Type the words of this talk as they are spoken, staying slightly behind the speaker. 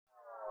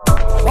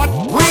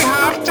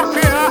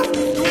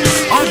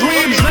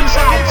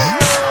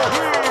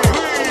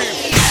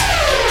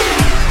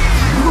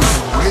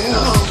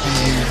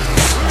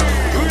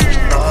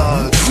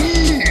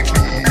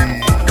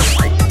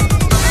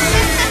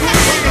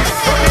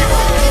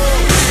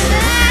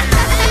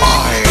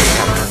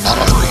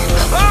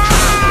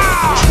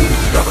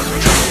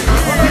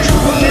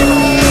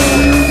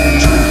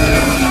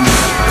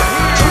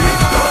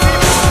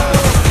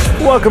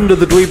Welcome to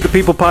the Dweeb the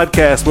People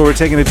podcast, where we're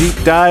taking a deep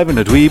dive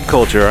into dweeb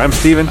culture. I'm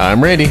Steven.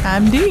 I'm Randy.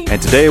 I'm Dee.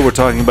 And today we're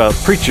talking about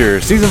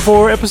Preacher, Season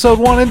 4, Episode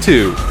 1 and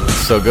 2.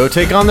 So go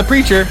take on the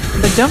preacher.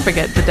 But don't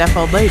forget the deaf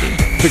old lady.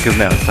 Because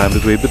now it's time to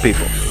dweeb the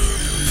people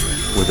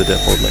with a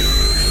deaf old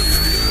lady.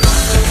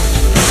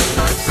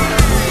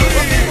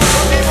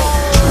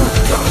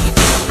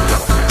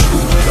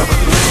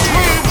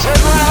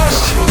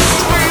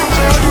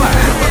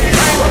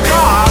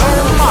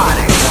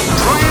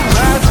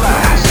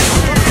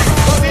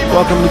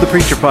 Welcome to the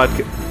Preacher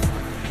Podcast.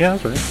 Yeah,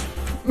 that's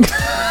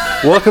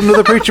right. Welcome to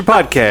the Preacher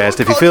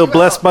Podcast. If you feel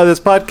blessed by this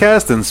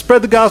podcast, then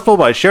spread the gospel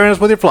by sharing us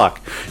with your flock.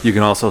 You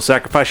can also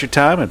sacrifice your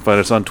time and find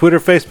us on Twitter,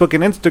 Facebook,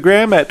 and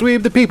Instagram at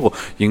Dweeb the People.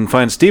 You can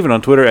find Steven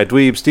on Twitter at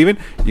Dweeb Steven.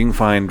 You can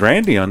find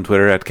Randy on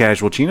Twitter at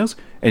Casual Chinos.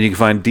 And you can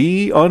find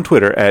Dee on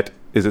Twitter at,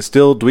 is it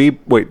still Dweeb,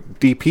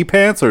 DP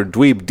Pants or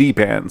Dweeb D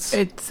Pants?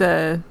 It's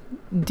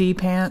D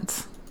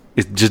Pants.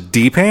 It's just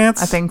D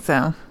Pants? I think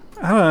so.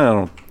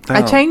 I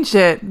I changed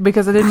it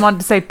because I didn't want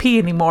to say P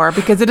anymore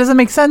because it doesn't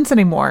make sense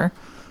anymore.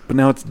 But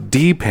now it's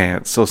D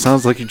Pants, so it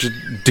sounds like you're just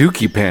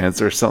Dookie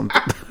Pants or something.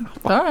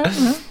 All right.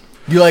 Yeah.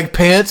 You like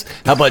pants?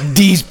 How about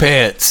D's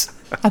pants?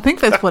 I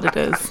think that's what it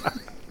is.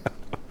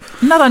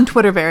 I'm not on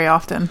Twitter very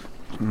often.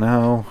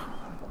 No,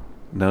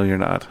 you're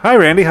not. Hi,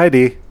 Randy. Hi,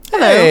 Dee.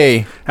 Hello.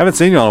 Hey. Haven't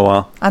seen you in a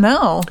while. I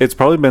know. It's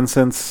probably been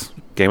since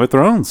Game of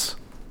Thrones.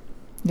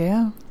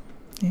 Yeah.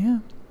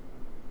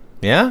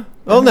 Yeah?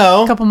 Oh,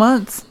 no. A couple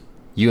months.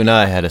 You and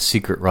I had a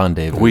secret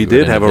rendezvous. We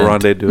did at an have a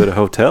event. rendezvous at a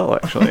hotel,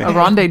 actually. A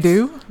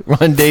rendezvous.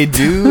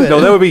 Rendezvous?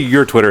 No, that would be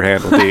your Twitter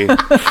handle, Dee.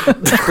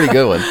 That's a pretty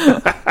good one.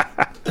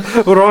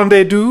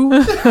 Rendezvous.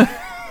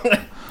 I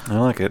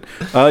like it.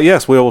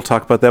 Yes, we will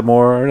talk about that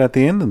more at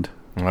the end.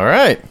 All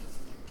right.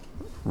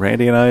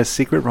 Randy and I's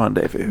secret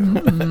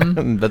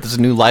rendezvous. That's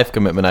a new life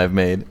commitment I've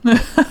made.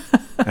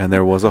 And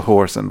there was a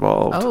horse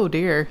involved. Oh,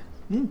 dear.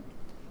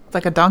 It's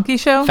like a donkey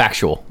show?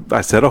 Factual. I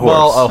said a horse.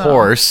 Well, a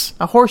horse.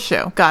 A horse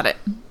show. Got it.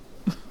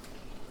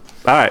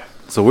 All right,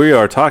 so we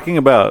are talking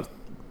about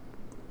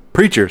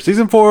Preacher,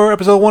 Season 4,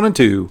 Episode 1 and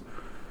 2.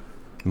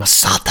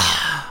 Masada.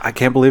 I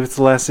can't believe it's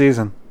the last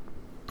season.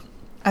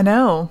 I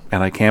know.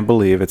 And I can't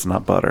believe it's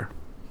not butter.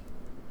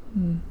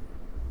 I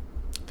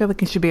feel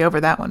like you should be over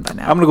that one by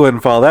now. I'm going to go ahead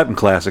and follow that in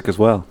classic as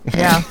well.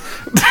 Yeah.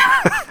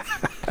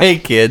 Hey,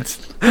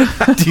 kids.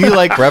 Do you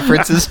like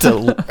references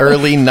to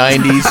early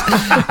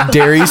 90s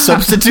dairy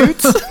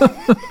substitutes?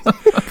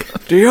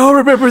 Do y'all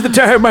remember the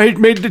time I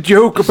made the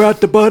joke about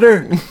the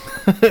butter?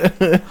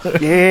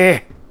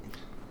 Yeah.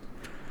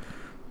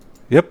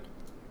 Yep.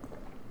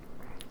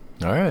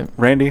 All right.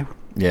 Randy,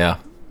 Yeah.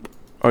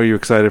 are you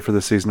excited for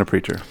this season of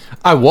Preacher?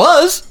 I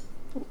was.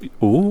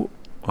 Ooh.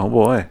 Oh,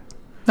 boy.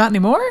 Not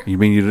anymore? You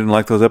mean you didn't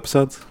like those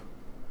episodes?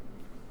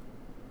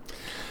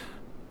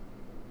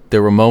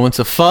 There were moments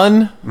of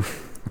fun,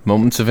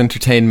 moments of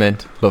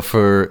entertainment, but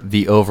for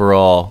the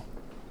overall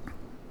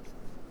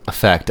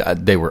effect,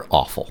 they were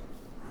awful.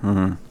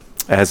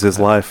 As is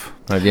life.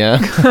 Yeah.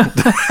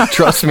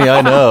 Trust me, I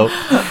know.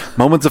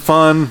 Moments of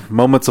fun,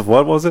 moments of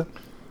what was it?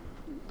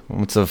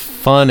 Moments of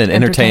fun and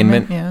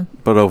entertainment. Yeah.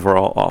 But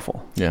overall,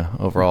 awful. Yeah,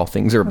 overall,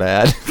 things are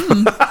bad.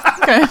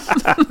 Okay.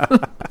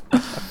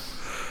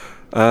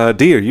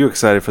 Dee, are you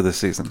excited for this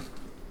season?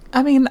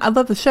 I mean, I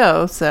love the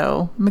show,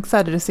 so I'm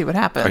excited to see what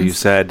happens. Are you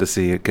sad to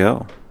see it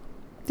go?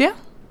 Yeah.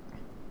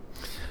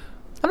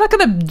 I'm not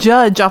going to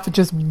judge off of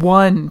just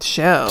one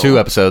show. 2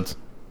 episodes.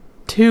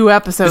 2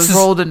 episodes This is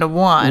rolled into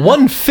one.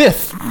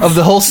 1/5 of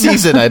the whole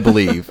season, I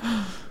believe.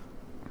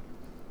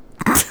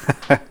 All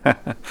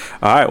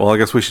right, well, I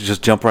guess we should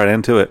just jump right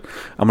into it.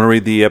 I'm going to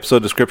read the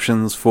episode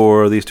descriptions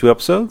for these 2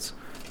 episodes,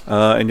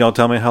 and y'all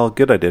tell me how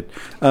good I did.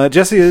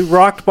 Jesse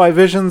rocked by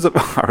visions of...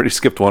 I already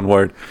skipped one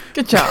word.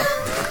 Good job.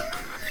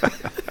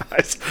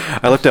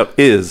 I left out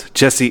is.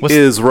 Jesse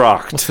is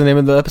rocked. What's the name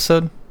of the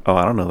episode? Oh,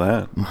 I don't know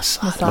that.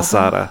 Masada.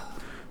 Masada.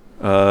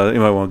 You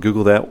might want to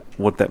Google that,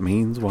 what that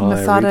means while I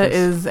Masada read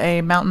this. is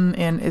a mountain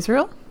in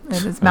Israel.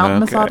 It is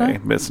Mount Masada. Okay,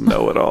 Miss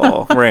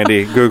Know-It-All.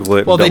 Randy, Google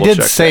it. Well, and they did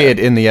double-check say that.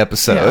 it in the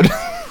episode.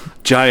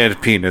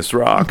 Giant penis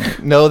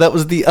rock. No, that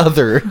was the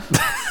other.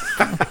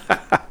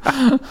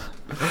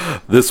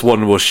 This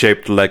one was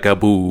shaped like a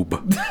boob.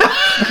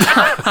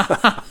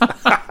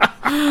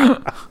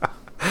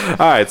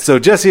 Alright, so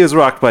Jesse is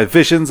rocked by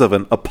visions of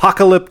an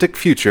apocalyptic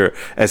future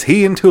as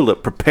he and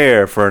Tulip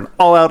prepare for an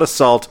all-out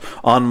assault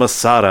on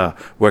Masada,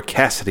 where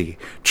Cassidy,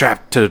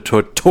 trapped to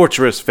a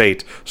torturous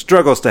fate,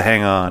 struggles to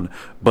hang on,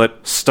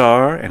 but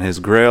Star and his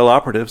Grail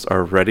operatives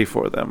are ready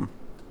for them.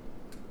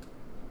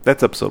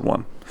 That's episode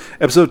 1.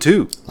 Episode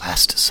 2.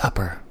 Last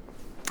Supper.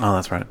 Oh,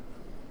 that's right.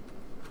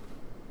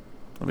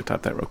 Let me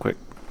type that real quick.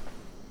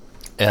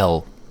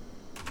 L-A-S.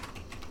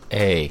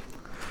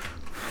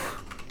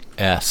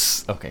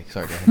 Okay,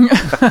 sorry. Go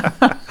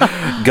ahead.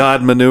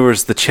 God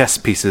maneuvers the chess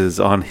pieces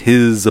on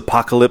his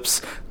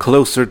apocalypse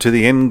closer to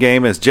the end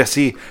game as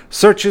Jesse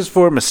searches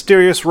for a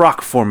mysterious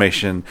rock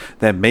formation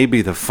that may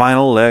be the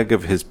final leg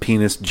of his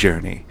penis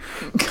journey.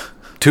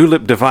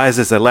 Tulip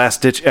devises a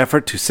last-ditch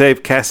effort to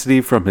save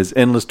Cassidy from his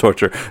endless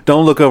torture.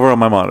 Don't look over on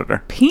my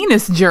monitor.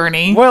 Penis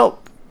journey. Well,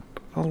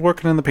 I was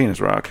working in the penis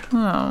rock.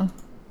 Oh.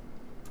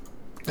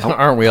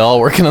 Aren't we all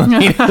working on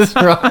the penis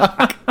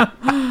rock?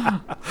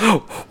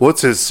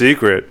 What's his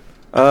secret?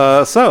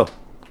 So,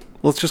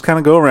 let's just kind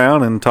of go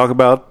around and talk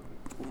about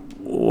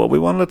what we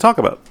wanted to talk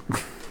about.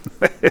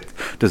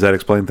 Does that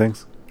explain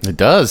things? It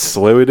does. That's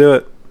the way we do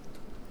it.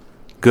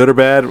 Good or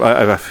bad? I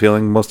have a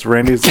feeling most of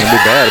Randy's going to be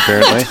bad,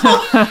 apparently.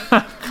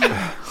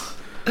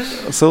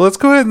 So let's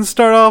go ahead and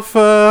start off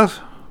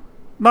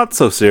not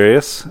so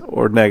serious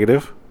or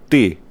negative.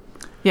 D,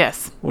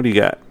 Yes. what do you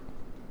got?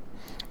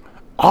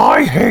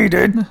 I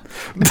hated.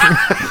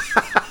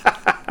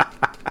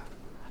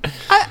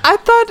 I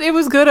thought it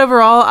was good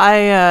overall.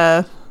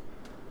 I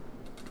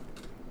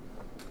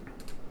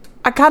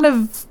kind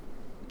of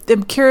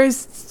am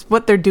curious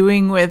what they're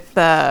doing with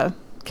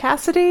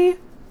Cassidy.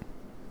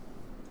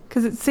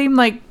 Because it seemed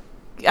like,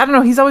 I don't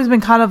know, he's always been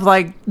kind of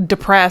like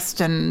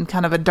depressed and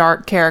kind of a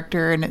dark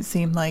character, and it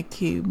seemed like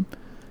he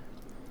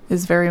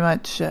is very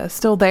much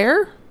still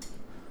there.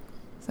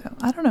 So,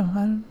 I don't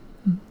know.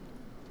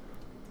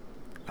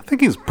 I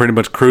think he's pretty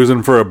much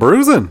cruising for a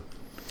bruising.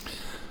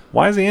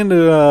 Why is he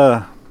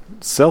into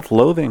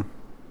self-loathing?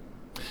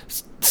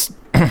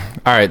 All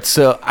right,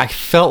 so I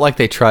felt like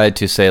they tried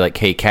to say, like,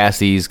 hey,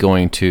 Cassidy's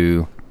going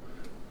to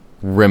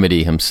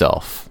remedy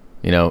himself.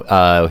 You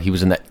know, he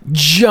was in that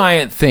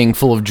giant thing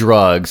full of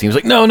drugs. He was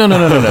like, no,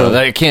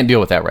 I can't deal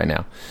with that right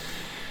now.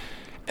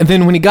 And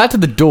then when he got to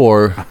the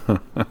door,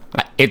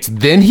 it's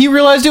then he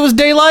realized it was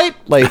daylight.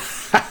 Like,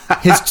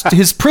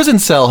 his prison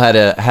cell had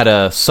a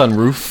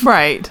sunroof.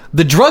 Right.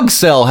 The drug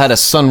cell had a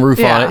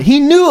sunroof on it.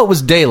 He knew it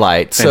was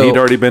daylight. So And he'd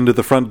already been to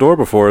the front door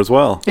before as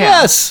well. Yeah.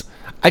 yes,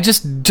 I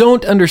just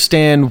don't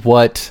understand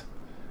what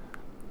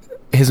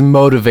his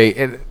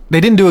motivate. They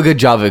didn't do a good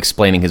job of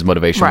explaining his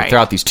motivation Right.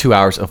 throughout these 2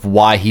 hours of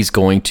why he's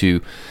going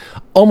to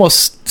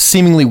almost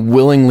seemingly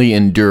willingly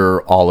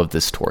endure all of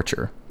this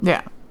torture.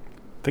 Yeah.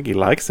 I think he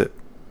likes it.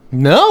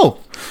 No,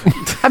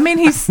 I mean,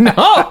 he's... no,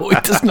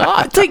 it does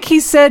not. It's like he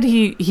said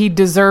he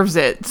deserves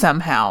it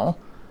somehow.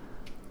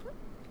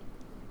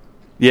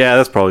 Yeah,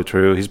 that's probably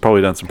true. He's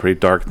probably done some pretty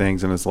dark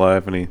things in his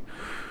life, and he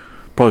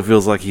probably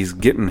feels like he's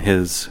getting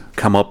his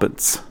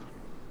comeuppance.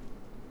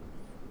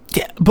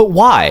 Yeah, but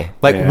why?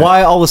 Like, Yeah.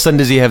 why all of a sudden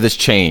does he have this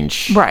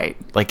change? Right.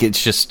 Like,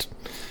 it's just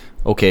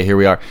okay. Here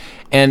we are.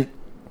 And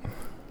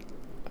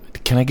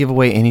can I give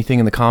away anything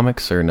in the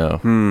comics or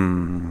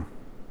no?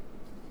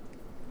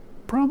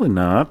 Probably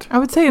not. I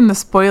would say in the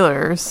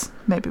spoilers,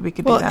 maybe we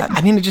could do that.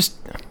 I mean, it's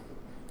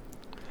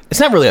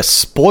not really a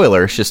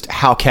spoiler. It's just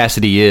how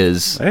Cassidy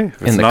is. Hey,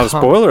 if it's in the not a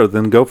spoiler,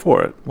 then go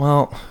for it.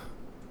 Well,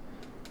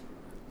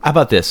 how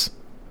about this?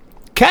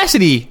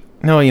 Cassidy.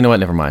 No, you know what?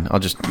 Never mind.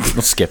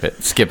 We'll skip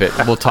it. Skip it.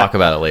 We'll talk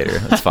about it later.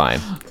 That's fine.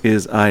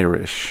 Is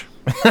Irish.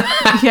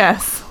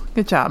 Yes.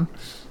 Good job.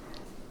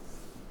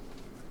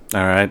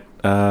 All right.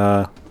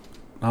 I'll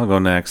go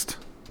next,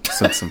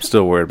 since I'm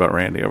still worried about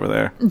Randy over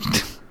there.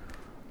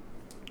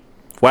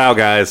 Wow,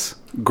 guys.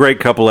 Great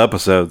couple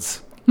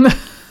episodes.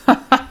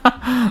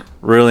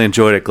 Really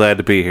enjoyed it. Glad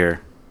to be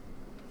here.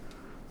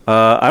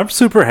 I'm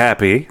super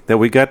happy that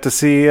we got to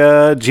see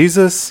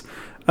Jesus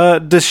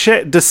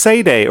Desade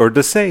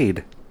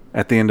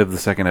at the end of the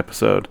second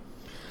episode.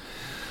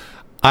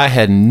 I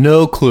had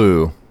no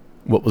clue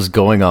what was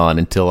going on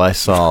until I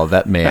saw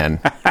that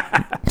man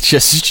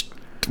just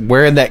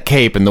wearing that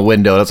cape in the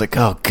window. And I was like,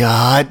 oh,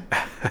 God.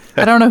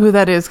 I don't know who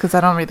that is because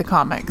I don't read the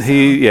comics.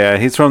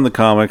 He's from the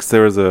comics.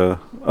 There was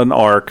an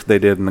arc they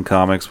did in the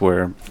comics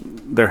where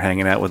they're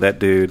hanging out with that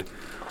dude.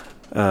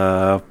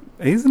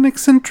 He's an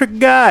eccentric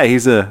guy.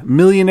 He's a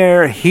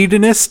millionaire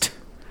hedonist.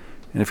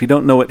 And if you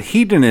don't know what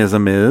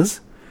hedonism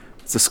is,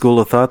 it's a school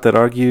of thought that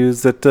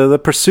argues that the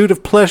pursuit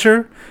of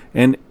pleasure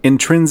and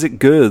intrinsic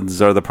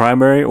goods are the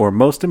primary or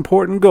most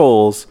important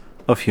goals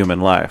of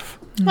human life.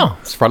 Oh,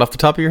 it's right off the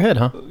top of your head,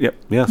 huh? Yep,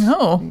 yes.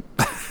 No.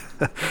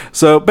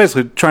 So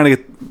basically trying to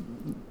get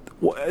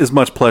as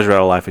much pleasure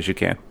out of life as you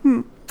can.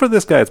 For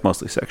this guy, it's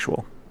mostly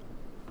sexual.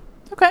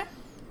 Okay.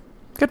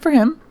 Good for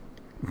him.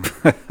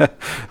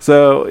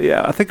 So,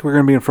 yeah, I think we're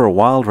going to be in for a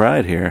wild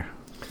ride here.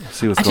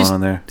 See what's going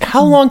on there.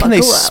 How long can they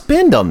Buckle up.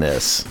 spend on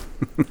this?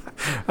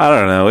 I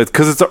don't know. It's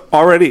because it's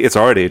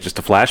already just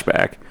a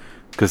flashback.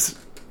 Because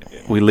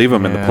we leave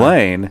them in the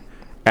plane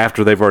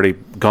after they've already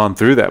gone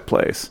through that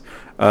place.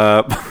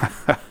 But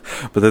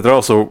that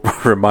also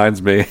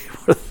reminds me,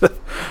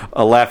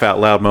 a laugh out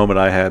loud moment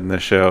I had in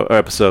this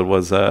episode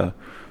was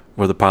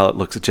where the pilot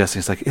looks at Jesse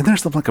and he's like, isn't there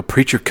something like a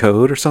preacher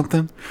code or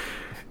something?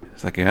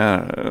 It's like,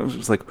 yeah.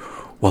 It's like,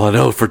 well, I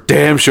know for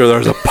damn sure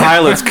there's a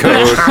pilot's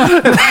code.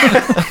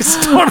 He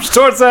storms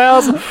towards the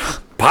house.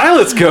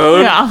 Pilot's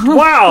code? Yeah.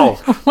 Wow.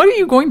 What are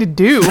you going to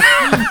do?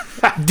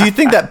 Do you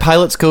think that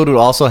pilot's code would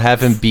also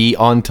have him be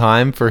on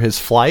time for his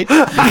flight?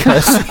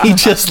 Because he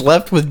just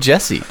left with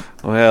Jesse.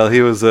 Well,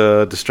 he was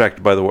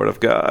distracted by the word of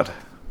God.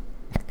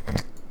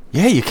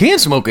 Yeah, you can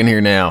smoke in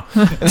here now.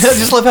 And I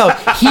just love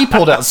how he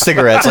pulled out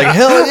cigarettes. Like,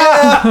 hell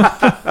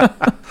yeah.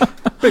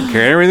 Been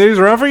carrying these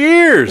around for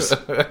years.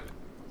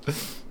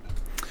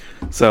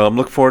 So I'm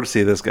looking forward to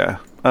see this guy.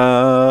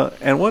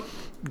 And what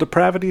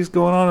depravity is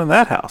going on in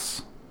that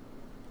house?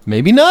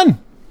 Maybe none.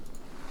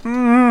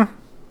 It'll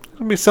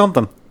be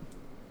something.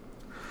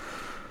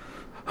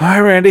 All right,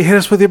 Randy, hit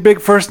us with your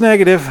big first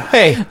negative.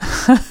 Hey,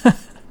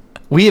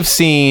 we have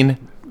seen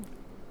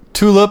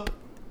Tulip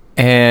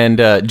and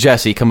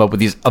Jesse come up with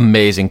these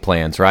amazing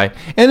plans, right?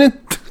 And then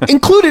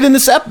included in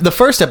this the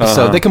first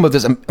episode, they come up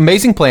with this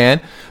amazing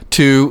plan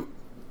to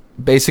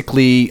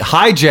basically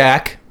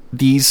hijack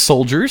these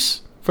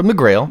soldiers from the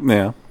Grail.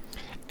 Yeah.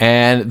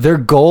 And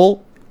their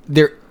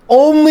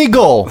only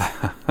goal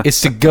is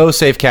to go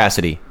save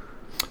Cassidy.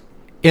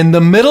 In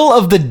the middle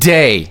of the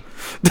day.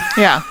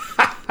 Yeah.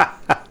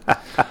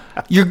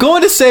 You're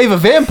going to save a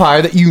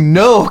vampire that you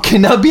know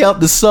cannot be out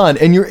in the sun,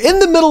 and you're in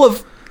the middle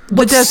of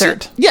The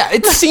desert.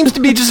 It seems to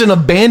be just an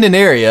abandoned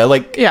area.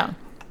 Like, Yeah.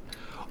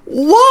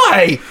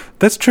 why?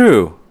 That's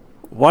true.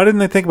 Why didn't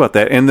they think about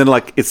that? And then,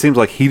 like, it seems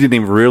like he didn't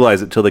even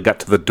realize it till they got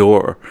to the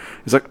door.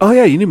 He's like, "Oh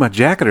yeah, you need my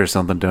jacket or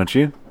something, don't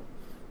you?"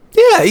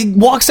 Yeah, Jesse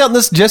walks out in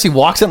the sun.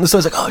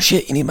 He's like, "Oh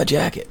shit, you need my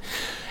jacket,"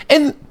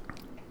 and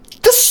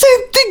the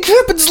same thing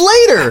happens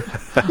later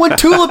when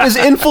Tulip is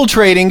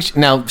infiltrating.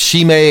 Now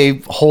she may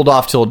hold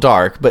off till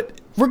dark, but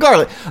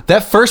regardless,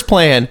 that first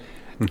plan,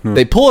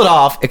 they pull it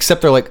off.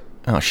 Except they're like,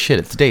 "Oh shit,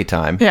 it's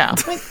daytime." Yeah.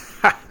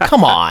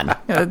 Come on.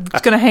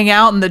 It's going to hang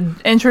out in the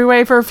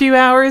entryway for a few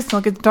hours until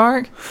it gets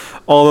dark.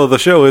 Although the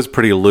show is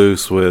pretty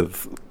loose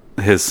with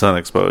his sun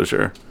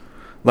exposure.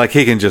 Like,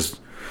 he can just...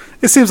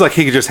 It seems like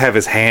he could just have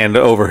his hand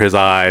over his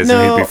eyes and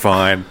No. he'd be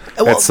fine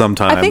Well, at some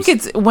times. I think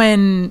it's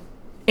when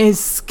his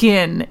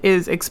skin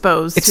is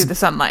exposed to the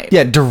sunlight.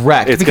 Yeah,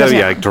 direct. It's got to Because-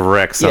 be, like,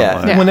 direct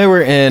sunlight. Yeah, when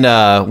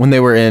they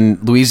were in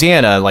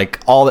Louisiana, like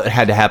all that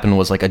had to happen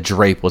was like a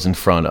drape was in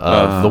front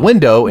of the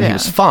window, and he Yeah.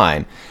 was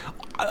fine.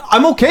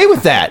 I'm okay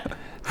with that.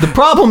 The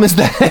problem is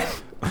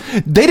that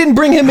they didn't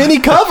bring him any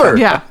cover.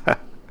 Yeah.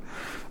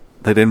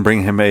 They didn't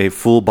bring him a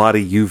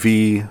full-body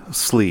UV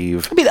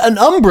sleeve. I mean, an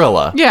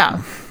umbrella.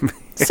 Yeah.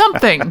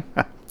 Something.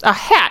 A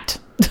hat.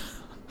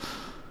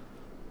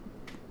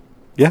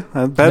 Yeah,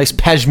 Nice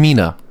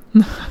pashmina.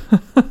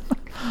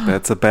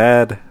 that's a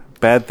bad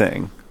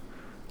thing.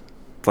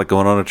 It's like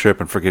going on a trip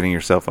and forgetting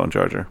your cell phone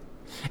charger.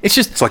 It's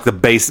just It's like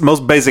the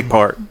most basic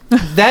part.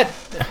 that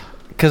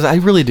because I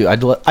really do.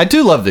 I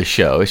do love this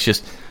show. It's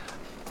just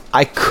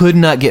I could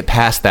not get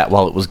past that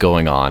while it was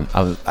going on.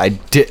 I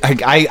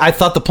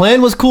thought the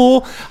plan was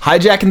cool.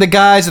 Hijacking the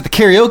guys at the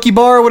karaoke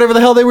bar or whatever the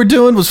hell they were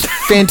doing was That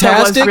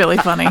fantastic. was really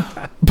funny.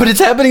 But it's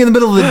happening in the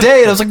middle of the day,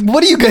 and I was like,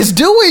 "What are you guys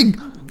doing?"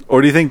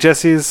 Or do you think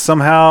Jesse's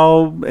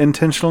somehow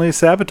intentionally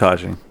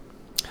sabotaging?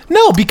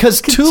 No, because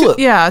Tulip.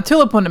 Yeah,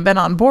 Tulip wouldn't have been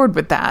on board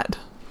with that.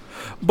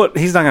 But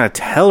he's not going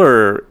to tell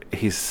her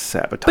he's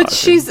sabotaging. But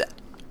she's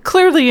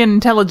clearly an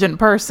intelligent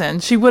person.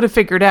 She would have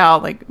figured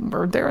out, like,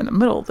 we're there in the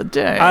middle of the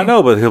day. I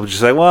know, but he'll just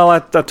say, "Well, I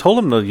told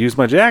him to use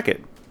my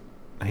jacket.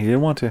 He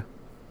didn't want to."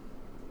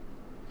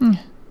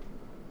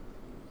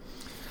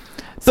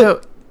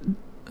 So,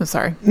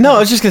 sorry. No, I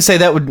was just gonna say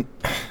that would.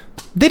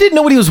 They didn't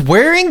know what he was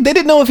wearing. They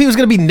didn't know if he was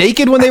going to be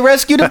naked when they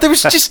rescued him. There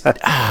was just,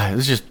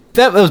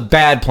 that was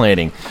bad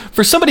planning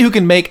for somebody who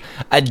can make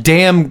a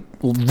damn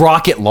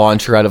rocket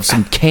launcher out of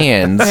some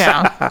cans.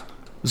 Yeah.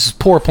 This is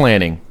poor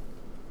planning.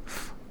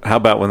 How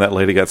about when that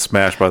lady got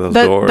smashed by those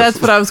doors?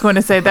 That's what I was going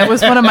to say. That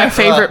was one of my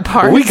favorite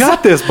parts. We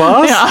got this,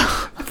 boss. Yeah.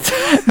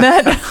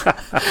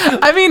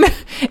 I mean,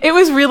 it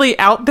was really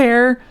out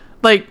there.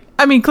 Like,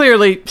 I mean,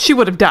 clearly she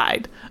would have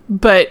died,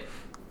 but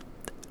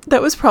that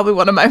was probably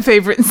one of my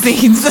favorite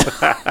scenes.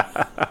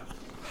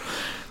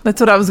 That's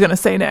what I was going to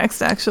say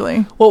next,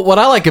 actually. Well, what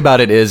I like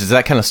about it is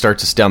that kind of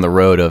starts us down the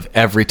road of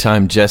every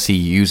time Jesse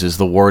uses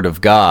the word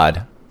of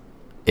God,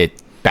 it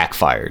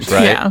backfires,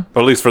 right? Yeah.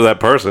 Or at least for that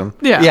person.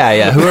 Yeah.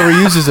 Yeah. Whoever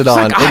uses it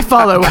on, like, I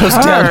follow it goes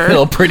her.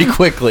 downhill pretty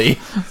quickly.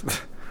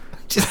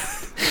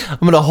 I'm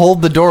going to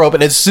hold the door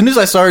open. As soon as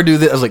I saw her do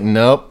this, I was like,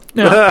 nope.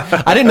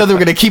 Yeah. I didn't know they were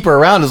going to keep her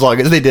around as long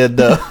as they did,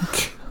 though.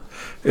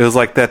 It was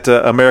like that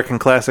American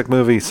classic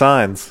movie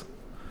Signs,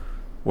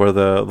 where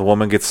the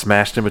woman gets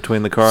smashed in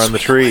between the car and the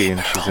tree,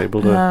 and she's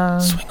able to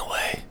Swing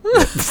away.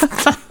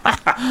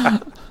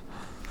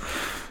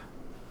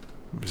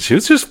 She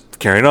was just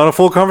carrying on a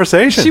full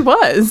conversation. She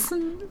was.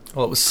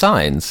 Well, it was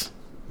Signs.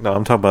 No,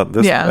 I'm talking about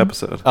this Yeah.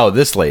 episode. Oh,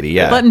 this lady,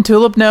 yeah. Letting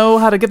Tulip know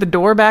how to get the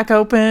door back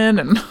open.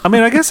 And I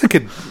mean, I guess it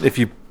could, if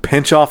you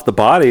pinch off the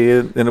body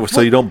and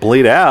so you don't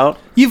bleed out.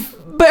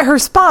 But her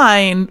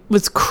spine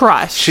was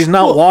crushed. She's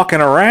not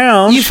walking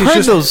around. You've She's heard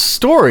just, those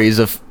stories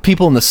of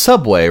people in the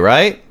subway,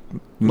 right?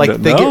 Like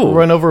they No. get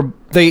run over.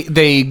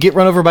 They get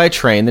run over by a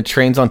train. The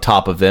train's on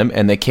top of them,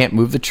 and they can't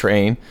move the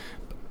train,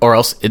 or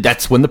else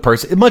that's when the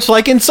person. Much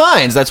like in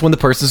Signs, that's when the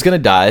person's going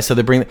to die. So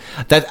they bring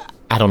that.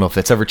 I don't know if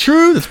that's ever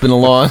true. That's been a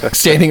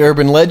long-standing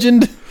urban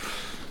legend.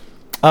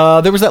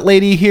 There was that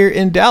lady here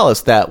in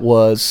Dallas that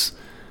was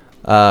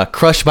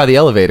crushed by the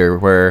elevator,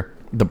 where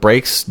the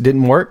brakes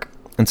didn't work.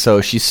 And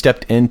so she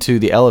stepped into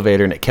the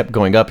elevator and it kept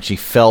going up and she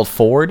fell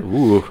forward.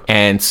 Ooh.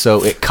 And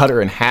so it cut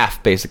her in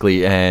half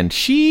basically. And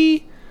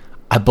she,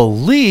 I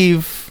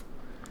believe,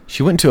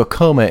 she went into a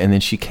coma and then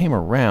she came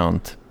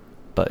around.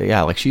 But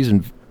yeah, like she's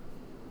in.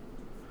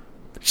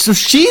 So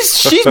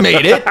she's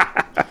made it.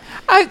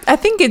 I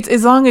think it's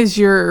as long as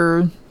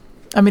you're.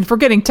 I mean, if we're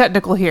getting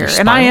technical here,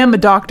 and I spinal? am a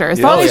doctor, as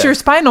Yeah. long Oh, as yeah. your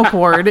spinal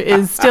cord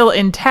is still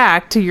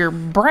intact to your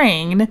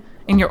brain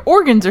and your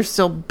organs are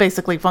still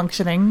basically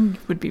functioning, you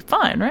would be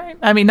fine, right?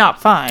 I mean,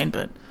 not fine,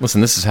 but Listen,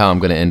 this is how I'm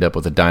going to end up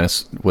with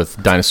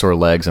dinosaur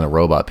legs and a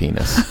robot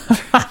penis.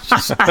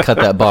 Just cut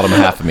that bottom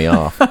half of me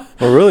off.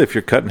 Well, really, if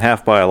you're cut in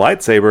half by a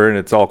lightsaber and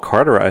it's all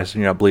cauterized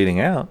and you're not bleeding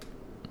out,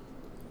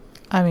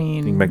 I you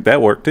can mean, make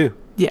that work too.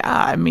 yeah,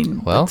 I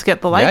mean, Well, let's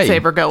get the yeah,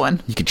 lightsaber going.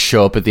 You could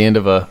show up at the end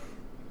of a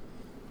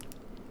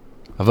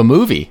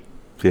movie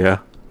Yeah.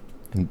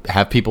 and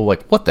have people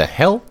like, what the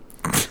hell?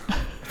 I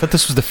thought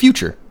this was the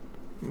future.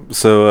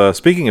 So,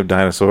 speaking of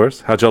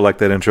dinosaurs, how'd y'all like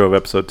that intro of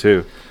episode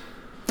 2?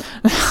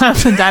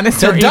 The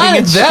dinosaur eating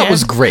its That shit.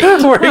 was great.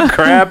 Where he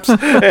craps.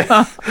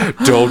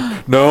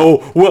 Don't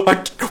know. Well,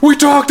 we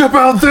talked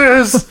about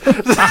this.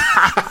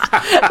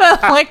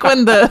 Like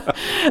when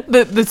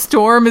the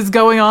storm is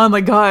going on,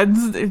 like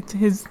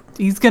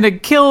he's gonna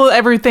kill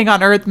everything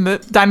on Earth, and the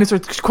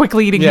dinosaurs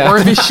quickly eating Yeah. more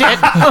of his shit.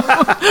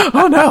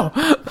 Oh no!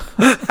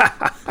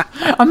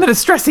 I'm gonna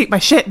stress eat my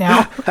shit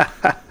now.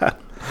 That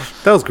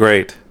was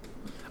great.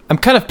 I'm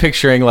kind of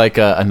picturing like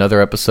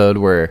another episode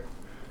where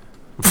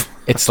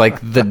it's like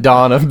the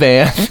dawn of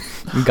man.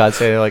 God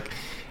say like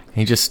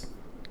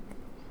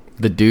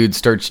the dude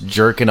starts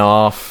jerking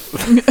off.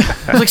 He's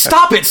like,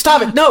 stop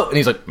it, no! And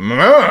he's like,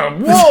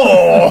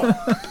 whoa!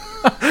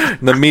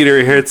 And the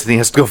meter hits and he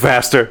has to go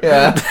faster.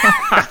 Yeah.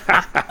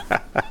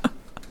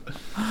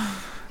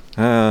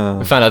 Oh.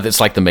 We found out it's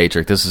like the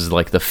Matrix. This is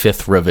like the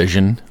 5th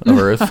revision of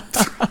Earth.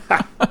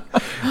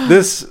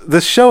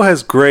 This show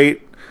has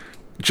great,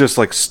 just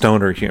like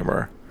stoner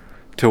humor,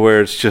 to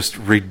where it's just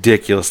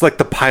ridiculous, like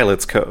the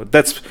pilot's code.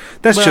 That's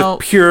Well- just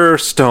pure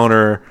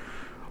stoner.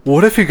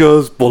 What if he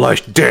goes, well, I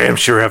damn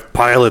sure have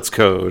pilot's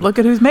code. Look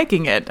at who's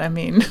making it. I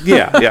mean,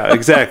 Yeah,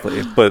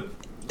 exactly. But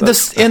The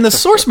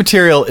source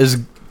material is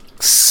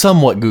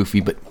somewhat goofy,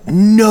 but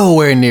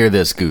nowhere near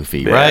this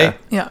goofy, right?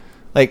 yeah.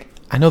 Like,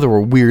 I know there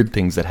were weird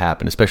things that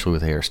happened, especially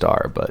with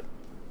Airstar, but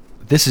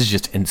this is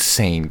just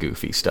insane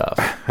goofy stuff.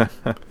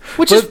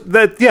 Which is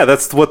But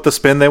that's what the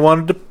spin they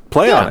wanted to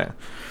play on Yeah. it.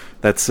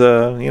 That's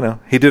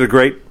he did a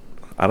great.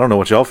 I don't know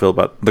what y'all feel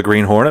about the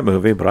Green Hornet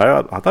movie, but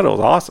I thought it was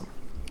awesome.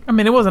 I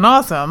mean, it wasn't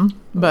awesome,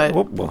 but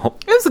Well,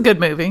 it was a good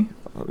movie.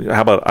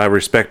 how about I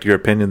respect your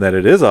opinion that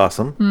it is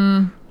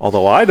awesome,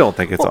 although I don't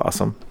think it's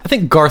awesome. I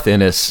think Garth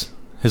Ennis,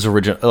 his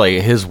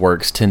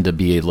works tend to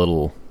be a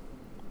little.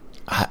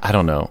 I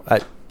don't know.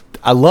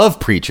 I love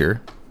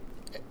Preacher.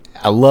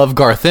 I love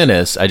Garth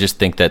Ennis. I just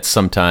think that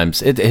sometimes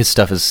his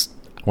stuff is,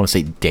 I want to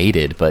say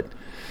dated, but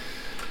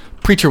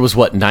Preacher was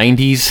what,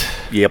 90s?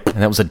 Yep.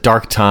 And that was a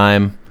dark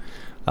time.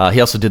 He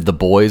also did The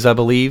Boys, I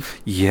believe.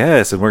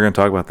 Yes, and we're going to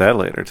talk about that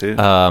later too.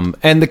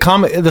 And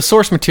the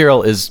source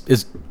material is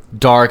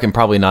dark and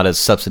probably not as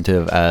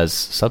substantive.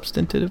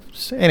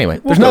 Anyway,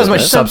 there's not as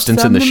much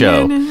substance in the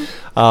show.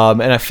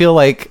 And I feel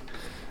like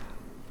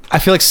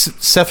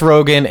Seth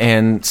Rogen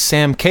and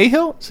Sam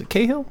Cahill. Is it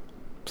Cahill?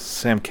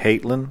 Sam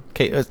Caitlin.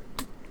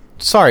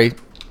 Sorry,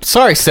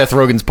 Seth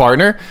Rogen's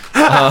partner.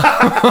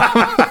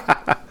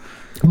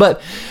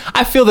 But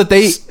I feel that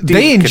they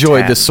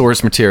enjoyed Catan. the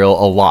source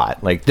material a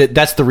lot. Like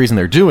that's the reason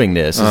they're doing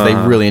this is they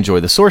really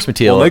enjoy the source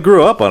material. Well, they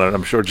grew up on it,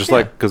 I'm sure, just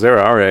like because they're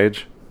our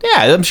age.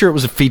 Yeah, I'm sure it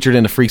was featured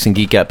in a Freaks and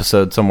Geek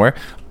episode somewhere,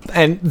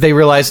 and they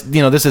realized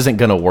this isn't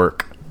going to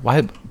work.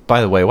 Why?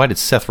 By the way, why did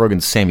Seth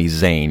Rogen's Sami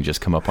Zayn just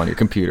come up on your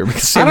computer?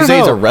 Because Sami don't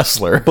Zayn's know, a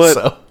wrestler. But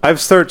so.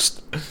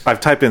 I've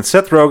typed in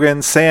Seth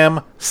Rogen, Sam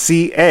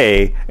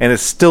CA, and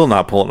it's still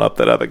not pulling up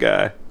that other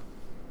guy.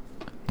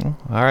 All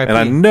right, And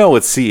I know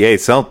it's CA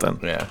something.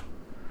 yeah.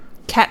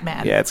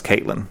 Catman. Yeah, it's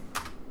Caitlin.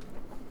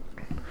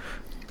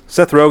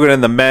 Seth Rogen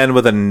and the man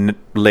with a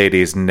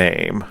lady's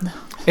name.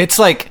 It's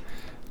like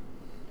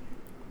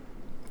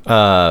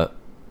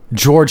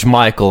George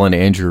Michael and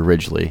Andrew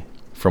Ridgeley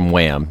from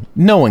Wham.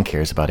 No one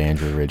cares about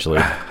Andrew Ridgeley.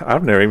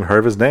 I've never even heard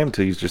of his name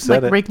until you just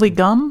said Like it. Wrigley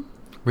Gum.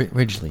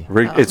 Ridgeley.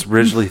 It's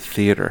Ridgely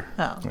Theater.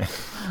 Oh.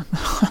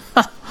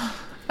 All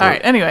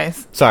right.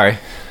 Anyways, Sorry,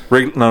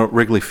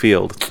 Wrigley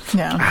Field.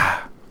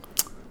 yeah,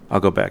 I'll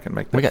go back and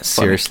make that we got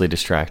funny. seriously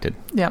distracted.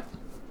 yep.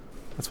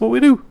 That's what we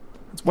do.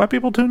 That's why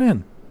people tune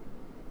in.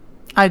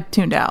 I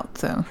tuned out.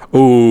 So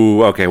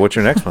Ooh, okay. What's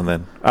your next one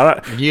then?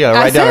 Yeah, I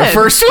write down our said-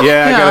 first one.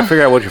 Yeah, I Yeah. gotta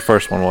figure out what your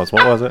first one was.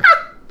 What was it?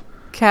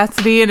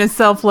 Cassidy and his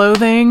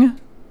self-loathing.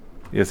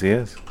 Yes, he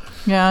is.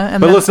 Yeah,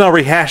 and But then let's not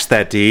rehash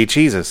that, D.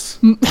 Jesus.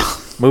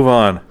 Move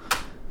on.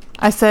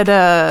 I said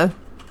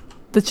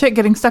the chick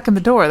getting stuck in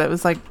the door. That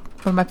was like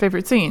one of my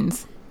favorite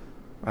scenes.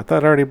 I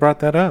thought I already brought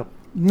that up.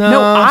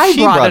 No, I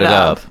she brought it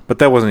up. But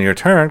that wasn't your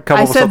turn. Come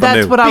I up with said something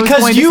that's new. what I was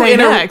Because going to say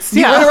next.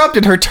 you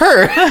interrupted her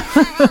turn.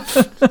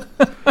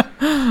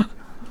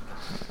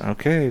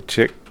 Okay,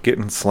 chick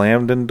getting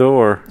slammed in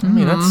door. I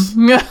mean, that's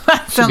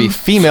That should be sounds,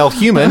 female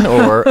human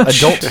or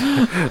adult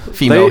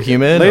female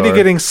human. Lady or-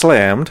 getting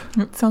slammed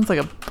it sounds like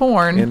a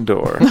porn.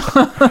 indoor.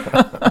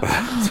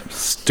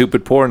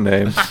 Stupid porn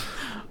name.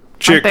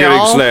 Chick they getting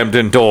all? slammed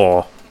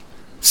indoor.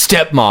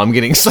 stepmom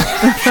getting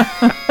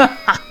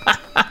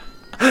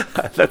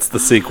That's the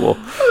sequel.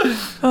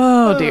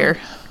 Oh dear.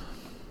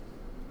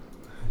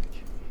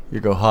 You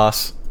go,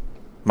 Haas.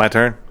 My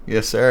turn.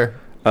 Yes, sir.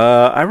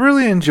 I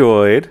really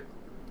enjoyed.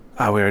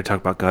 Oh, we already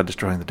talked about God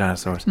destroying the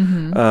dinosaurs.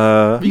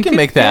 You can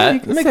make that. you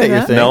can Make say that your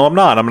that. thing. No, I'm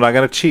not. I'm not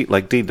going to cheat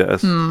like Dee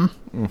does.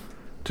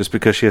 Just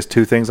because she has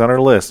 2 things on her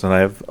list, and I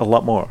have a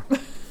lot more.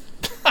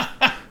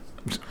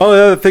 Oh,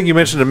 the other thing you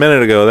mentioned a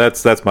minute ago,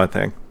 that's my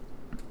thing.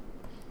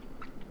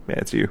 Yeah,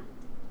 it's you.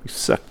 You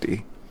suck,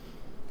 Dee.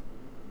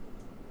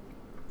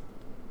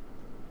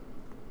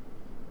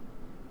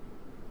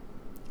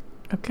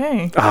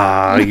 Okay.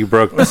 Ah, you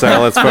broke the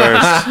silence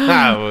first.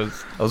 I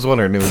was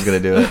wondering who was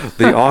going to do it.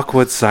 The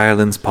Awkward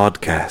Silence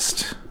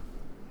Podcast.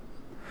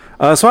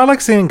 So I like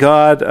seeing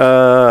God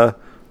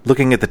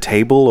looking at the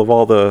table of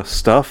all the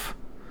stuff.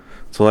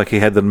 So, like, he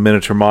had the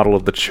miniature model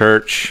of the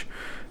church.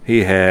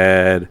 He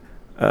had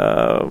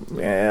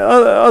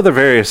other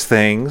various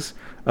things.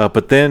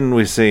 But then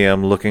we see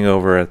him looking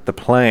over at the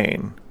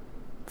plane,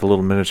 the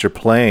little miniature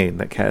plane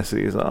that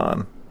Cassidy's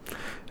on.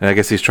 And I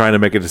guess he's trying to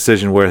make a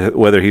decision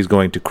whether he's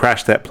going to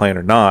crash that plane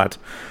or not.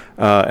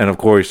 And of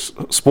course,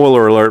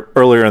 spoiler alert,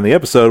 earlier in the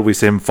episode, we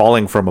see him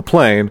falling from a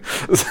plane.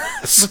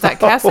 Was that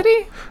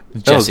Cassidy?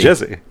 That was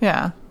Jesse.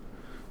 Yeah.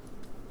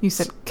 You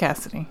said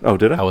Cassidy. Oh,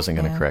 did I? I wasn't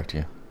going to Yeah. correct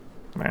you.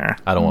 Nah.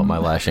 I don't want my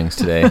lashings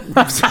today.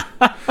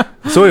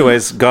 So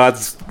anyways,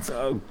 God's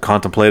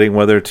contemplating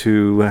whether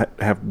to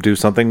do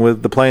something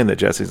with the plane that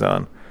Jesse's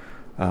on.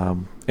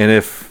 And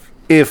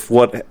if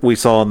what we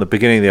saw in the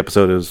beginning of the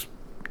episode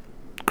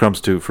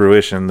comes to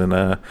fruition,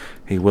 then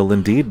he will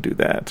indeed do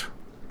that.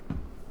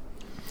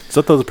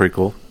 So those are pretty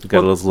cool. You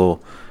got those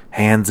little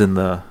hands in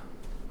the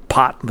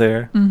pot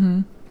there.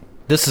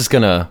 This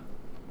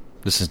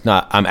is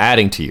not, I'm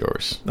adding to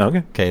yours. Okay.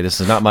 Okay, this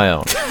is not my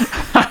own.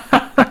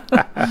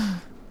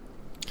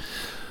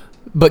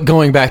 But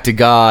going back to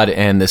God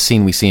and the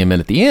scene we see him in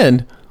at the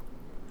end,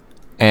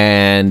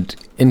 and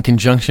in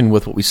conjunction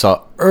with what we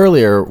saw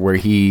earlier, where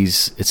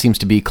it seems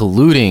to be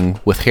colluding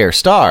with Hair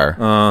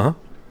Star.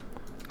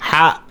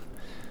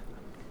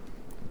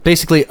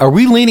 Basically, are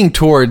we leaning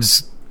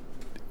towards,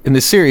 in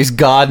the series,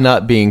 God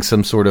not being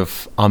some sort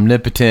of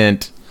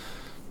omnipotent,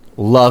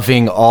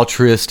 loving,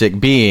 altruistic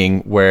being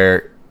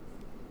where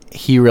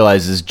he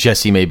realizes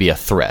Jesse may be a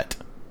threat?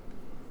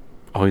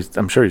 Oh,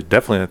 I'm sure he's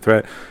definitely a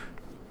threat.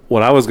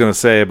 What I was going to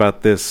say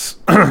about this,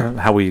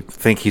 how we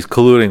think he's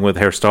colluding with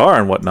Hair Star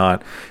and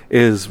whatnot,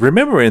 is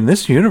remember in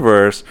this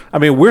universe, I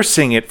mean, we're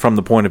seeing it from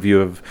the point of view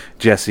of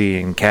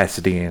Jesse and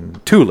Cassidy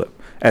and Tulip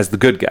as the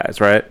good guys,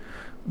 right?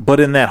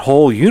 But in that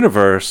whole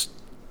universe,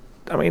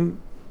 I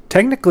mean,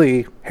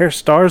 technically, Hair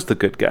Star's the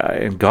good guy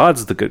and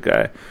God's the good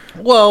guy.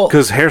 Well,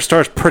 Because Hair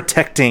Star's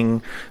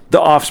protecting the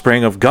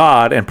offspring of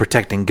God and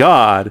protecting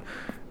God,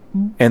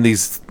 and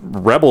these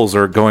rebels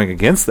are going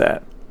against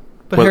that.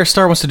 but Hair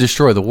Star wants to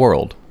destroy the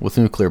world with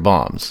nuclear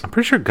bombs. I'm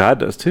pretty sure God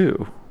does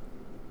too.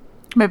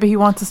 Maybe he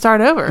wants to start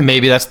over.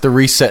 Maybe that's the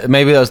reset.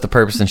 Maybe that was the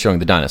purpose in showing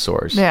the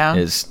dinosaurs. Yeah.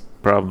 Is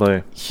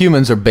Probably.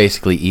 humans are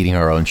basically eating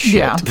our own shit.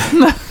 Yeah.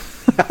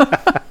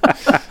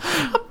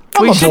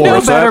 We should know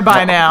aboard. better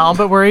by now,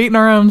 but we're eating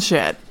our own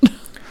shit.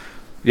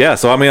 Yeah,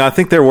 so I mean, I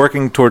think they're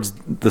working towards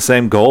the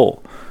same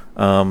goal,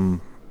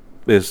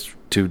 is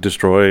to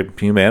destroy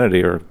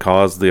humanity or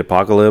cause the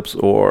apocalypse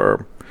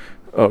or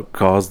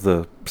cause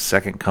the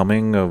second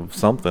coming of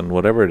something,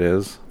 whatever it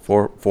is.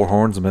 Four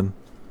hornsmen.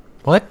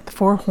 What?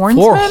 4 horns.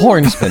 Four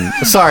hornsmen.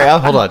 Sorry,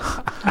 hold on.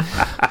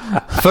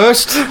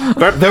 First,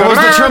 there was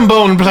the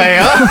trombone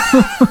player.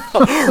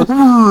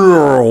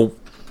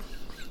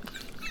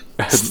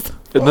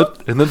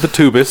 and then the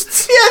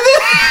tubists.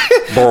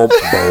 Boom,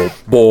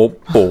 boom,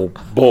 boom,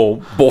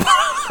 boom, boom.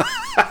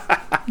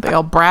 They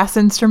all brass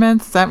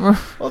instruments. Is that Well,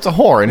 it's a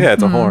horn. Yeah,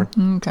 it's a horn.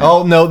 okay?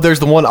 Oh no, there's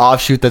the one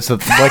offshoot that's like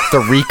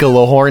the Rika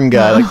LaHorn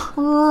guy. Like,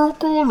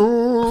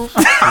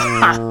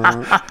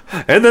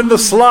 And then the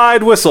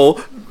slide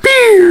whistle.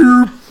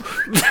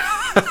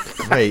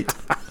 great.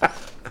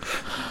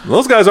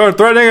 Those guys aren't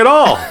threatening at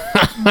all.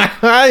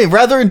 I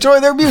rather enjoy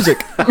their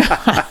music.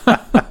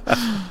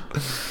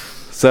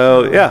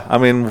 So yeah, I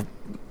mean,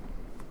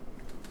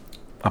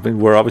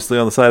 we're obviously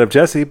on the side of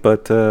Jesse,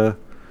 but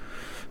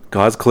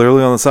God's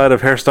clearly on the side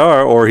of Hair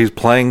Star, or he's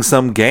playing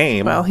some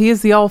game. Well, he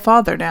is the All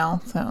Father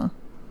now, so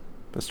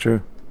That's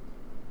true.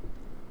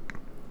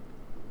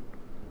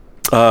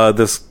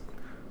 This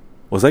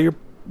was that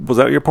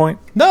your point?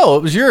 No,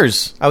 it was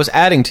yours. I was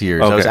adding to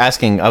yours. I was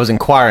Okay. I was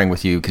inquiring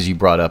with you because you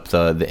brought up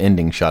the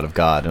ending shot of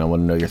God, and I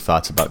want to know your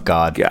thoughts about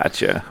God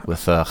Gotcha.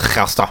 with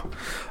Gasta.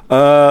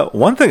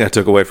 One thing I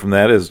took away from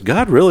that is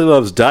God really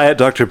loves Diet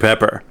Dr.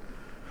 Pepper.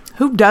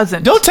 who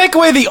doesn't? Don't take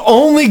away the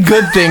only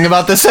good thing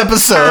about this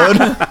episode.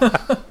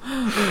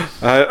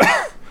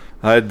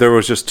 There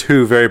was just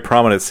 2 very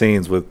prominent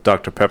scenes with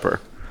Dr. Pepper.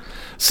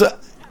 So,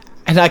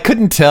 and I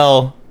couldn't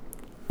tell.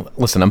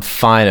 Listen, I'm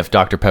fine if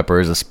Dr. Pepper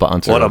is a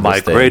sponsor. One of my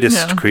this thing.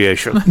 greatest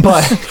creations.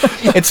 But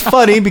it's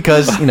funny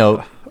because,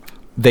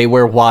 they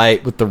wear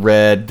white with the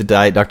red, the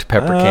Diet Dr.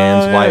 Pepper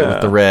cans, white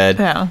with the red.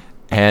 Yeah.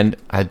 And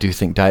I do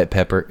think Diet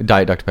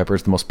Dr. Pepper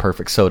is the most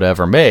perfect soda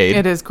ever made.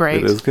 It is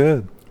great. It is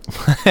good.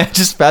 I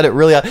just found it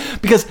really odd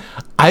because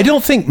I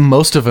don't think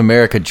most of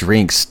America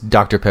drinks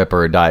Dr.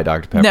 Pepper or Diet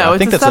Dr. Pepper. No, I it's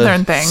think a that's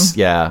Southern thing.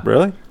 Yeah.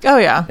 Really? Oh,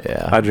 yeah.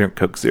 Yeah. I drink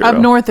Coke Zero. Up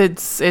north,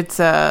 it's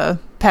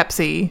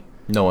Pepsi.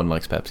 No one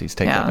likes Pepsis.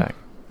 Take that Yeah. back.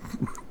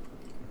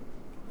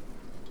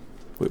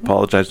 We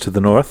apologize to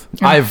the north.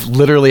 I've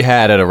literally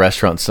had at a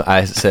restaurant,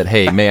 I said,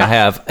 hey, may I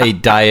have a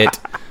diet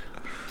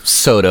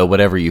soda,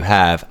 whatever you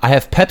have? I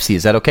have Pepsi.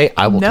 Is that okay?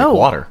 I will take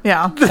water.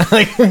 Yeah.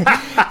 Like,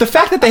 the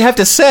fact that they have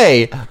to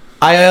say,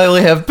 I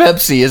only have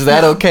Pepsi, is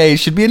that okay,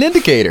 should be an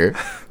indicator.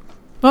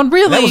 Well,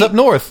 really. That was up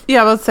north.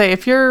 Yeah, I would say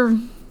if you're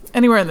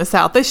anywhere in the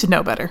South, they should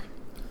know better.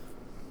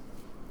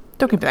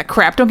 Don't give me that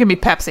crap. Don't give me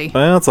Pepsi.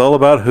 Well, it's all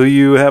about who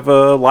you have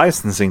a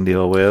licensing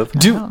deal with.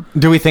 Do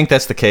we think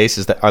that's the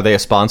case? Are they a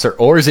sponsor,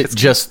 or is it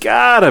just...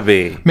 Gotta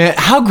be. Man,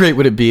 how great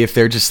would it be if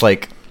they're just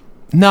like,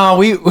 no,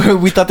 we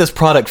thought this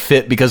product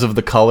fit because of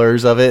the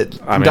colors of it.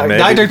 I mean, maybe.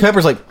 Dr.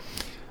 Pepper's like,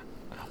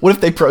 what if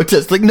they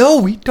protest? Like, no,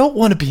 we don't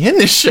want to be in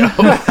this show.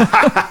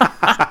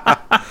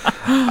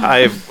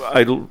 I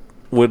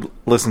would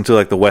listen to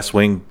like the West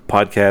Wing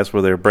podcast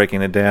where they're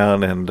breaking it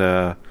down,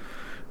 and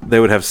they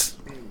would have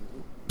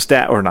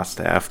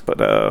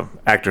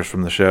actors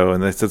from the show,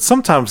 and they said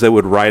sometimes they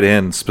would write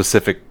in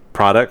specific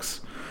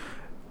products,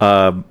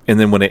 and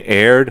then when it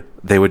aired,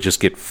 they would just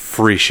get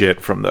free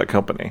shit from the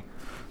company.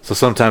 So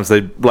sometimes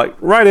they like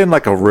write in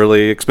like a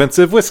really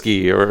expensive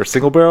whiskey or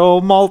single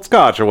barrel malt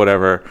scotch or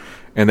whatever,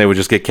 and they would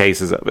just get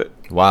cases of it.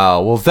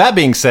 Wow. Well, that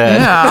being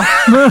said, Yeah.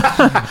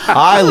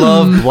 I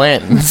love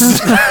Blanton's.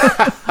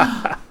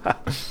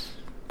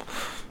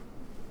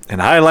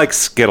 And I like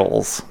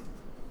Skittles.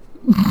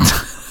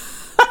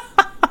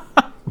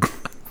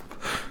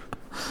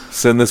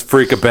 Send this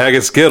freak a bag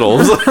of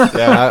Skittles.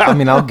 Yeah, I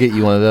mean, I'll get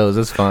you one of those.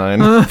 That's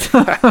fine.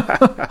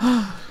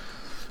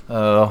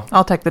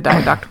 I'll take the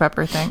Diet Dr.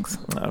 Pepper, thanks.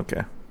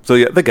 Okay. So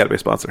yeah, they gotta be a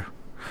sponsor.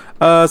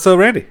 So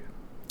Randy,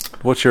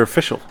 what's your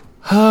official?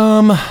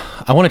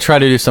 I want to try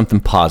to do something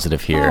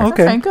positive here. Oh,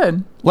 okay. Okay,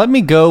 good. Let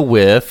me go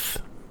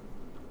with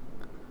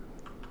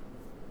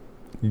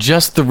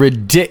just the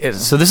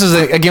ridiculous. So this is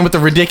again with the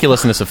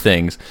ridiculousness of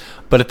things,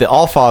 but at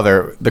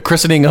the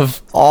christening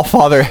of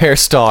Allfather Hair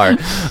Star,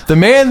 the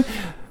man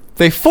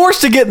they forced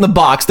to get in the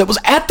box that was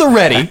at the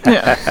ready.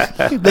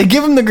 They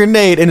give him the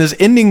grenade, and his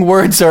ending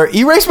words are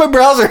 "Erase my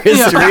browser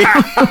history."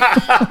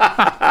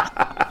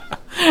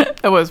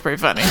 That was pretty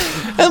funny.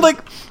 And I'm like,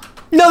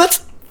 no,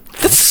 that's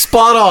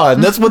spot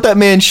on. That's what that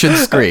man should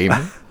scream.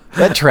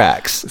 That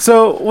tracks.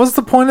 So was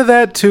the point of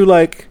that to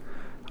like?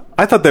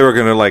 I thought they were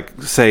gonna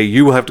like say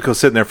you will have to go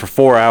sit in there for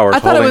 4 hours. I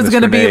thought it holding was this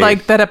going to be grenade.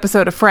 like that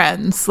episode of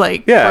Friends,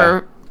 like Yeah.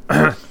 where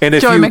and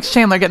if Joey you, makes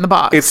Chandler get in the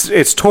box.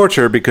 it's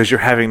torture because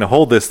you're having to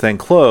hold this thing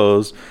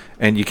closed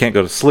and you can't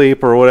go to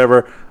sleep or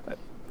whatever.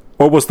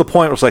 Or was the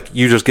point was like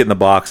you just get in the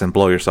box and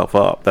blow yourself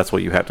up? That's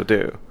what you have to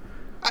do.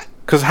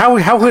 Because how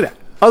would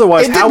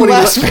otherwise It how didn't would he?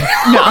 last very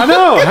I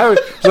know.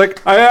 It's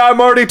like I'm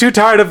already too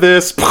tired of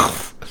this.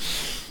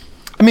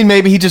 I mean,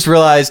 maybe he just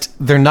realized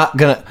they're not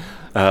gonna.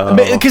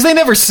 Because they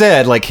never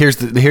said like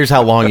here's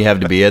how long you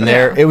have to be in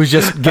there. It was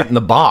just get in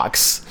the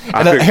box.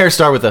 And figured- Hair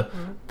Star with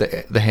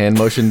the hand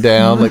motion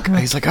down. Like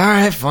he's like, all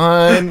right,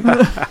 fine.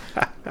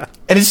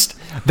 And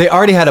they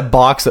already had a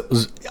box that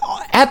was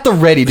at the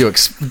ready to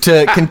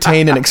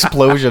contain an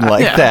explosion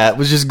like Yeah. that. It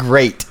was just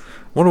great.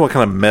 Wonder what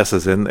kind of mess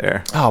is in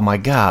there. Oh my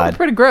god.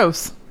 pretty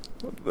gross.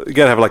 You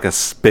gotta have like a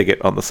spigot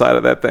on the side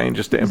of that thing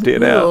just to empty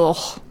it out.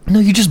 Ugh. No,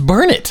 you just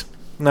burn it.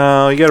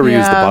 No, you gotta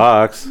reuse the Yeah.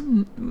 box.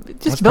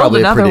 Just That's build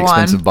probably a another pretty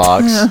one. expensive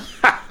box.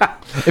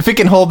 If it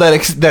can hold that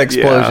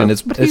explosion, Yeah.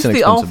 it's But it's he's an the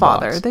expensive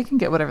Allfather. box. They can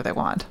get whatever they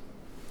want.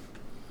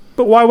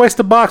 But why waste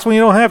a box when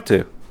you don't have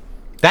to?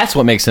 That's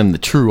what makes him the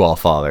true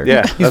Allfather.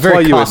 Yeah, he's that's very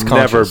why you would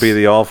cost-conscious. never be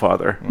the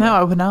Allfather. No,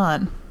 I would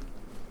not.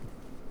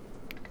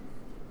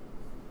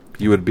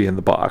 You would be in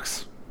the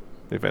box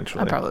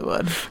eventually. I probably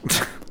would.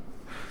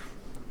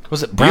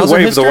 Was it You browser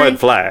waved history the white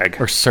flag.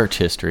 or search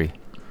history?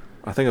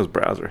 I think it was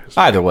browser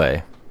history. Either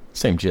way,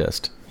 same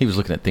gist. He was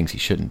looking at things he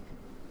shouldn't.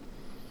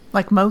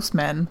 Like most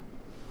men.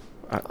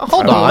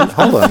 Hold on.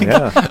 Hold on,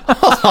 yeah.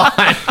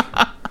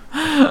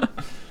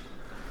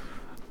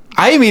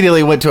 I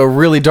immediately went to a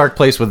really dark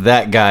place with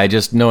that guy,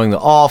 just knowing the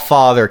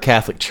Allfather,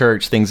 Catholic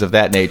Church, things of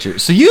that nature.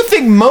 So you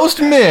think most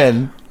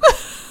men...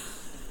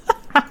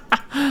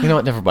 You know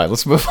what? Never mind.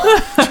 Let's move on.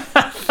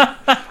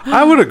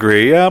 I would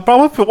agree. I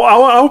would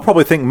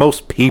probably think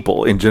most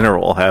people in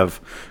general have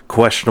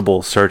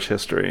questionable search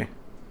history.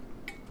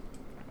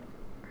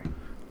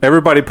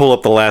 Everybody pull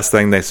up the last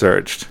thing they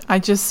searched. I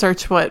just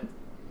searched what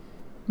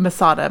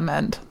Masada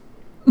meant.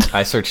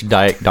 I searched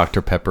Diet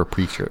Dr. Pepper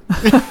Preacher.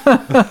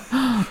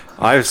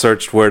 I've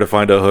searched where to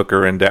find a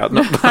hooker in doubt.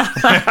 No.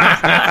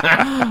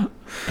 I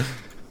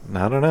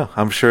don't know.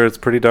 I'm sure it's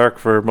pretty dark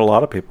for a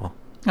lot of people.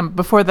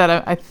 Before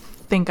that, I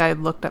think I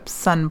looked up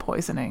sun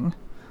poisoning.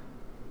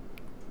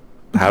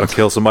 How to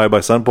kill somebody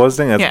by sun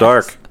poisoning? That's Yes.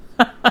 dark.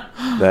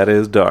 That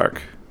is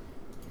dark.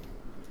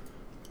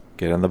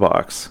 Get in the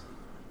box.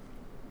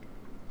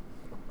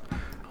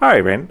 All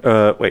right, Rain.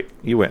 Wait,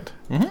 you went.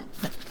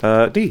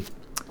 D.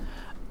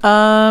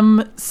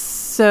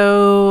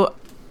 So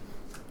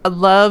I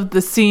love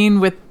the scene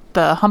with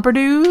the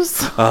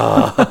Humperdoos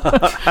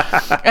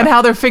and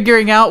how they're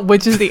figuring out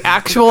which is the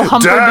actual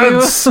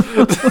Humperdoo.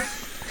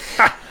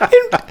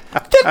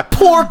 That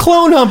poor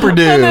clone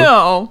Humperdoo. I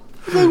know.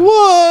 Like,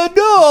 what?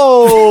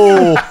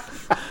 No.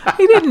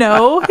 He didn't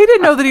know. He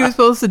didn't know that he was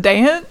supposed to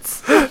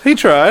dance. He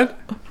tried.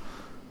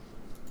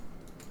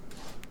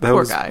 That Poor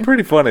was guy.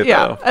 pretty funny,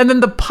 Yeah. though. And then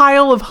the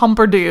pile of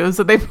Humperdoos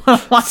that they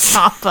put on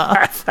top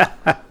of.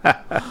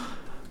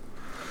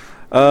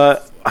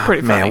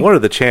 Pretty funny. Man, what are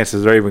the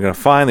chances they're even going to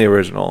find the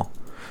original?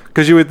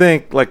 Because you would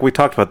think, like we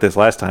talked about this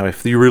last time,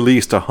 if you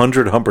released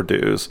 100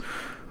 Humperdoos,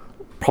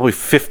 probably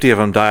 50 of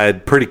them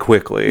died pretty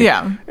quickly.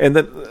 Yeah. And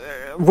then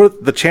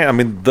what the chance? I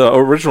mean, the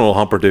original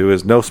Humperdoo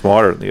is no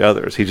smarter than the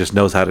others. He just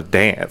knows how to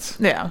dance.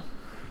 Yeah.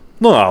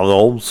 No, the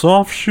old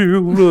soft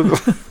shoe.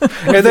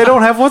 And they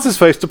don't have what's his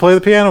face to play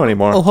the piano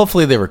anymore. Well,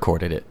 hopefully they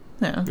recorded it.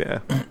 Yeah. Yeah,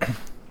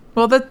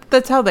 Well,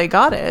 that's how they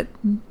got it.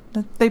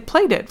 They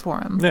played it for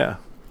him. yeah.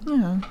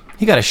 Yeah.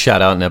 He got a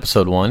shout out in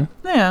episode 1.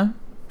 Yeah.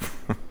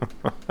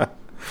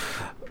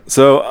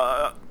 So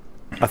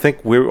I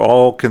think we're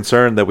all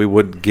concerned that we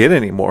wouldn't get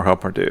any more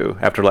Humperdoo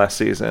after last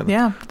season.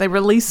 Yeah. They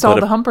released all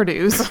But the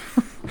Humperdoos.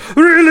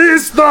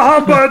 Release the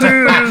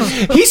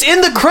Humperdoos! He's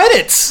in the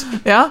credits.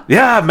 Yeah.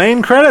 Yeah,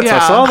 main credits. I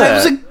Yeah. saw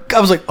that. I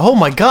was like, oh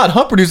my god,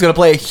 Humperdoo's going to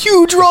play a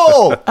huge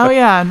role. Oh,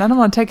 yeah. And I don't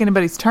want to take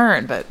anybody's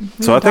turn, but.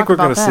 So I think we're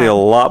going to see a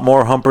lot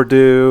more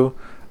Humperdoo.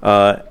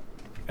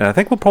 And I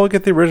think we'll probably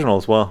get the original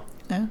as well.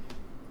 Yeah.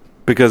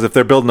 Because if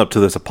they're building up to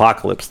this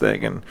apocalypse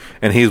thing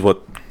and he's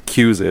what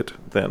cues it,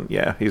 then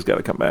yeah, he's got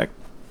to come back.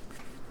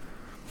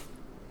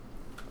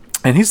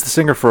 And he's the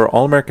singer for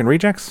All American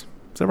Rejects.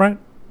 Is that right?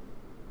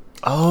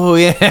 Oh,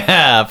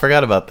 yeah. I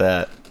forgot about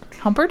that.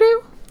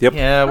 Humperdoo? Yep.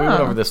 Yeah, we went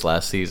Oh. over this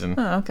last season.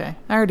 Oh, okay.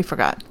 I already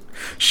forgot.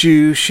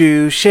 Shoe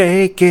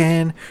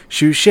shaking,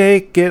 shoe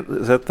shake it.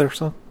 Is that their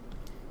song?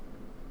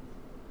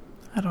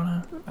 I don't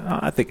know.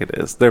 I think it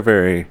is. They're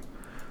very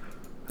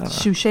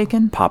Shoe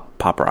shaking?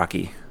 pop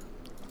rocky.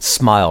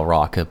 Smile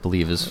rock, I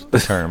believe, is the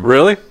term.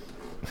 Really?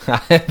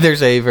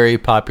 There's a very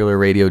popular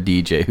radio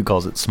DJ who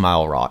calls it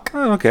smile rock.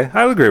 Oh, okay.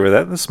 I would agree with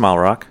that. The smile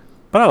rock.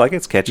 But I like it.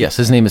 It's catchy. Yes,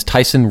 his name is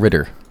Tyson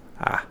Ritter.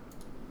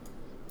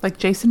 Like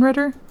Jason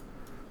Ritter?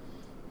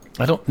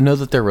 I don't know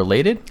that they're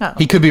related. Oh.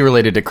 He could be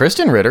related to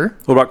Kristen Ritter.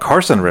 What about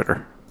Carson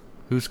Ritter?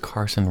 Who's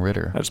Carson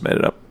Ritter? I just made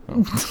it up.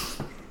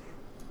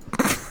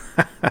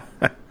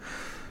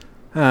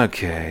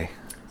 Okay.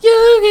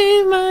 You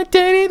gave my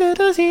dirty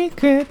little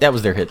secret. That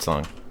was their hit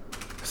song.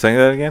 Sing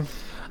that again.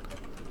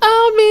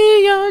 I'll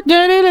be your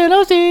dirty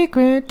little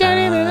secret,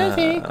 dirty little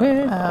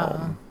secret.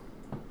 Oh.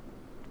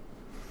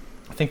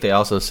 I think they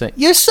also sang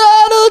your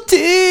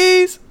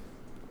subtleties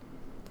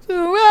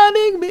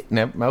surrounding me.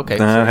 No, okay.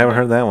 I haven't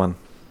heard that one.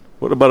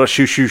 What about a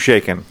shoe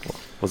shaking?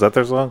 Was that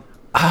their song?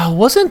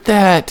 Wasn't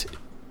that?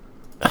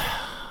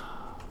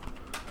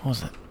 What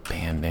was that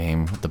band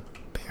name? The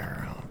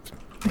bear.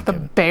 The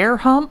bear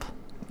hump?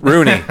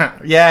 Rooney.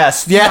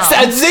 Yes.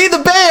 I'd say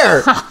the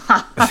bear.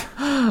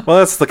 Well,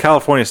 that's the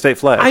California state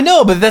flag. I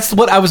know, but that's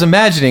what I was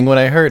imagining when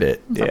I heard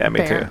it. Yeah,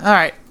 me Bear. too. All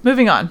right.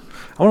 Moving on.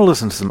 I want to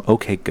listen to some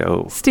OK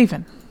Go.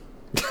 Stephen.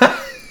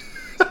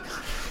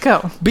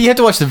 Go. But you have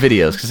to watch the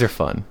videos because they're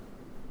fun.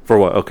 For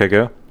what? OK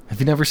Go? Have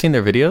you never seen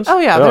their videos? Oh,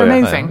 yeah. Oh, They're yeah.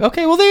 amazing.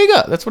 Okay, well there you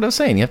go. That's what I was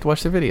saying. You have to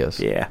watch their videos.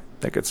 Yeah,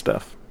 they're good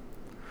stuff.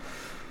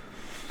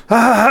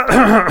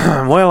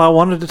 Well, I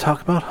wanted to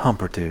talk about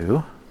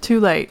Humperdoo. Too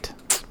late.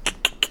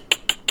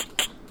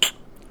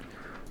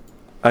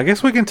 I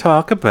guess we can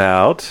talk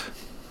about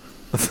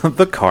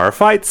the car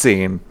fight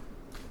scene.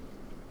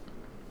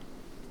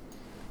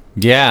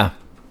 Yeah.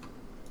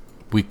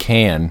 We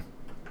can.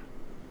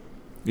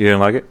 You didn't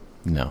like it?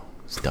 No,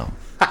 it's dumb.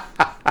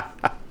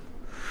 I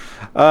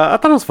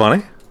thought it was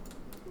funny.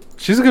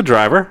 She's a good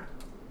driver.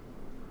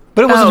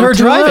 But it wasn't Oh, her Tulip?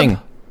 driving.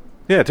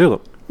 Yeah,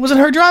 Tulip. It wasn't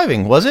her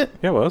driving, was it?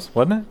 Yeah, it was,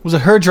 wasn't it? Was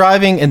it her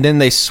driving and then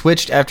they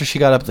switched after she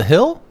got up the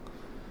hill?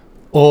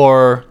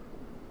 Or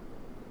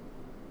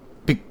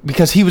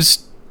because he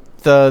was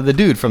the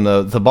dude from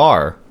the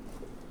bar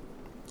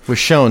was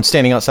shown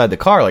standing outside the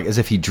car like as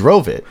if he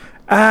drove it.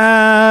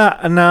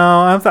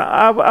 No,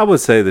 I would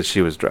say that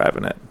she was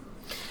driving it.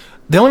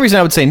 The only reason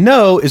I would say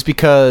no is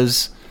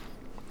because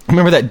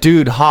remember that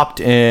dude hopped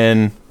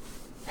in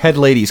Head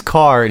Lady's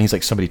car and he's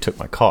like, somebody took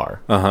my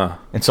car. Uh-huh.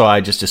 And so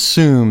I just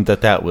assumed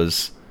that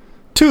was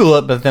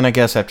Tulip, but then I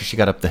guess after she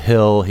got up the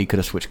hill, he could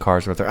have switched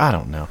cars with her. I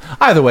don't know.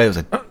 Either way, it was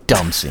a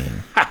dumb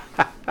scene.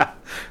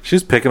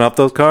 She's picking up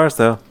those cars,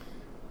 though.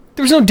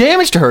 There was no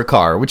damage to her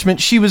car, which meant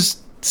she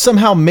was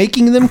somehow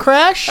making them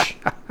crash.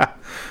 I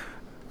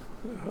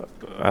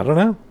don't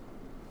know.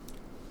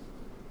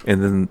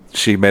 And then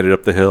she made it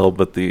up the hill,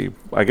 but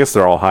I guess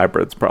they're all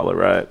hybrids, probably,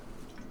 right?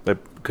 They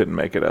couldn't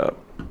make it up.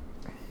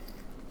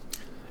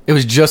 It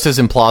was just as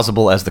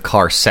implausible as the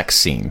car sex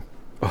scene.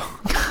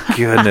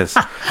 Goodness.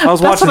 I was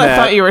That's watching what that.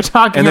 I thought you were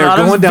talking and they're about.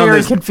 I was going down very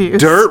this confused.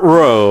 dirt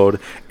road,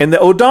 and the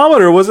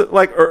odometer was at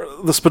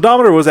the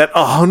speedometer was at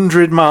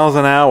 100 miles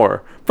an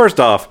hour. First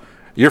off,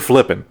 you're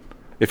flipping.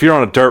 If you're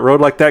on a dirt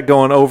road like that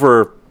going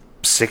over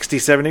 60,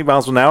 70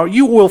 miles an hour,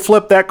 you will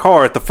flip that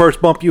car at the first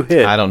bump you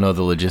hit. I don't know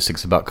the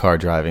logistics about car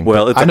driving.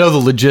 Well, I know the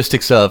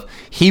logistics of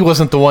he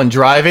wasn't the one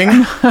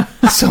driving,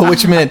 so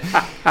which meant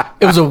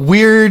it was a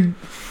weird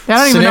I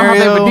don't even know how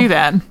scenario. they would do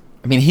that.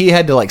 I mean, he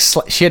had to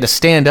she had to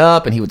stand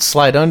up, and he would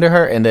slide under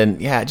her, and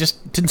then it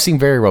just didn't seem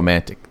very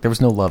romantic. There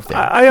was no love there.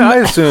 I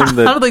assumed I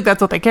that don't think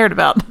that's what they cared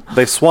about.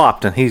 they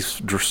swapped and he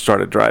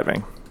started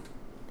driving.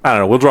 I don't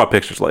know. We'll draw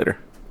pictures later.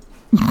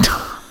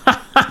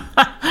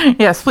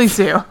 Yes, please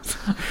do.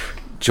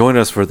 Join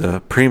us for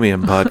the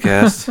premium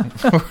podcast.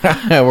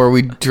 Where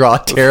we draw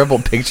terrible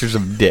pictures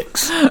of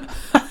dicks.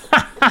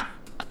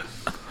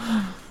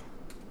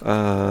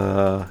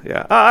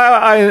 Yeah,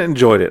 I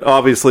enjoyed it.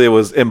 Obviously, it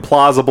was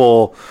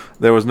implausible.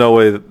 There was no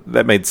way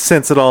that made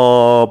sense at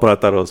all. But I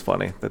thought it was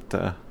funny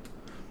that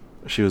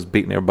she was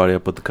beating everybody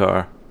up with the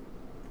car,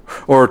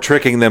 or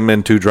tricking them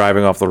into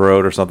driving off the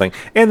road or something,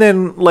 and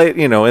then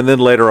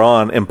later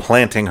on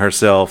implanting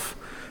herself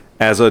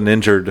as an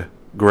injured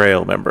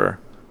Grail member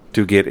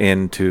to get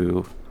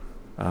into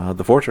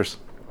the fortress.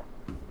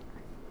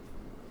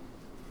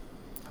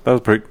 That was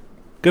a pretty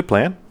good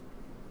plan.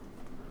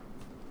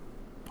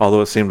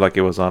 Although it seemed like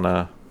it was on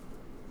a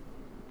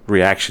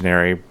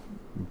reactionary,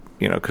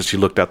 because she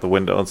looked out the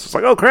window and it's just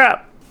like, oh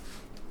crap.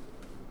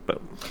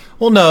 But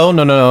Well,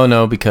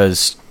 no,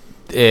 because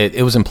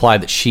it was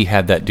implied that she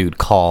had that dude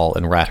call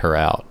and rat her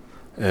out.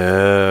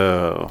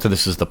 oh, So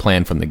this is the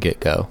plan from the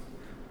get-go.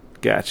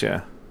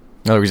 gotcha.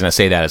 Another reason I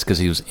say that is because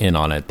he was in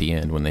on it at the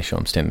end when they show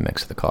him standing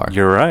next to the car.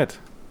 You're right.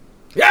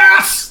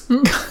 Yes!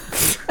 You're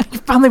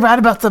finally right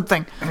about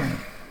something.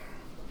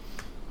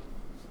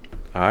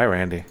 All right,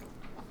 Randy.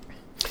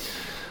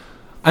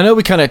 I know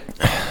we kind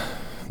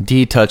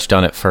of touched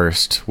on it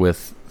first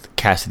with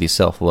Cassidy's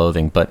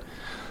self-loathing, but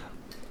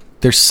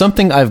there's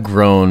something I've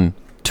grown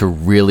to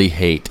really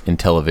hate in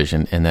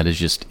television, and that is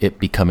just it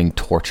becoming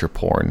torture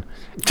porn.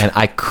 And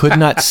I could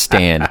not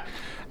stand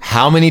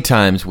how many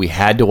times we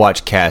had to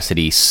watch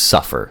Cassidy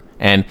suffer.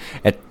 And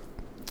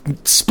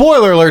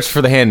spoiler alerts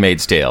for The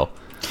Handmaid's Tale.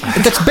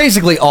 That's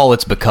basically all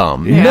it's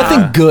become. Yeah.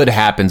 Nothing good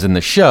happens in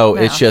the show.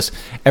 No. It's just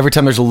every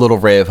time there's a little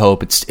ray of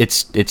hope,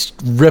 it's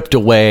ripped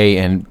away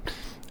and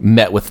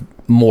met with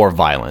more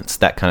violence,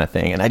 that kind of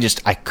thing. And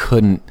I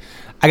couldn't.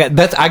 I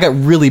got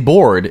really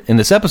bored in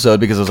this episode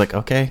because I was like,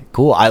 okay,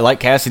 cool. I like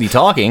Cassidy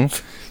talking.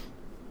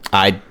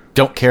 I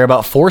don't care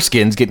about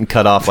foreskins getting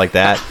cut off like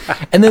that.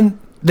 And then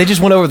they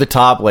just went over the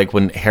top, like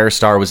when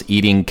Hairstar was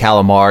eating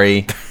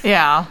calamari,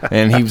 Yeah.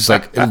 and he was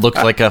like, it looked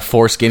like a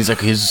foreskin. He's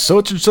like, his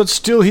such and such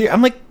still here.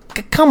 I'm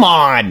like, come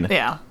on.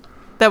 Yeah.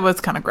 That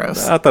was kind of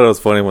gross. I thought it was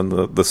funny when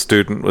the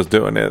student was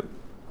doing it.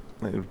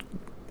 He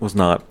was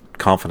not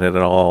confident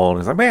at all. And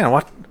he's like, man,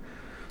 what?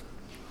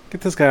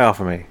 Get this guy off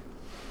of me.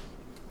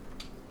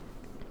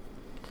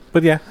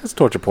 But yeah, it's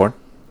torture porn.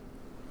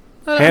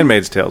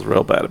 Handmaid's Tale's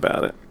real bad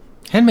about it.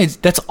 Handmaid's,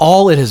 that's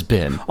all it has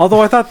been.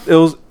 Although I thought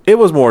it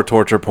was more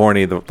torture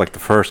porny like the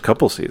first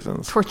couple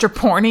seasons, Torture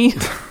porny.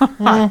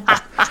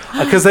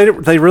 because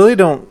they really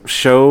don't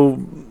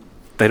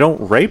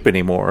rape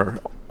anymore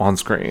on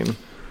screen.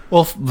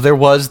 Well, there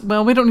was.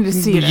 Well, we don't need to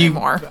see it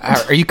anymore.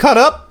 Are you caught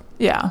up?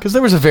 Yeah. Because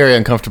there was a very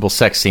uncomfortable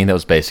sex scene that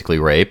was basically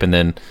rape, and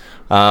then,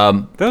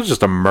 That was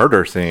just a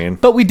murder scene.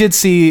 but we did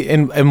see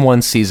in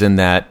one season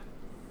that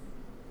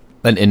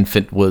an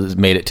infant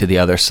made it to the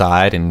other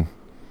side and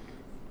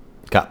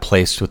got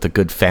placed with a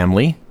good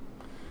family.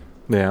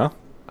 Yeah.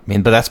 I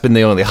mean, but that's been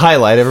the only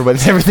highlight.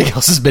 Everything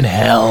else has been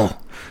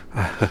hell.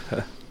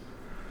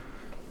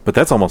 But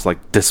that's almost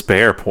like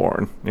despair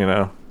porn,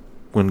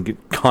 when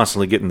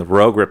constantly getting the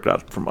rug ripped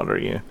out from under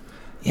you.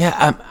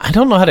 Yeah, I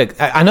don't know how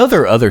to. I know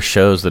there are other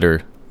shows that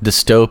are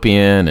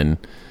dystopian and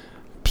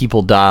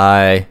people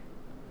die.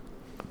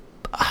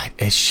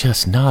 It's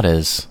just not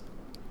as.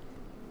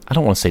 I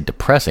don't want to say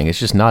depressing. It's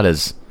just not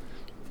as.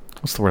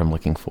 What's the word I'm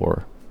looking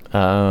for?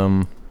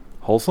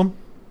 Wholesome?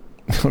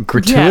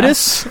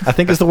 Gratuitous, I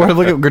think is the word I'm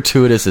looking for.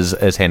 Gratuitous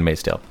as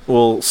Handmaid's Tale.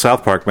 Well,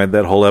 South Park made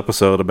that whole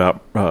episode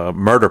about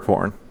murder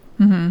porn.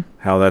 Mm-hmm.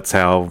 How that's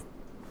how,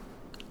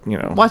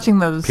 Watching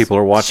those people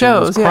are watching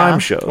shows, those crime yeah.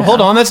 shows. Yeah.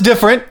 Hold on, that's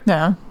different.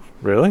 Yeah.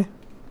 Really?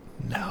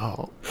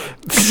 No.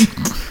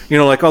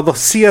 Like all the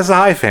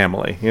CSI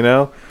family,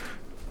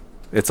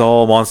 It's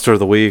all Monster of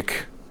the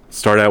Week.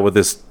 Start out with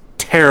this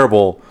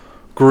terrible,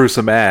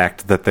 gruesome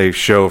act that they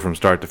show from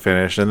start to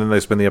finish, and then they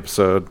spend the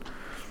episode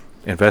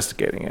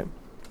investigating it.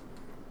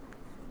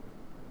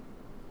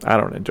 I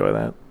don't enjoy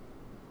that.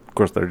 Of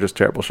course, they're just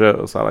terrible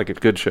shows. I like a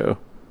good show.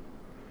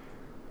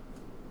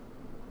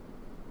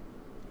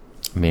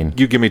 I mean,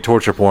 You give me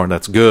torture porn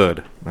that's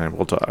good, and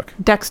we'll talk.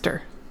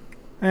 Dexter.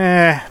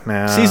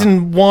 No.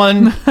 season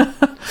 1,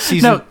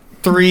 season No,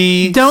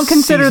 3. Don't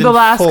consider season the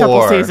last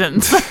couple 4.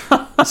 seasons.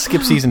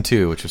 Skip season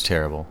 2, which was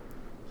terrible.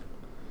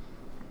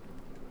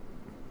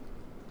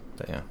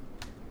 But yeah.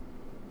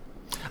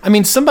 I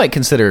mean, some might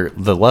consider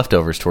The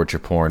Leftovers torture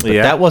porn, but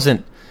that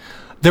wasn't.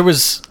 There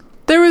was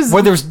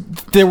where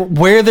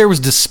there was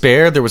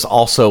despair, there was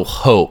also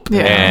hope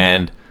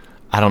and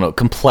I don't know,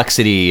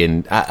 complexity,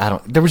 and I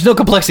don't. There was no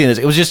complexity in this.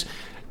 It was just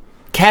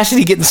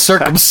Cassidy getting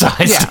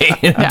circumcised day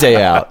in and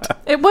day out.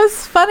 It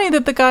was funny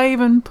that the guy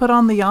even put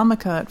on the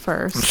yarmulke at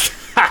first.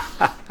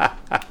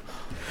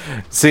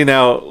 See,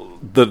 now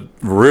the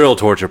real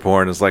torture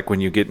porn is like when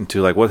you get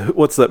into like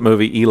what's that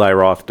movie Eli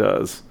Roth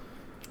does?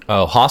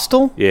 Oh,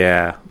 Hostel?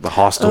 Yeah, the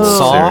Hostel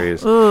Saw?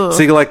 series.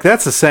 See, like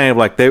that's the same.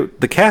 Like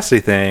the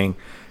Cassidy thing,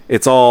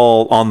 it's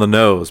all on the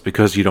nose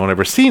because you don't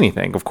ever see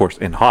anything. Of course,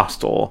 in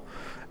Hostel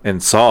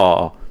and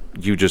Saw,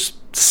 you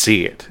just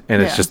see it,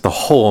 and it's just the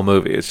whole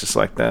movie. It's just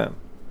like that.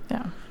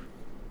 Yeah.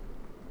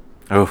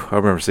 Oh, I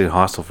remember seeing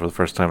Hostel for the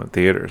first time in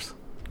theaters.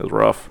 It was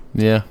rough.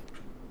 Yeah.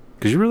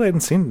 Because you really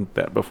hadn't seen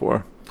that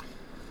before.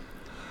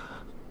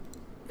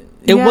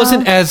 It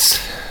wasn't as...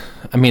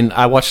 I mean,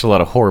 I watched a lot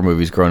of horror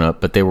movies growing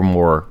up, but they were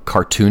more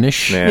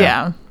cartoonish.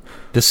 Yeah.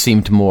 This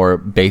seemed more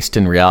based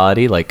in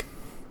reality, like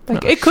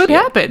it could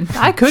happen.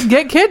 I could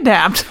get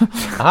kidnapped.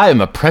 I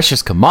am a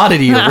precious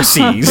commodity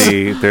overseas.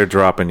 See, they're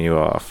dropping you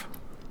off.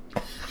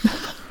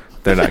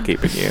 They're not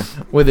keeping you.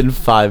 Within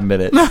 5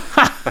 minutes.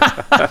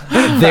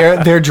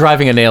 They're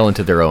driving a nail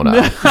into their own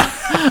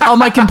eye. All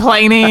my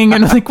complaining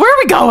and like, where are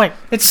we going?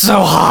 It's so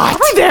hot. Are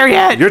we there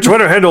yet? Your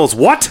Twitter handle is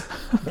what?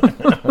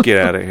 Get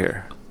out of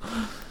here.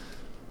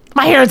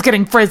 My hair is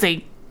getting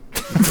frizzy.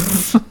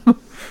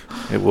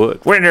 It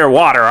would. We're near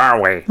water,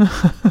 aren't we?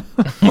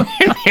 We're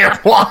near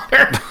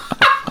water.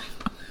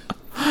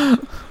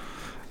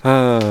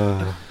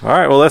 All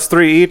right, well, that's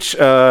 3 each.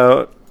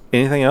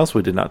 Anything else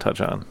we did not touch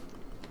on?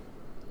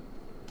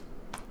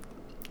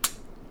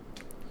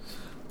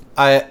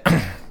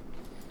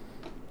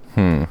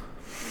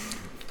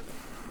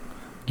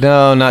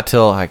 No, not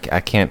till I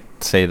can't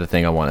say the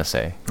thing I want to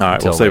say. All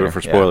right, we'll save it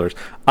for spoilers.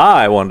 Yeah.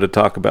 I wanted to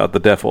talk about the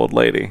deaf old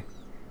lady.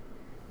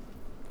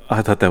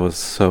 I thought that was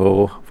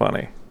so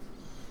funny.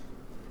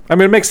 I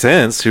mean, it makes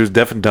sense. She was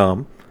deaf and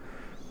dumb.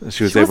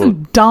 She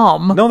wasn't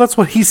dumb. No, that's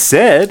what he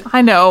said.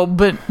 I know,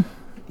 but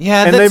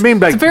yeah, and they mean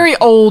like it's a very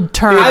old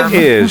term. It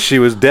is. She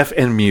was deaf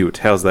and mute.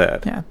 How's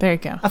that? Yeah, there you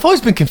go. I've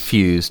always been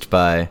confused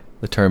by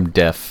the term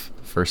deaf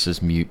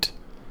versus mute.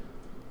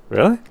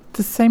 Really? It's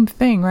the same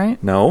thing,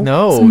 right? No.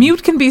 So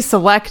mute can be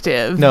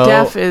selective. No.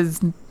 Deaf is.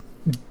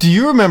 Do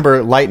you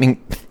remember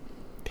Lightning?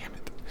 Damn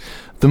it!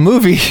 The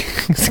movie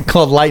is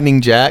called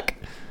Lightning Jack.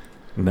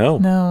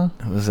 No.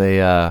 It was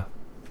a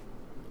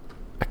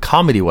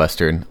comedy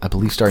western, I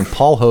believe, starring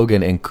Paul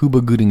Hogan and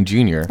Cuba Gooding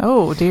Jr.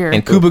 Oh dear.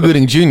 And Cuba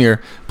Gooding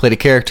Jr. played a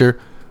character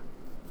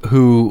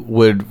who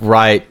would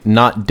write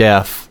not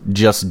deaf,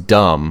 just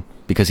dumb,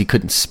 because he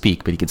couldn't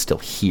speak, but he could still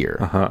hear.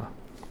 Uh-huh.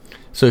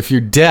 So if you're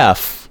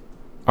deaf,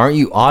 aren't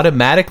you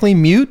automatically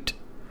mute?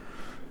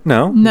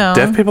 No. No.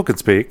 Deaf people can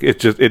speak. It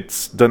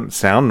doesn't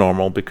sound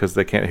normal because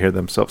they can't hear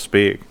themselves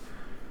speak.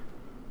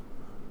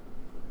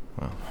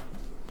 Well,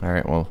 all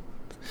right, well.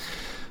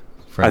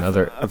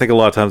 I think a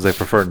lot of times they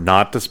prefer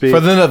not to speak. For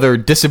another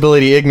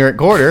disability ignorant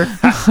quarter,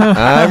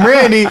 I'm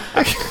Randy.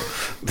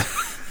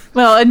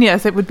 Well, and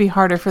yes, it would be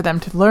harder for them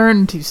to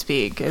learn to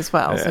speak as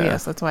well. Yeah. So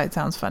yes, that's why it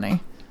sounds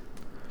funny.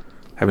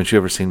 Haven't you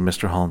ever seen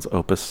Mr. Holland's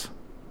Opus?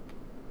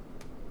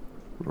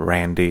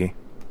 Randy.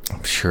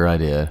 I'm sure I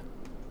did.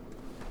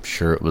 I'm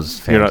sure it was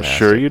fantastic. You're not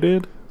sure you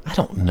did? I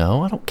don't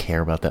know. I don't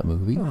care about that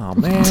movie. Oh,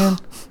 man.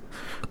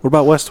 What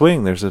about West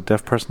Wing? There's a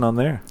deaf person on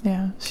there.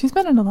 Yeah, she's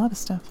been in a lot of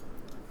stuff.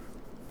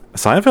 A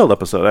Seinfeld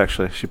episode,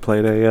 actually. She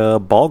played a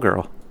ball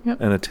girl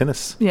in a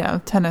tennis. Yeah,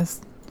 tennis.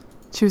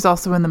 She was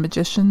also in The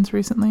Magicians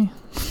recently.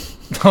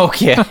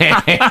 Okay.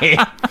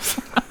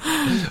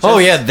 Oh,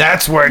 yeah,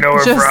 that's where I know her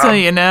from. Just so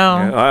you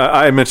know. Yeah,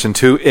 I mentioned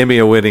 2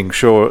 Emmy-winning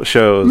shows.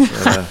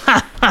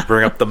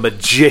 Bring up The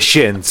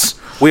Magicians.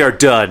 We are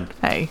done.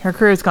 Hey, her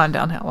career's gone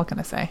downhill. What can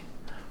I say?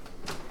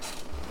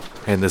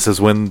 And this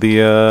is when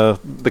the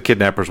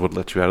kidnappers would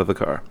let you out of the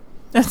car.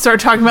 And start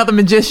talking about The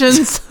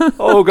Magicians.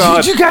 Oh,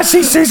 God. Did you guys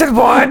see season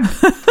 1?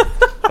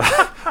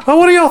 Oh,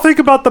 what do y'all think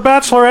about The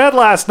Bachelorette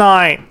last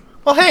night?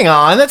 Well, hang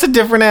on. That's a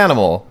different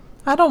animal.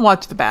 I don't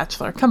watch The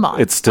Bachelor. Come on.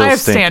 It's still I have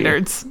stinky.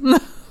 standards.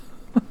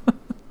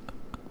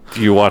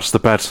 Do you watch The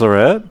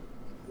Bachelorette?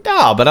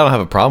 No, but I don't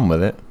have a problem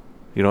with it.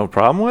 You don't have a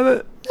problem with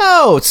it?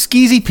 No,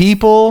 skeezy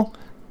people,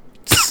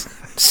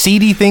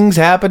 seedy things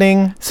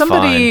happening. It's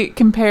Somebody fine.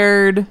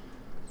 compared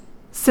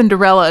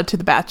Cinderella to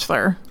The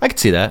Bachelor. I could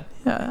see that.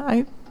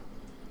 Yeah,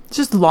 it's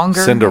just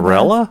longer.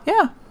 Cinderella?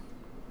 Yeah.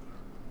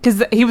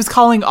 Because he was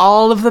calling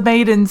all of the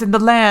maidens in the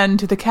land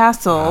to the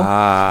castle.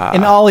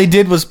 And all he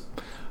did was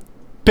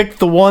pick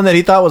the one that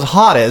he thought was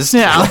hottest.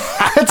 Yeah.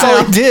 That's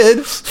all he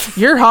did.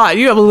 You're hot.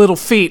 You have a little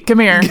feet. Come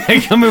here.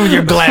 Come here with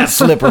your glass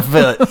slipper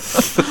foot.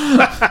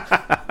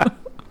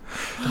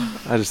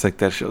 I just think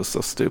that show's so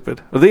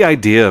stupid. The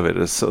idea of it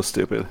is so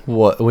stupid.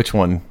 What? Which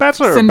one?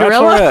 Bachelor,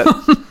 Cinderella?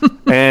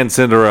 Bachelorette. And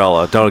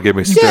Cinderella. Don't get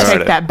me Take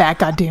started. that back,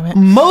 goddammit.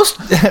 Most,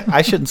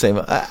 I shouldn't say,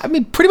 I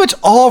mean, pretty much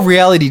all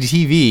reality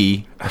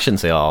TV, I shouldn't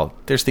say all,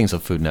 there's things on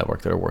Food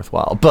Network that are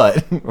worthwhile,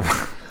 but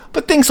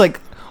things like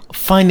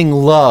finding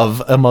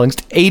love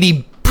amongst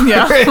 80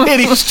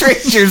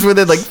 strangers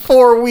within like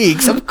 4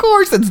 weeks, of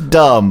course it's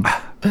dumb.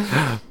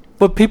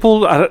 But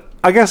people,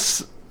 I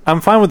guess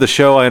I'm fine with the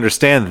show. I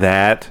understand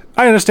that.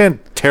 I understand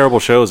terrible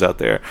shows out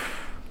there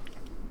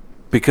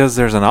because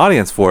there's an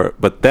audience for it.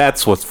 But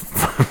that's what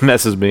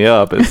messes me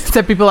up. Is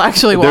That people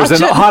actually watch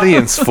there's an it.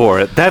 audience for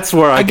it. That's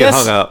where I get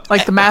guess- hung up.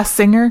 Like The Masked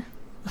Singer.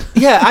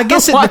 Yeah, I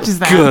guess Watches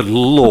that. Good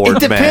Lord, It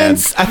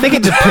depends. man. I think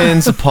it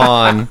depends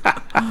upon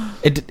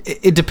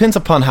it depends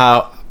upon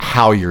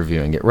how you're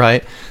viewing it,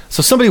 right?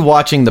 So somebody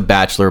watching The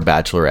Bachelor or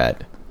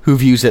Bachelorette who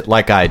views it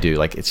like I do,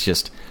 like it's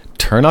just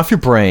turn off your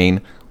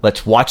brain,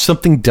 let's watch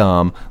something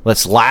dumb,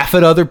 let's laugh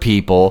at other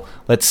people,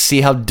 let's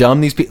see how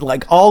dumb these people,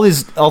 like all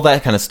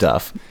that kind of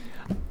stuff.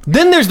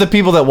 Then there's the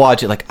people that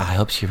watch it like, I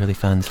hope she really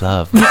finds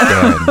love with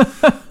Darren.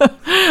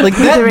 Like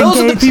that, They're those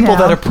are the engaged people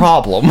now. that are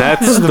problem.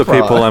 That's the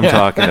people I'm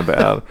talking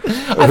about.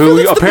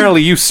 Who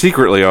apparently you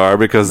secretly are,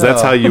 because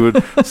that's how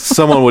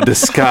someone would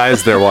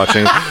disguise their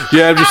watching.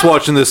 Yeah, I'm just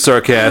watching this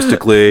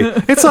sarcastically.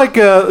 It's like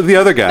the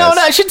other guys.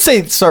 No, I should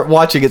say start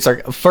watching it.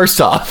 First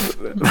off,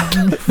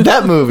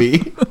 that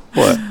movie,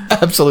 What?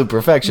 Absolute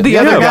Perfection. The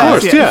other Yeah, of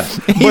guys, course, yeah.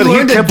 yeah. He But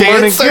learned to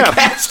dance yeah.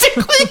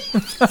 sarcastically.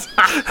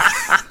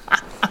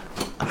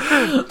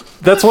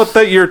 That's what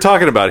you're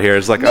talking about here.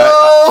 It's like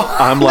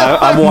I'm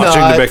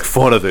watching not. to make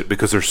fun of it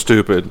because they're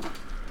stupid.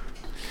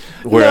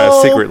 Whereas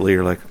No. secretly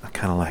you're like, I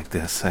kind of like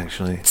this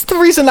actually. It's the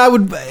reason I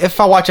would, if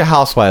I watch a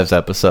Housewives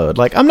episode,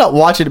 like I'm not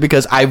watching it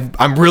because I'm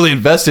really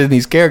invested in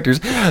these characters.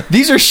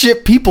 These are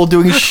shit people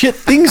doing shit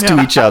things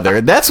to each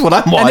other. That's what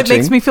I'm watching. And it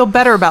makes me feel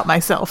better about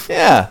myself.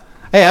 Yeah.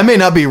 Hey, I may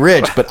not be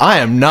rich, but I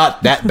am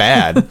not that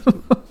bad.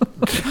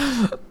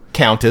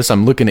 Countess,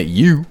 I'm looking at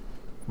you.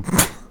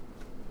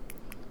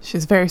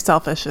 She's very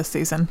selfish this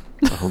season.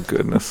 Oh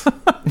goodness.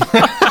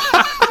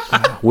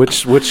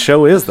 Which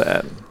show is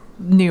that?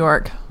 New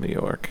York. New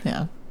York.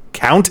 Yeah.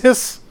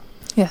 Countess?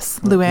 Yes,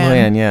 Luann.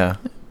 Man, yeah.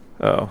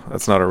 Oh,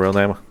 that's not her real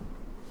name.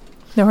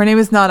 No, her name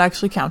is not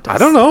actually Countess. I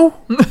don't know.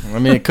 I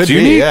mean, it could It's be.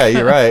 unique. Yeah,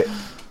 you're right.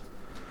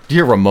 Do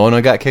you hear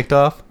Ramona got kicked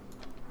off?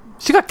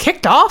 She got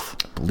kicked off?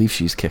 I believe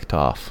she's kicked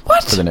off.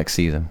 What? For the next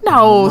season.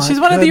 No, she's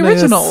one of the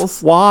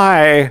originals.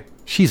 Why?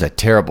 She's a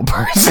terrible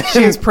person.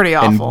 She is pretty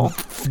awful.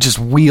 And just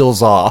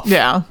wheels off.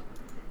 Yeah.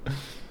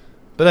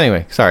 But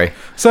anyway, sorry.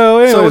 So,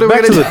 anyways, what are we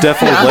back to gonna the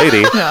deaf old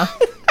lady. Yeah.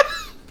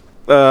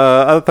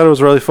 I thought it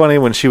was really funny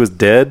when she was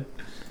dead,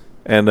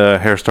 and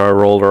Hairstar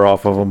rolled her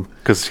off of him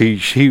because he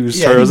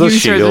used her as a Use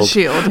her shield. as a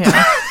shield,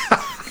 yeah.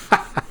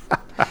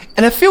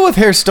 And I feel with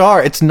Hair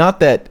Star, it's not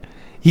that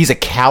he's a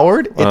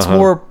coward. It's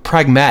more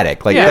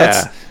pragmatic. Like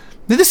Yeah.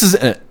 this is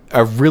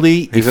a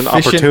really He's an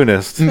efficient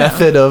opportunist.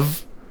 method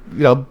of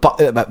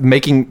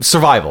making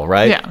survival.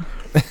 Right? Yeah.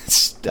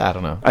 I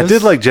don't know. I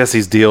did like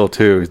Jesse's deal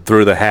too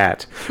through the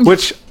hat,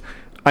 which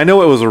I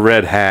know it was a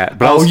red hat,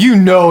 but I Oh, was, you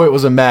know it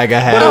was a MAGA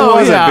hat. but it Oh,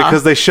 wasn't yeah.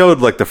 because they showed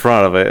like the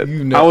front of it.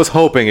 You know. I was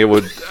hoping it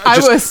would I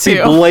just was be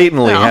too.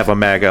 blatantly No. have a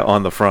MAGA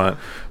on the front,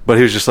 but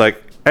he was just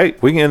like, "Hey,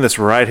 we can end this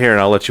right here, and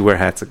I'll let you wear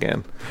hats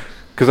again."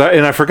 Because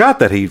I forgot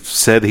that he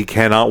said he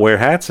cannot wear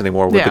hats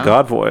anymore with the Yeah.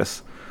 God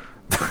voice.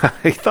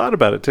 He thought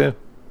about it too.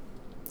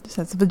 Just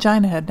has a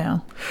vagina head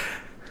now.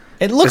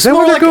 It Is looks that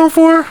more what they're like going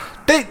for?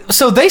 they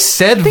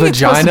said I think it's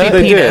supposed vagina to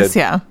be They penis, did.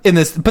 yeah. in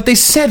this, but they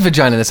said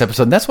vagina in this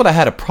episode. And that's what I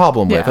had a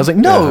problem with. Yeah. I was like,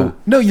 no,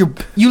 you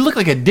look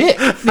like a dick.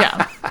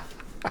 Yeah.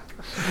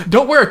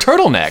 Don't wear a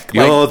turtleneck.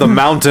 You're the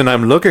mountain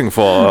I'm looking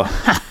for.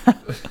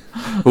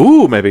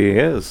 Ooh, maybe he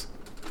is.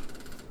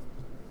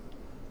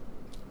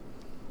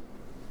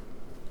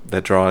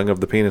 That drawing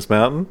of the penis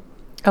mountain?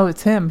 Oh,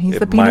 it's him. He's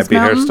the It penis might be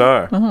mountain. her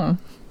star.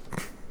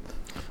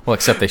 Well,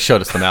 except they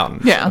showed us the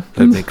mountain. Yeah.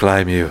 Let me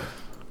climb you.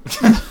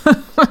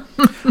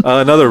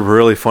 Another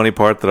really funny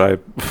part that I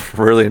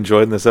really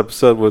enjoyed in this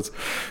episode was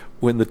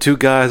when the two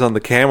guys on the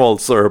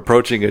camels are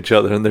approaching each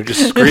other and they're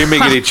just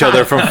screaming at each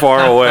other from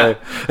far away.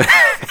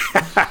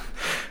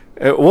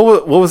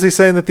 What was he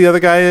saying that the other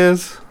guy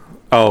is?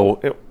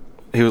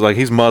 He was like,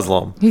 he's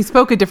Muslim. He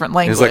spoke a different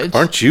language. He's like,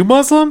 aren't you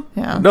Muslim?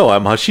 Yeah. No,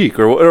 I'm Hashik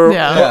or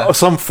Yeah.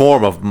 some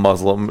form of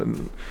Muslim.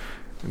 And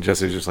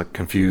Jesse's just like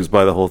confused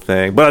by the whole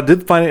thing. But I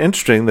did find it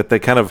interesting that they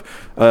kind of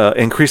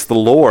increased the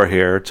lore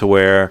here to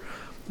where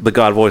the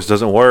God voice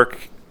doesn't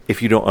work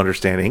if you don't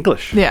understand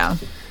English. Yeah.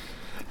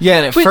 Yeah,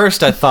 and at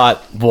first I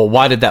thought, well,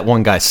 why did that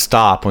one guy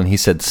stop when he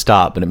said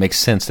stop? And it makes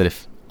sense that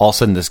if all of a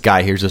sudden this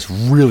guy hears this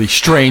really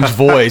strange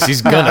voice,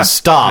 he's gonna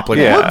stop. Like,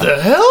 Yeah. what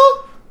the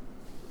hell?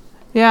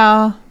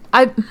 Yeah.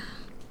 I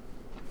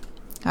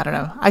don't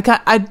know. I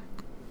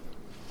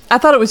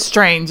thought it was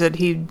strange that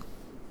you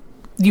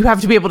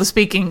have to be able to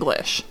speak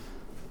English.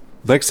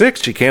 Like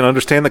 6, she can't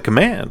understand the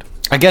command.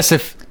 I guess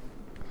if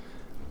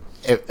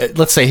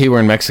let's say he were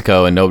in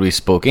Mexico and nobody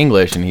spoke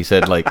English, and he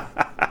said like,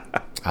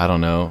 I don't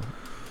know,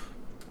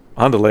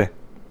 Andale.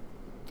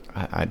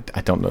 I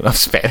don't know enough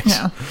Spanish.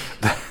 Yeah.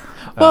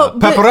 Well,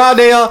 but-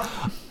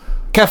 Pepperadea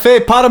cafe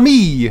para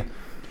mi.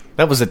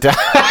 That was it.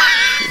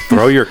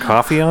 Throw your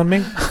coffee on me?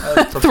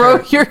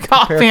 throw your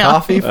coffee on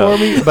Coffee me. for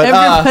me. But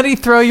Everybody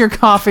throw your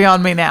coffee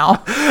on me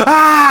now.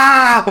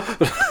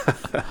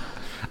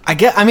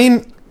 I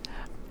mean,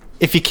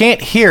 if you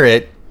can't hear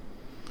it,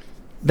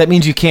 that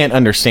means you can't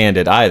understand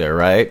it either,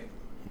 right?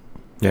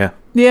 Yeah.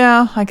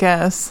 Yeah, I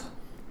guess.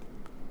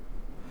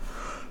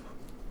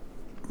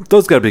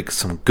 Those got to be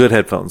some good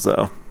headphones,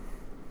 though.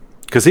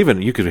 Because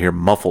even you could hear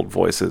muffled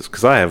voices.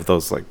 Because I have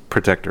those, like,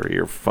 protector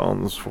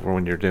earphones for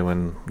when you're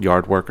doing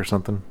yard work or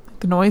something.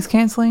 The noise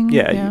canceling?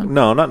 Yeah.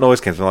 No, not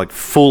noise canceling. Like,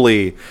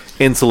 fully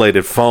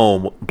insulated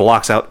foam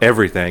blocks out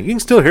everything. You can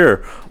still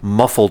hear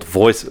muffled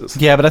voices.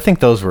 Yeah, but I think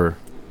those were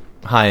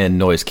high-end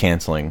noise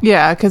canceling.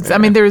 Yeah, because, I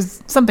mean,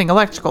 there's something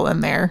electrical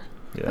in there.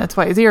 Yeah. That's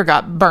why his ear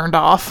got burned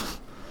off.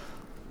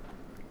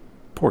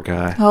 Poor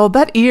guy. Oh,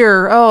 that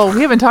ear. Oh,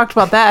 we haven't talked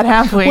about that,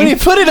 have we? When he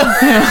put it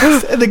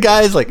on, and the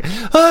guy's like,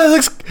 "Oh, it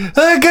looks.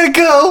 I gotta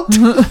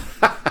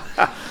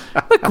go."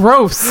 Look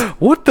gross.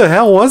 What the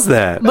hell was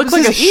that? Looks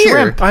like a his ear.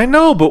 shrimp. I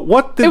know, but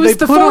what did It was they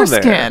the put on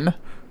there? foreskin.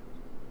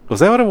 Was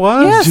that what it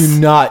was? Yes. Do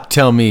not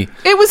tell me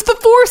It was the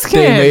foreskin.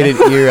 they made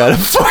an ear out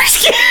of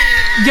foreskin.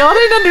 Y'all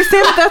didn't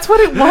understand that that's what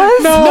it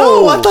was?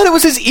 No, I thought it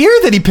was his ear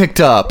that he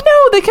picked up.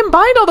 No, they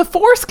combined all the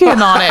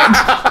foreskin on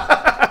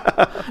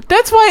it.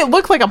 That's why it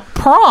looked like a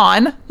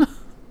prawn.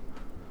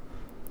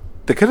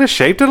 They could have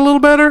shaped it a little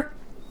better.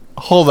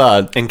 Hold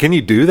on, And can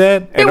you do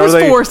that? And was are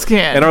they, foreskin.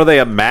 And are they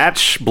a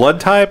match blood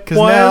type? because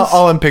now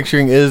all I'm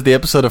picturing is the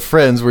episode of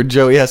Friends where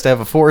Joey has to have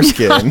a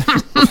foreskin.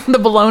 The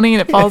baloney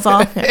and it falls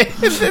off.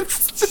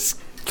 It's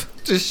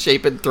just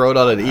shape and throw it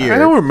on an ear. I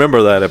don't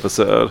remember that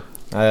episode.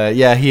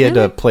 Yeah, he had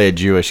to play a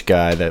Jewish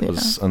guy that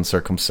was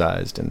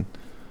uncircumcised, and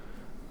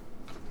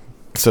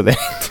so they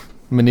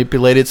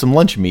manipulated some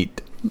lunch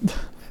meat.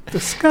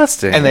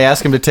 Disgusting. And they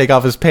asked him to take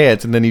off his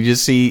pants, and then you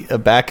just see a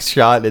back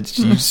shot. You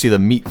just see the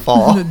meat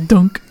fall.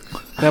 Dunk.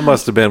 That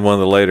must have been one of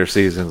the later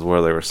seasons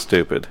where they were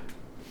stupid.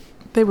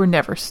 They were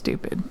never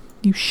stupid.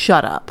 You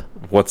shut up.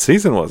 What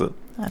season was it?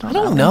 I I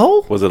don't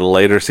know. Was it a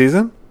later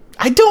season?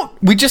 I don't.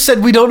 We just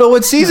said we don't know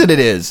what season it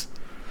is.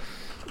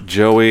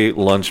 Joey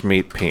lunch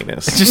meat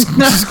penis. Just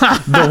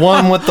the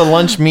one with the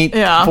lunch meat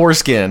Yeah.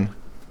 foreskin.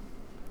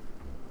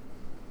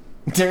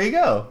 There you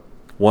go.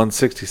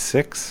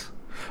 166?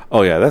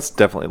 Oh, yeah, that's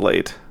definitely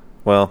late.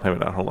 Well, maybe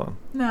not. Hold on.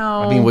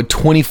 No. I mean, with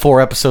 24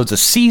 episodes a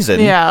season.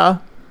 Yeah.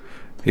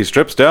 He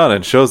strips down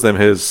and shows them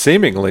his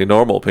seemingly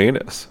normal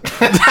penis.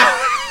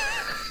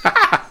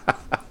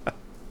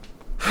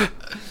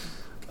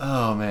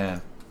 Oh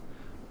man.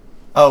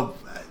 Oh,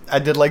 I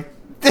did like.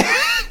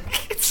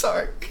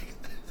 Sorry.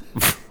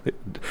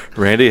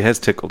 Randy has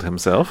tickled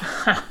himself.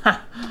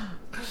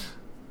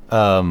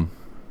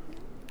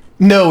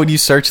 No, when you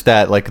search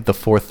that, like the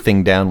fourth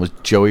thing down was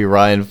Joey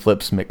Ryan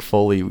flips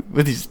McFoley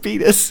with his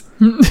penis.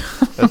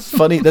 That's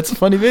funny. That's a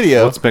funny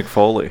video. What's Mick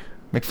Foley?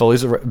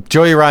 McFoley's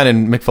Joey Ryan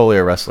and McFoley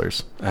are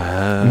wrestlers.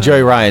 And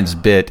Joey Ryan's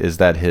bit is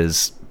that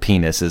his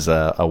penis is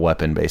a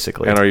weapon,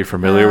 basically. And are you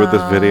familiar with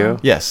this video?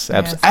 Yes, Yes, I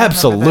remember that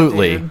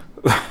absolutely. dude.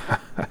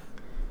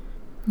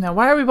 Now,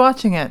 why are we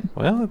watching it?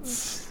 Well,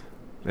 it's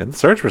in the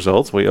search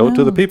results. We owe it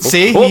to the people.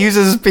 See, Oh, he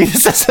uses his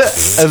penis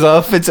as a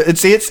offense.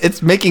 See,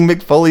 it's making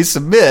McFoley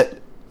submit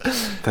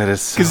that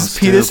is so because his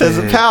penis has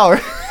a stupid. power.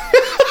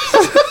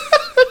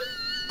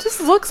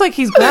 Just looks like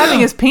he's grabbing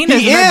his penis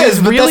He and that is,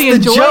 dude's but really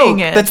that's the enjoying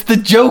joke. it. That's the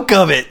joke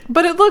of it.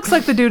 But it looks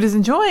like the dude is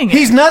enjoying it.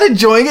 He's not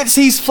enjoying it.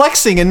 See, he's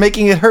flexing and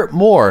making it hurt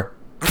more.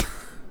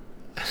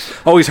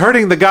 Oh, he's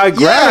hurting the guy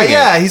grabbing it.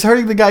 Yeah, he's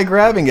hurting the guy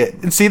grabbing it.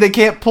 And see, they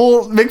can't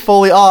pull Mick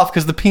Foley off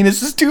because the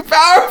penis is too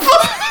powerful.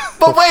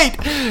 But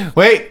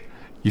wait.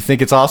 You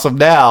think it's awesome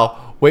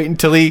now. Wait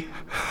until he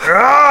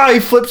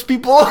flips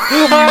people.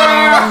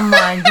 Oh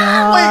my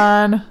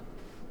god.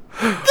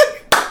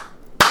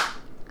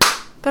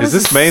 That Is the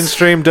this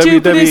mainstream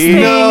stupidest WWE?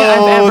 thing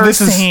I've ever this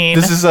seen.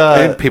 is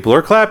And people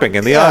are clapping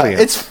in the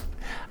audience.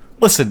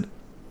 Listen,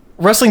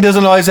 wrestling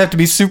doesn't always have to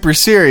be super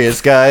serious,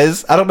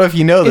 guys. I don't know if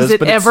you know this, Is it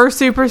but ever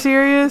super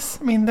serious?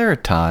 I mean, there are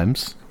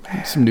times.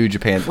 Some New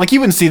Japan, like you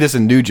wouldn't see this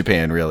in New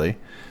Japan, really.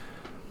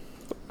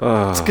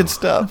 It's good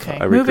stuff. Okay,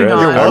 I moving regret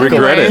it. on. I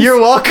regret it. You're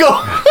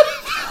welcome.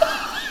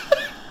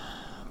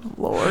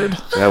 Lord.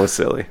 That was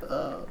silly.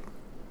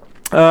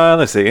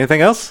 Let's see.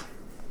 Anything else?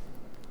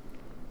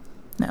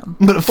 No.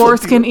 But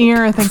Foreskin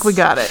ear, I think we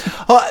got it.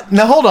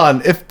 Now hold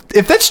on.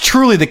 If that's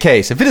truly the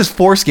case, if it is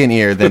foreskin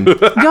ear, then Y'all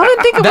didn't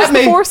think it That was the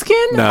may-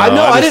 foreskin? No, I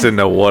know, I I just didn't- didn't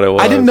know what it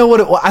was. I didn't know what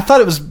it was. I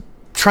thought it was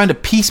trying to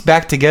piece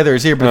back together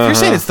his ear. But if you're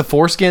saying it's the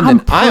foreskin, then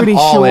I'm I'm pretty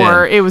all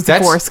sure in. it was the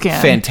That's foreskin.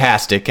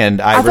 fantastic,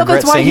 and I thought regret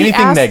that's why saying he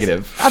anything asked-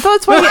 negative. I thought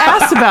that's why he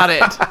asked about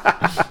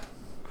it.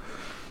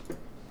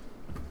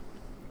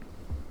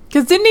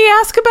 Because didn't he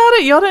ask about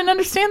it? Y'all didn't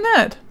understand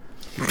that.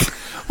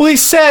 Well, he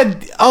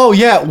said, "Oh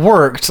yeah, it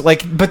worked."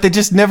 Like, but they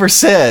just never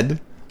said,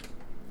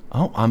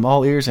 "Oh, I'm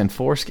all ears and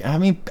foreskin." I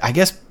mean, I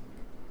guess.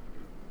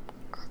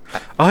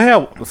 Oh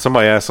yeah,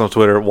 somebody asked on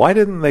Twitter, why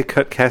didn't they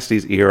cut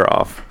Cassidy's ear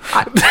off?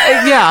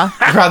 Yeah.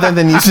 Rather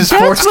than use his That's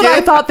foreskin. what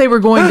I thought they were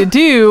going to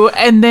do,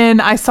 and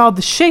then I saw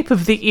the shape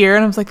of the ear,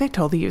 and I was like, they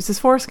totally used his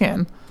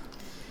foreskin.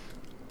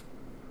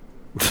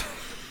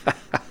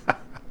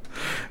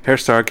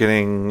 Hairstar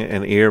getting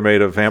an ear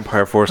made of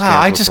vampire foreskin.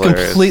 Wow, I just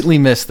completely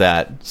missed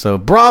that. So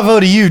bravo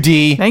to you,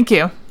 D. Thank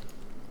you.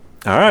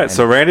 All right,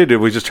 so Randy, did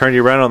we just turn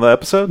you around on the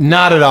episode?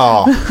 Not at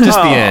all. Just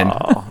the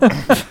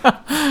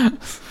end.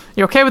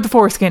 You okay with the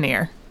foreskin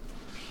ear?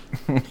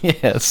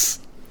 Yes.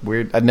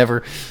 Weird. I never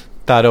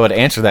thought I would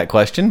answer that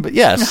question, but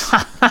yes.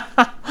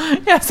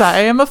 Yes, I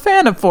am a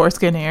fan of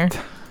foreskin ear.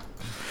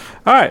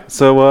 All right,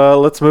 so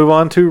let's move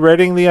on to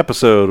rating the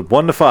episode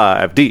 1 to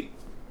 5. D.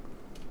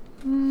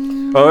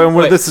 Oh, and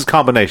Wait. this is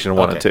combination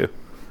 1 and Okay. 2.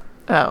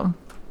 Oh. I'm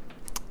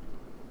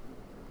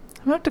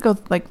going to have to go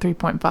like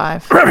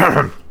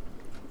 3.5.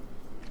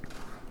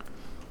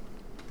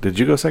 Did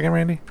you go second,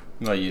 Randy?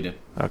 No, you did.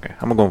 Okay,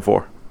 I'm going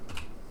 4.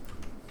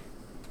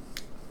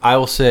 I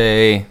will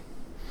say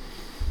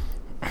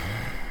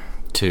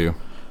 2.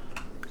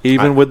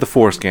 Even with the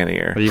foreskin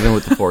ear. Even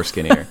with the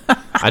foreskin ear.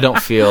 I don't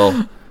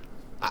feel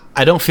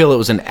it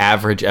was an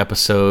average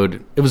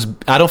episode.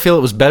 I don't feel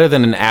it was better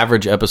than an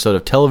average episode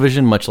of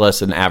television, much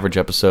less an average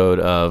episode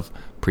of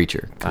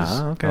Preacher.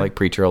 'Cause Okay. I like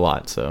Preacher a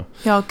lot, so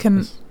Y'all,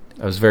 can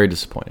I was very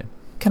disappointed.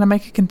 I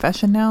make a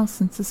confession now?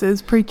 Since this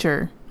is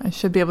Preacher, I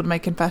should be able to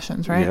make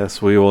confessions, right?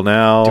 Yes, we will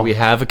now. Do we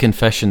have a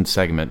confession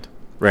segment?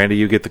 Randy,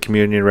 you get the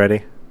communion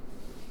ready.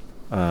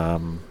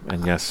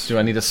 And yes, Do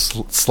I need to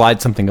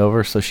slide something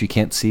over so she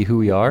can't see who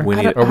we are? We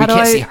How need- do- or we how do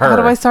can't I- see her. How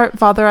do I start?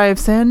 Father, I have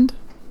sinned.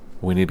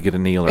 we need to get a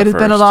kneeler It has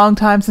first. been a long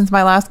time since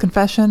my last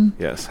confession.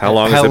 Yes. How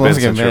long How has it been long's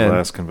it since your been?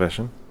 last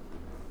confession?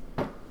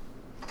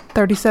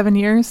 37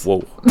 years.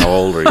 Whoa. How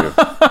old are you?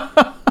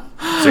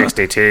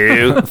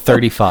 62.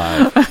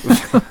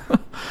 35.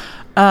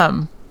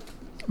 I'm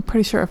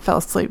pretty sure I fell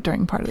asleep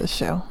during part of the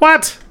show.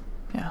 What?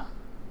 Yeah.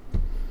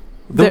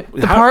 The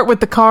how- part with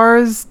the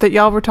cars that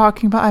y'all were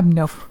talking about, I have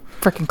no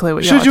freaking clue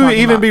what y'all Should are you talking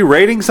even about. be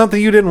rating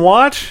something you didn't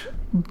watch?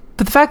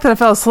 But the fact that I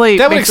fell asleep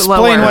That would makes it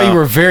explain lower. why you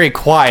were very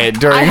quiet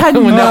during I had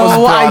when that was no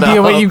brought idea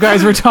up. what you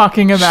guys were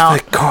talking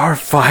about. The car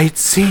fight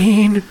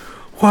scene.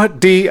 What?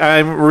 D.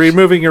 I'm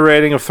removing your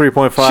rating of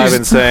 3.5 She's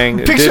and saying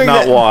did picturing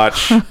not that-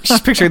 watch.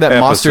 Just picturing that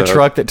monster Episode.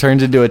 truck that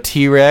turns into a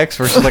T-Rex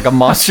versus like a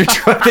monster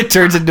truck that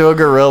turns into a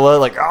gorilla.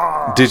 Like,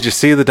 oh. Did you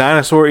see the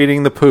dinosaur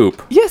eating the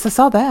poop? Yes, I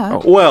saw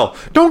that. Well,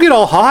 don't get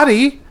all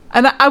haughty.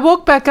 And I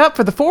woke back up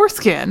for the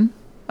foreskin.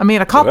 I mean,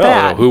 I caught Well,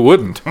 that. who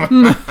wouldn't?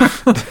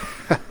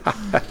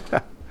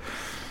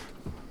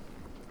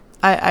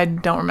 I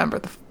don't remember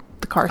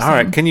the car scene. All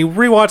right, can you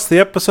rewatch the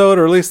episode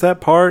or at least that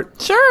part?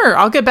 Sure,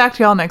 I'll get back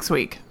to y'all next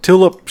week.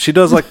 Tulip, she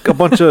does like a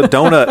bunch of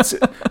donuts.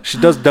 She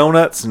does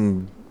donuts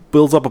and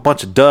builds up a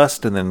bunch of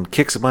dust and then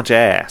kicks a bunch of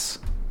ass.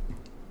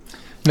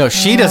 No,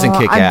 she doesn't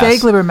kick I ass.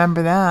 vaguely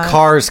remember that.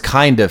 Cars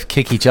kind of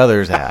kick each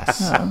other's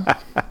ass. I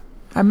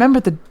remember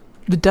the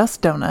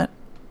dust donut.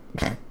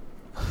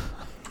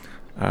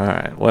 All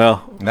right,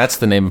 well, That's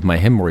the name of my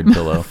hemorrhoid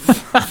pillow.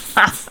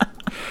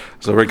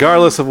 so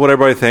regardless of what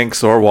everybody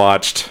thinks or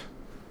watched,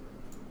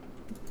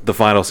 the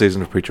final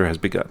season of Preacher has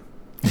begun.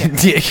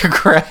 Yeah, you're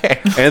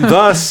correct. And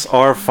thus,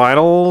 our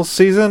final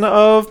season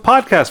of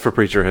Podcast for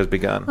Preacher has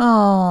begun.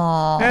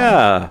 Oh,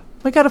 Yeah.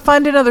 we got to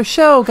find another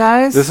show,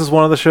 guys. This is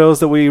one of the shows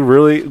that we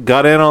really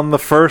got in on the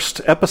first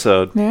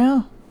episode.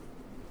 Yeah.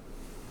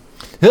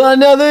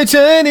 Another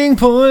turning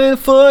point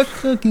for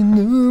fucking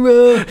new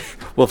road.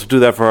 We'll have to do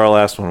that for our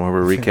last one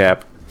where we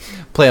recap.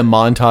 Play a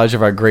montage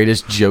of our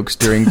greatest jokes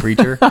during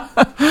Preacher.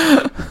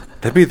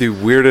 That'd be the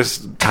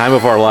weirdest time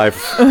of our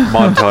life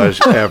montage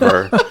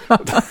ever.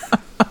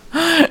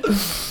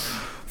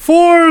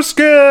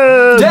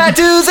 Foreskin!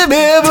 Tattoos of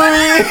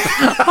memory.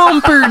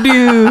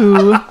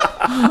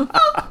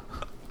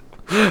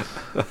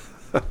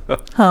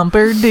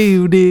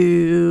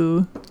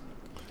 Humper-doo.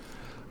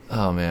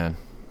 Oh man.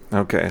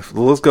 Okay, so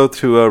let's go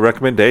to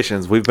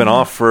recommendations. We've been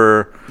off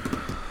for,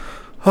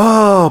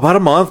 about a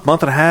month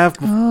and a half,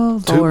 Oh,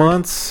 2 Lord.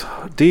 months.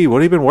 D, what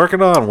have you been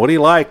working on? What do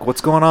you like?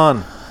 What's going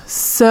on?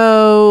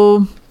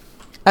 So,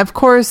 of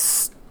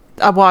course,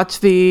 I watched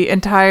the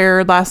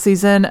entire last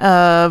season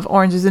of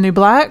Orange is the New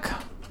Black.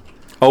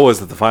 Oh, is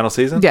it the final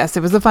season? Yes, it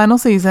was the final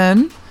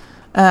season.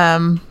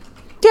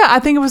 Yeah, I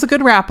think it was a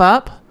good wrap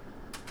up.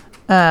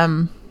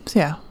 So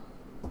yeah,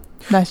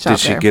 nice job Did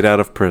she there. get out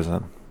of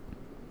prison?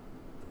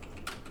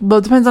 Well,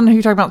 it depends on who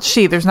you're talking about.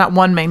 There's not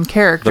one main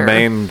character. The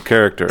main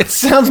character. It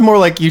sounds more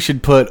like you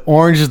should put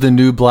Orange is the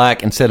New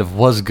Black instead of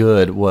was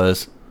good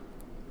was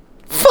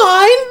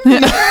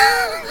fine.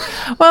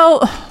 Well,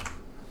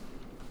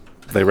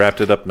 They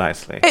wrapped it up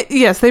nicely.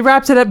 yes, they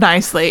wrapped it up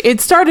nicely. It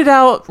started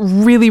out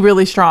really,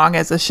 really strong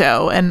as a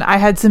show, and I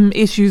had some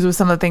issues with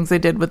some of the things they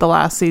did with the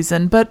last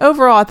season, but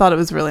overall, I thought it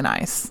was really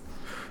nice.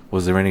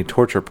 Was there any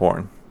torture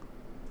porn?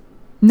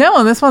 No,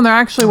 in this one, there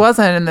actually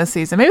wasn't in this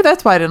season. Maybe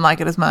that's why I didn't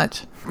like it as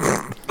much.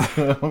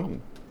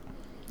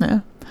 Yeah.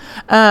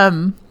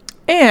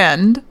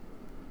 And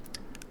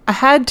I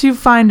had to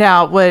find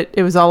out what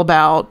it was all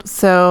about.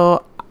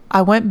 So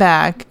I went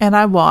back and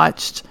I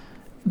watched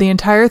the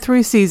entire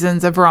 3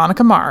 seasons of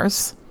Veronica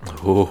Mars.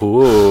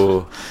 Ooh.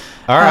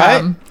 All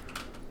right.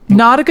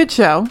 Not a good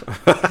show.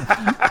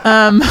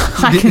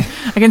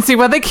 I can see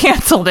why they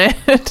canceled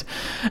it.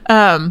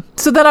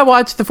 So then I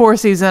watched the 4th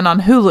season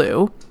on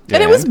Hulu,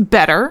 and it was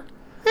better.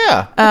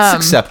 Yeah, it's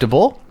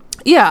acceptable.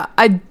 Yeah,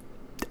 I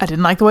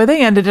didn't like the way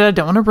they ended it. I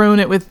don't want to ruin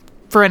it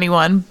for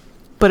anyone,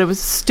 but it was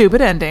a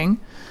stupid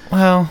ending.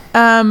 Well,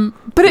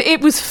 but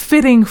it was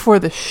fitting for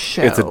the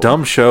show. It's a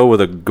dumb show with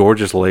a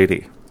gorgeous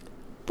lady.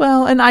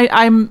 Well, and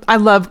I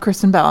love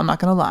Kristen Bell. I'm not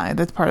going to lie.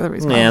 That's part of the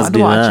reason why I wanted to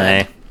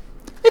watch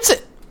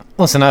it.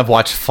 Listen, I've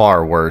watched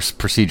far worse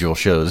procedural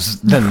shows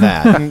than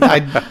that. And I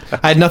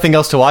had nothing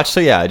else to watch, so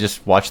yeah, I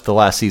just watched the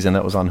last season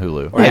that was on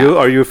Hulu.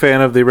 Are you a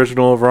fan of the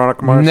original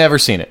Veronica Mars? Never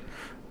seen it.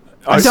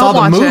 I Don't saw the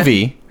watch it.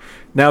 movie.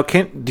 Now,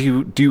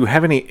 do you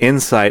have any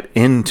insight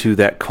into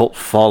that cult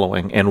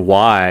following and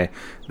why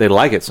they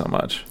like it so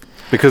much?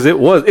 Because it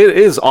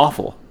is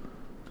awful.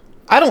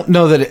 I don't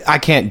know that I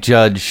can't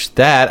judge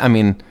that. I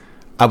mean,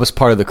 I was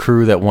part of the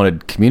crew that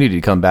wanted Community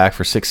to come back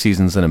for 6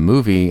 seasons in a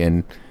movie,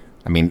 and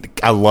I mean,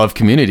 I love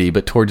Community,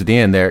 but towards the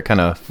end there,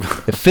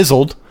 it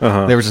fizzled.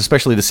 There was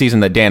especially the season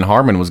that Dan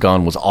Harmon was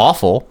gone was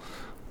awful,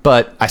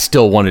 but I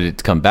still wanted it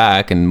to come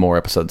back and more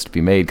episodes to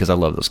be made because I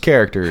love those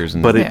characters.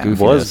 And But it goofiness.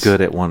 was good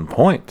at one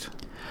point.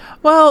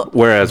 Well,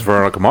 Whereas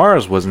Veronica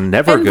Mars was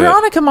never and good.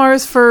 Veronica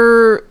Mars,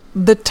 for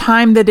the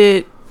time that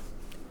it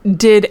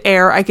did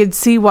air, I could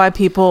see why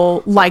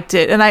people liked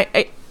it, and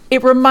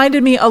it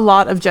reminded me a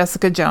lot of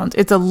Jessica Jones.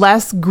 It's a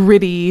less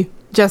gritty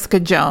Jessica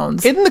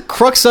Jones. Isn't the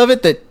crux of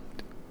it that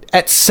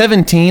at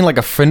 17, like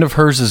a friend of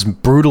hers is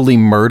brutally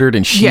murdered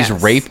and she's Yes.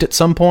 raped at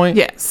some point?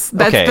 Yes,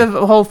 that's Okay.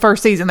 the whole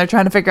first season. They're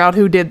trying to figure out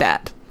who did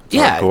that.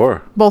 Yeah,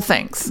 Hardcore. Both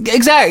things.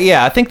 exactly.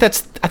 Yeah, I think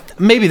that's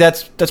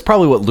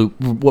probably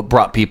what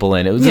brought people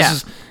in. It was Yeah.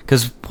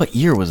 because what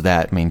year was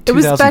that? I mean, It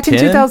was back in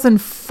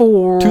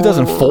 2004.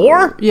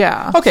 2004?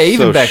 Yeah. Okay,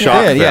 even So back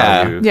shock then,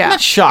 value. Yeah.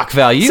 Not shock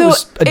value. So it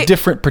was a it-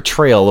 different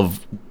portrayal of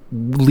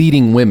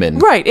leading women.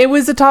 Right. It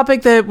was a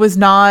topic that was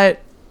not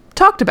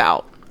talked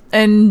about,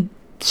 and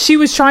she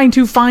was trying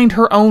to find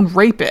her own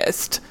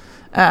rapist.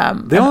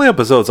 The only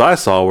episodes I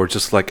saw were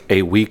just like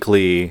a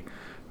weekly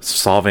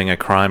solving a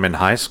crime in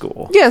high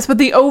school. Yes, but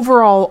the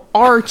overall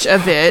arch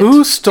of it.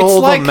 Who stole It's the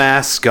like-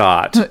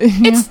 mascot?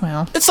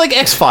 Well, It's like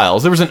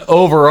X-Files. There was an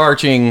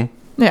overarching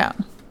yeah.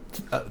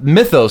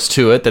 mythos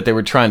to it that they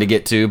were trying to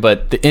get to,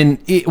 but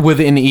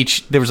within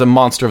each, there was a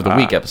Monster of the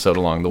Week episode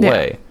along the Yeah.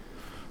 way.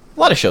 A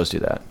lot of shows do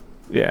that.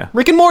 Yeah.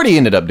 Rick and Morty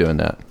ended up doing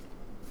that.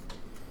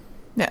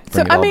 Yeah. Bring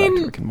So it I all back to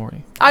mean, Rick and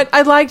Morty.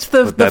 I liked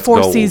the that's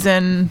 4th gold.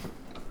 season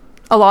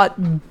a lot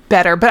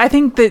better, but I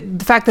think that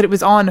the fact that it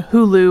was on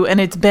Hulu and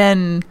it's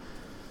been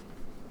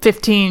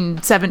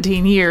 15,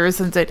 17 years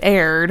since it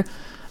aired,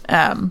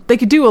 they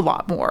could do a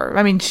lot more.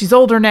 I mean, she's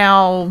older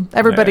now.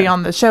 Everybody Yeah.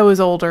 on the show is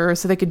older,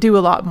 so they could do a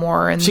lot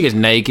more. And She gets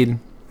naked.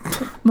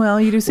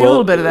 well, you do see a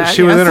little bit of that.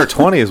 She was yes. in her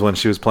 20s when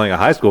she was playing a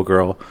high school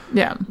girl.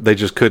 Yeah. They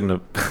just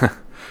couldn't have.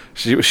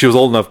 she was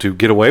old enough to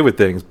get away with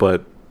things,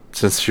 but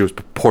since she was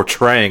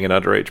portraying an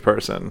underage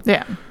person,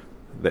 Yeah.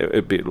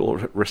 it'd be a little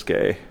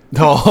risque.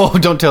 Oh,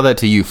 don't tell that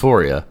to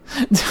Euphoria.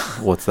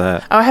 What's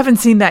that? Oh, I haven't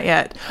seen that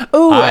yet.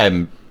 Oh,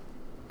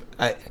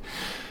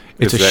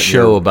 It's Is a that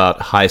show your-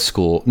 about high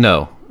school.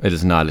 No, it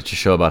is not. It's a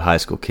show about high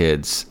school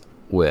kids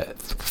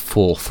with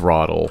full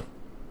throttle,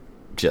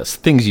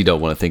 just things you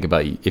don't want to think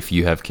about if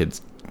you have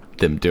kids.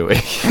 Them doing.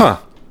 Huh.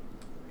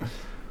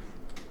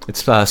 It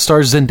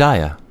stars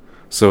Zendaya.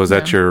 So is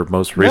that your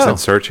most recent No.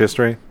 search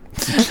history?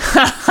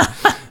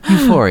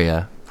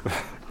 Euphoria.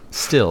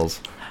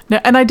 Stills. no,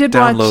 and I did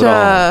Download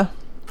watch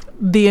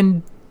the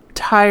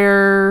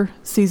entire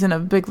season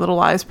of Big Little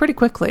Lies pretty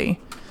quickly.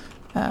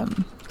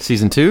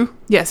 Season 2?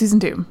 Yeah, season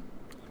 2.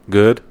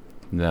 Good.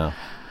 No.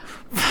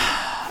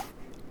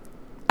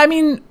 I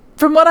mean,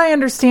 from what I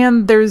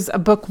understand, there's a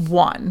book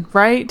 1,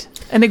 right?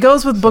 And it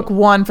goes with book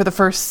 1 for the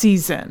first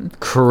season.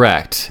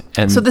 Correct.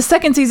 And So the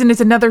second season is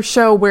another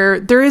show where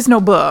there is no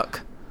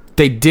book.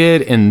 they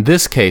did, in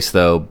this case,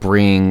 though,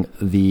 bring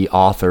the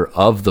author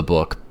of the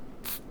book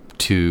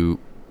to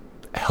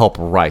help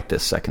write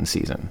this second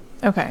season.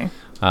 Okay.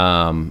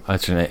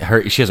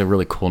 She has a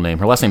really cool name.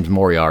 Her last name's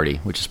Moriarty,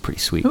 which is pretty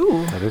sweet.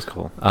 Ooh. That is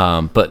cool.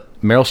 But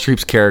Meryl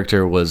Streep's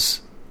character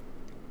was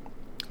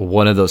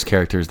one of those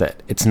characters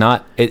that it's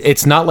not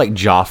like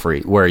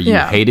Joffrey, where you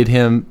Yeah. hated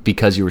him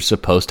because you were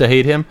supposed to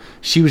hate him.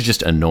 She was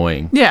just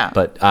annoying. Yeah.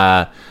 But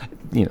the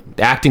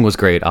acting was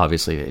great.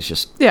 Obviously, it's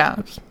just Yeah.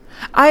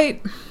 I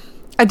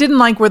didn't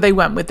like where they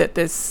went with it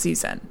this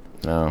season.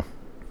 no.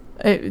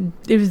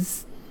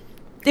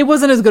 It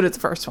wasn't as good as the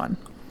first one.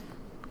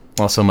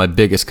 Also, my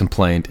biggest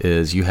complaint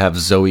is you have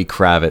Zoe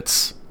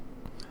Kravitz,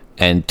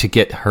 and to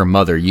get her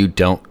mother, you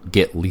don't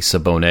get Lisa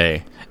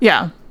Bonet.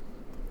 Yeah.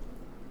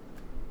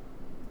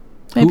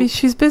 Maybe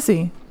she's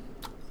busy.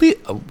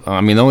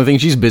 I mean, the only thing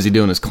she's busy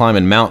doing is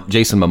climbing Mount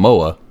Jason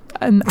Momoa.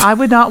 And I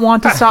would not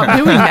want to stop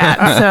doing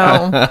that.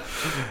 So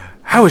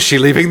How is she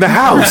leaving the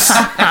house?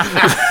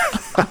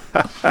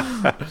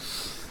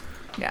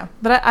 Yeah,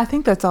 but I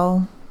think that's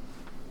all.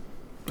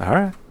 All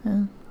right.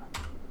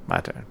 My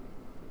turn.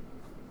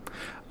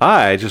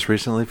 I just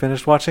recently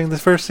finished watching the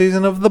first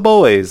season of The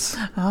Boys.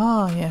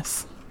 Oh,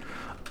 yes.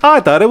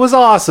 I thought it was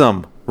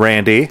awesome.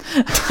 Randy,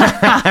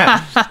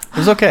 It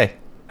was okay.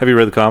 have you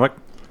read the comic?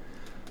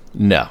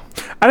 No.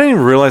 I didn't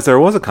even realize there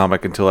was a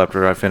comic until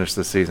after I finished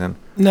this season.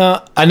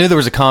 No, I knew there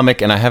was a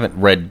comic, and I haven't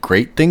read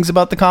great things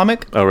about the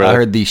comic. Oh, really? I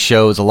heard the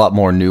show is a lot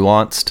more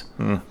nuanced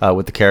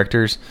with the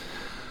characters.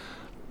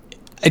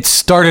 It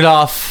started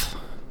off,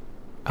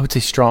 I would say,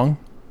 strong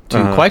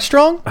to quite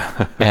strong,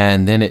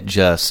 and then it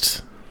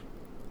just,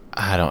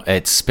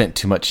 it spent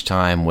too much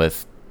time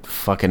with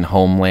fucking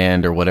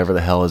Homeland or whatever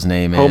the hell his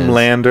name is.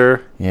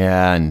 Homelander.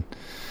 Yeah, and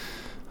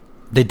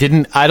they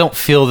didn't, I don't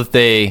feel that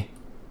they,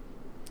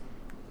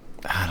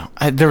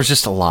 there was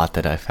just a lot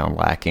that I found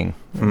lacking.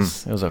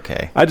 It was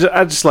okay. I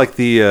just like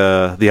the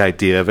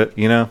idea of it,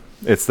 you know?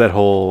 It's that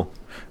whole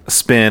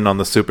spin on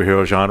the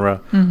superhero genre.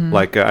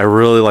 Like, I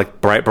really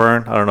like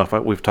Brightburn. I don't know if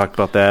we've talked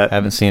about that. I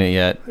haven't seen it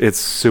yet. It's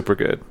super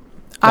good.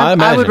 I I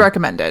imagine. would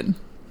recommend it.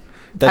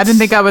 I didn't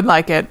think I would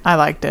like it. I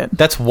liked it.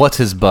 That's what's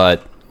his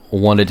butt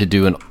wanted to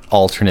do an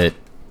alternate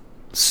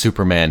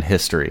Superman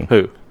history.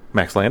 Who?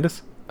 Max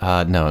Landis?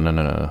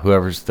 No.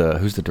 Who's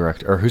the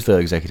director or who's the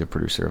executive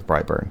producer of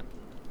Brightburn?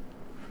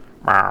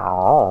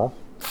 God,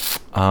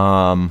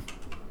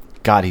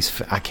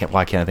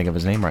 why can't I think of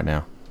his name right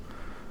now?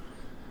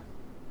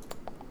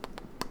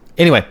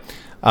 Anyway,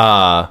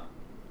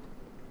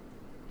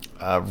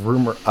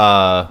 rumor.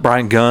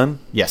 Brian Gunn?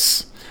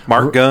 Yes,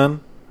 Mark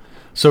Gunn?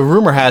 So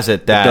rumor has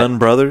it that Gunn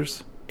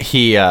brothers?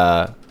 he.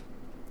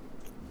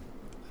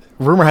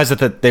 Rumor has it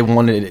that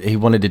he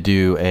wanted to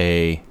do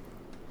a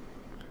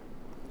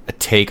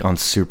take on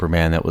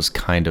Superman that was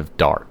kind of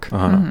dark,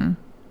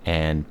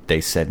 and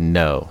they said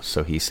no.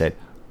 So he said,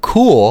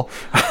 "Cool,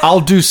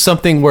 I'll do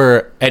something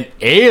where an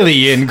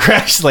alien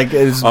crashes." Like,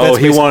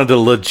 He wanted to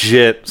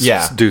legit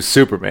do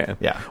Superman.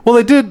 Yeah. Well,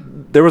 they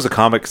did. There was a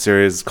comic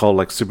series called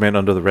like Superman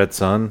Under the Red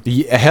Sun.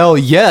 Hell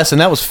yes, and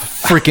that was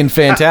freaking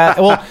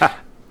fantastic. Well,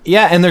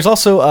 yeah, and there's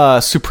also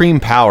Supreme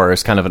Power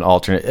is kind of an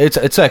alternate.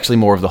 It's actually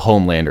more of the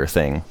Homelander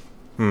thing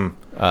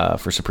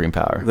for Supreme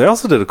Power. They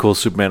also did a cool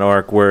Superman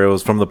arc where it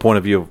was from the point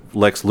of view of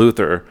Lex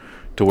Luthor,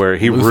 to where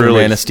he Luthor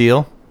really Man of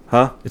Steel.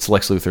 Huh? It's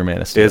Lex Luthor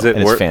Man of Steel. Is it?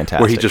 And it's fantastic.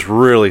 Where he just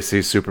really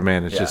sees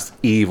Superman as just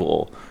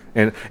evil.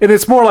 And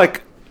it's more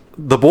like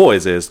The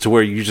Boys is, to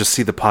where you just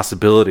see the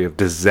possibility of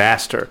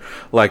disaster.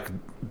 Like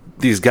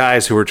these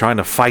guys who are trying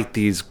to fight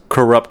these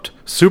corrupt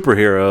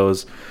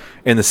superheroes,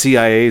 and the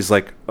CIA's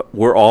like,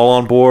 we're all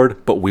on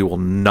board, but we will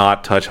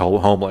not touch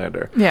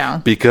Homelander. Yeah.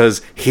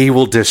 Because he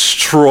will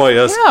destroy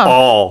us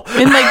all.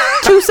 In like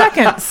 2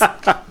 seconds.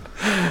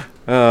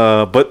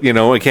 But, you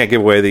know, we can't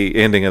give away the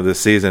ending of this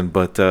season,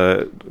 but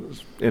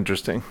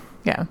interesting.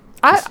 Yeah.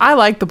 I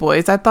like The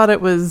Boys. I thought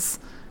it was...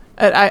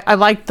 I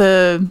liked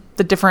the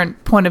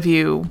different point of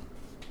view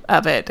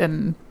of it,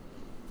 and...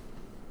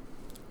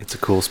 It's a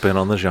cool spin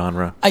on the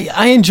genre.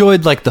 I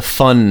enjoyed like the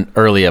fun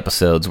early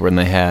episodes when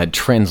they had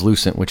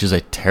Translucent, which is a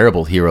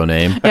terrible hero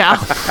name. Yeah.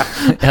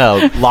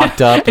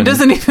 Locked up. It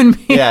doesn't even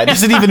mean... Yeah, it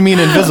doesn't even mean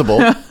invisible.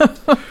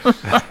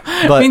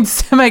 It means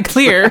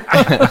semi-clear.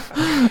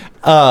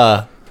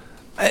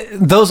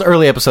 Those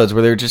early episodes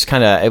where they were just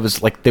kind of, it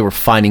was like they were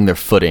finding their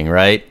footing,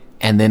 right?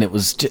 And then it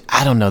was just,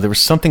 I don't know, there was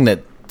something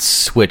that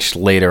switched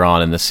later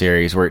on in the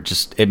series where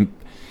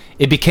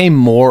it became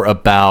more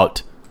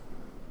about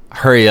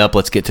hurry up,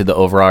 let's get to the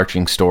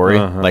overarching story,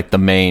 like the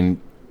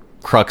main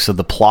crux of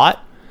the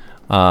plot,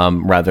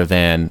 rather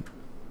than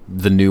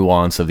the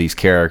nuance of these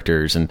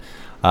characters. And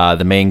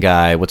the main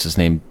guy, what's his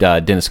name?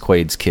 Dennis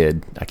Quaid's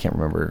kid. I can't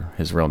remember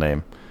his real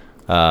name.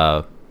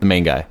 The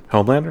main guy.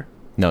 Homelander?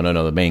 No,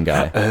 the main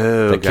guy.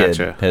 Oh, the kid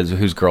gotcha.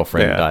 whose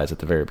girlfriend Yeah. dies at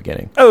the very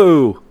beginning.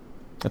 Oh!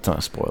 That's not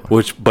a spoiler.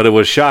 But it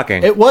was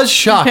shocking. It was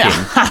shocking.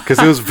 Because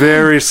it was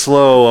very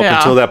slow up Yeah.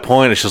 until that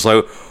point. It's just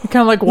like,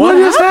 Kind of like, what what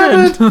just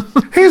happened?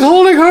 happened? He's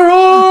holding her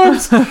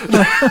arms!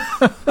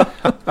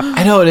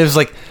 I know, and it was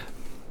like,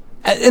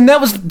 and that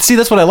was, see,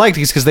 that's what I liked,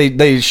 because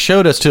they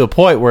showed us to a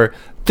point where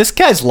this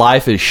guy's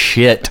life is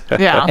shit.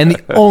 Yeah. And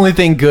the only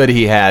thing good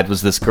he had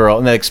was this girl,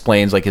 and that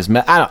explains like his,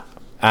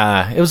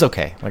 it was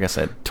okay. Like I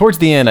said, towards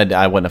the end,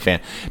 I wasn't a fan.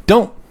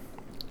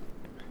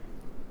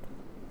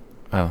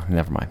 Oh,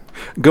 never mind.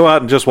 Go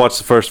out and just watch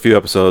the first few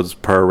episodes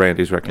per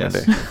Randy's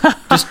recommendation.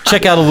 Just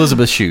check out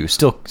Elizabeth Shue.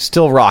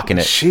 Still rocking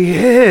it. She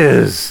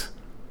is.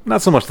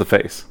 Not so much the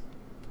face.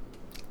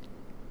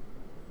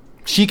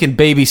 She can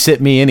babysit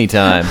me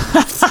anytime.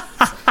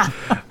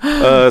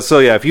 So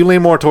yeah, if you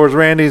lean more towards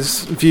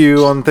Randy's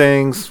view on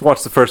things,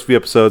 watch the first few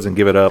episodes and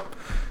give it up.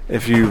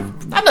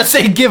 I'm not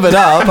saying give it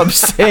up. I'm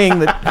saying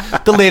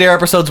that the later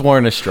episodes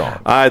weren't as strong.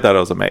 I thought it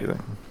was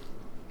amazing.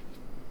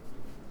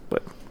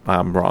 But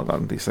I'm wrong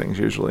on these things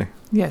usually.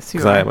 Yes, you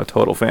Because are. I am a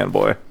total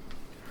fanboy.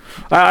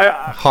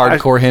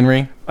 Hardcore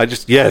Henry. I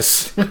just,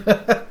 yes.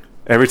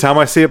 Every time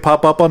I see it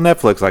pop up on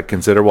Netflix, I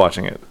consider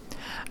watching it.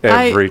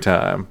 Every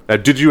time.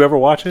 Did you ever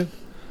watch it?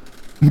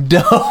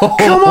 No.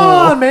 Come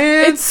on,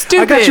 man. It's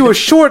stupid. I got you a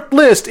short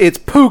list. It's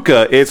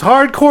Puka, it's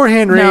Hardcore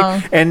Henry, No.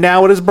 and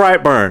now it is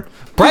Brightburn.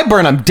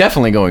 Brightburn, I'm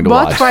definitely going to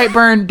Watch watch.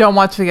 Brightburn. Don't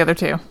watch the other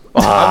two.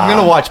 I'm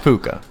going to watch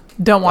Puka.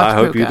 Don't watch I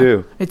hope you Puka.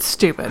 do. It's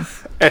stupid.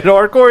 And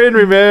Hardcore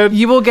Henry, man.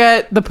 You will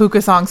get the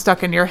Puka song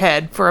stuck in your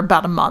head for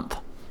about a month.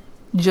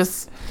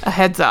 Just a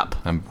heads up.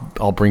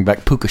 I'll bring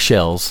back Puka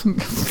shells. All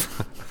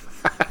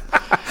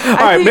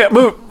right, man,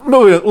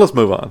 let's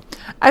move on.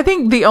 I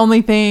think the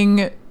only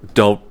thing...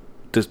 Don't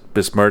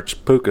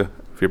besmirch Puka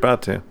if you're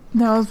about to.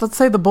 No, let's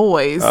say the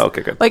boys. Oh,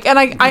 okay, good. Like, and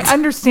I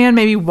understand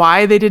maybe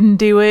why they didn't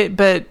do it,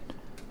 but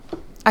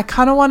I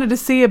kind of wanted to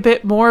see a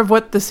bit more of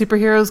what the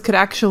superheroes could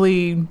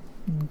actually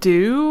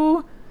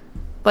do.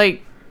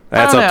 Like,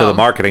 That's I don't up to know. the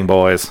marketing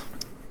boys.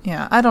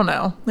 Yeah, I don't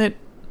know.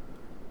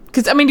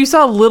 Because, I mean, you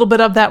saw a little bit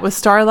of that with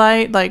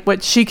Starlight, like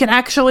what she can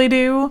actually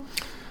do.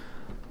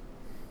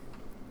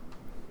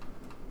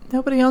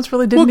 Nobody else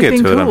really did We'll get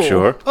anything to it, cool. I'm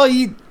sure. Oh,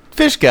 you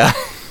fish guy.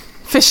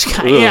 Fish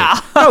guy, Ugh. yeah.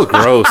 That was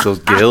gross, those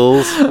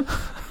gills.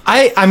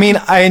 I mean,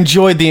 I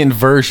enjoyed the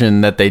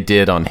inversion that they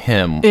did on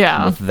him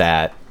Yeah. with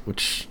that,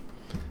 which...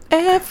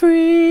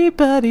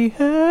 Everybody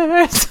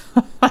hurts.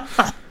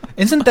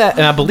 Isn't that...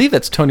 And I believe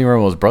that's Tony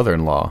Romo's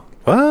brother-in-law.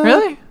 What?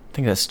 Really? I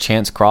think that's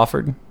Chance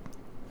Crawford.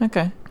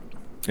 Okay.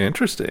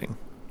 Interesting.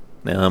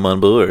 Now I'm on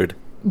board.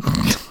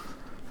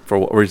 For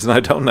what reason, I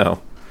don't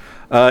know.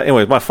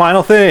 Anyways, my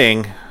final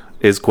thing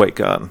is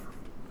QuakeCon.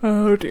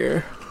 Oh,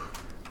 dear.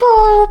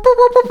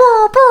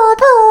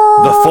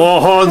 The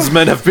four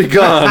hornsmen have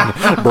begun.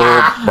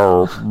 Brr,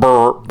 brr,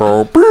 brr,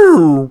 brr,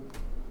 brr.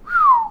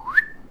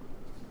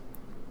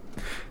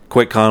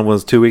 QuakeCon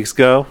was 2 weeks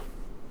ago.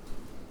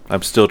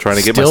 I'm still trying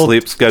to get my Still-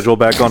 sleep schedule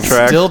back on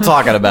track. Still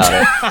talking about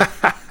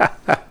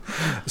it.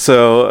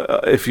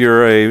 So, if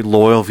you're a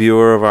loyal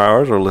viewer of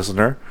ours or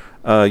listener,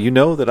 you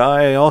know that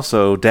I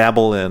also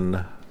dabble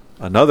in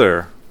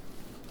another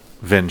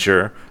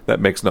venture that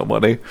makes no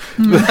money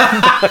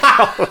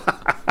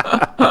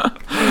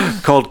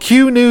called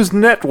Q News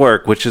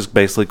Network, which is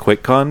basically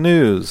QuakeCon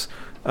news.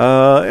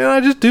 And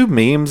I just do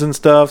memes and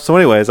stuff. So,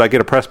 anyways, I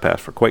get a press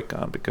pass for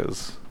QuakeCon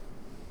because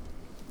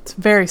It's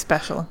very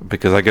special.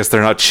 I guess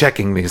they're not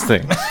checking these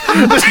things.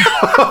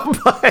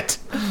 But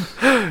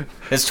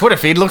His Twitter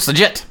feed looks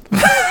legit.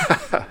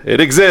 it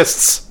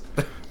exists,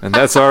 and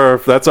that's our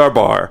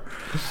bar.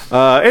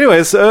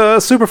 Anyways,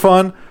 super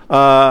fun.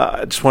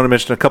 I just want to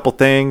mention a couple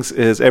things.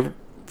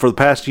 For the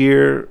past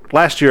year,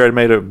 last year I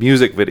made a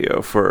music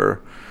video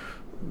for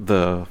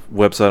the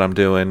website I'm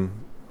doing,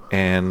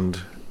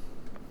 and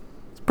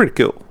it's pretty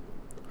cool.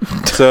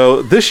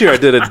 So this year I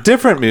did a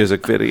different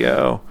music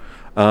video,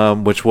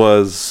 which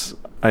was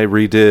I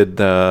redid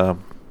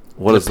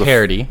what is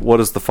parody. What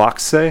does the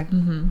fox say?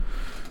 Mm-hmm.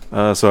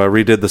 So I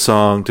redid the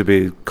song to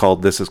be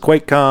called "This Is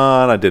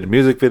QuakeCon." I did a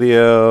music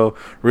video,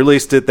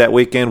 released it that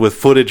weekend with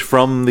footage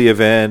from the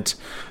event,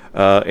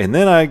 and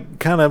then I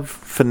kind of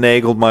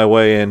finagled my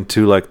way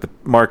into like the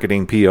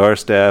marketing PR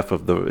staff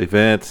of the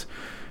event,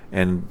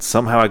 and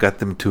somehow I got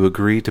them to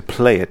agree to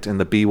play it in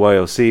the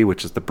BYOC,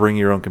 which is the Bring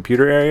Your Own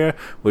Computer area,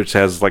 which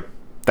has like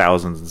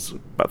thousands,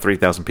 about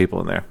 3,000 people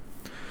in there.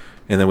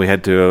 And then we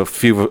had a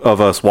few of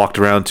us walked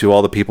around to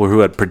all the people who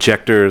had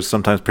projectors.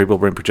 Sometimes people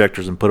bring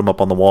projectors and put them up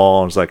on the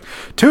wall. And it's like,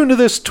 tune to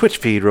this Twitch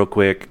feed real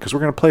quick because we're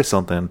going to play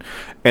something.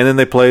 And then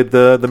they played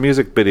the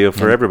music video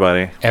for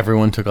everybody.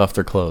 Everyone took off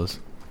their clothes.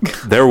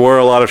 There were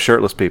a lot of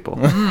shirtless people.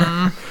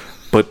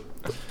 But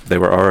they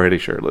were already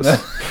shirtless.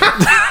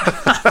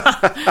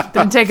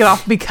 Didn't take it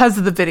off because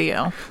of the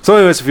video. So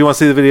anyways, if you want to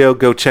see the video,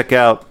 go check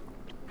out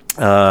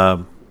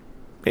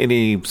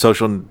any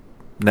social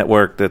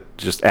network that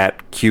just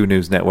at Q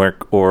News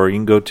Network, or you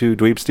can go to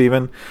Dweeb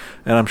Steven,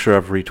 and I'm sure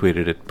I've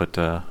retweeted it, but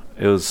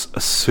it was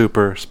a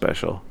super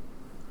special.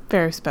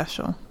 Very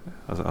special.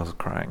 I was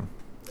crying.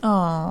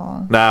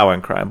 Oh. Nah, I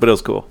wasn't crying, but it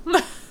was cool.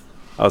 I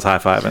was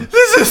high-fiving.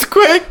 This is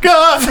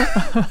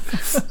QuakeCon!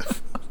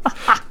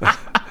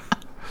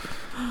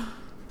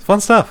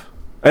 Fun stuff.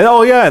 And,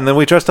 oh yeah, and then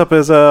we dressed up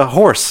as a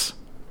horse.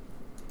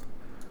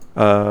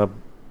 The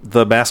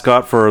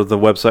mascot for the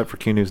website for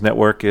Q News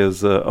Network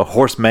is a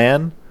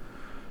horseman.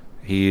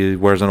 He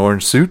wears an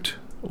orange suit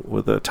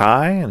with a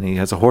tie, and he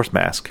has a horse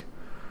mask.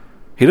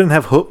 He doesn't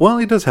have well,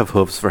 he does have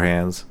hooves for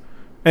hands.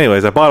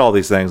 Anyways, I bought all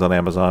these things on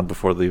Amazon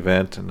before the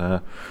event,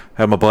 and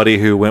had my buddy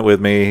who went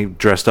with me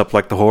dressed up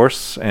like the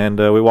horse, and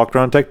we walked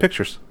around and take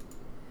pictures.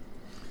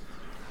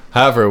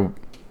 However,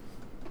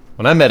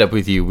 when I met up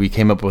with you, we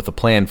came up with a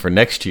plan for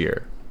next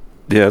year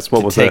Yes, what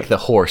to was take that? the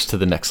horse to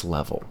the next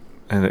level.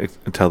 And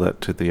tell that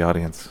to the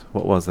audience.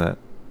 What was that?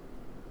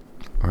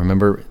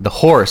 Remember, the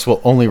horse will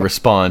only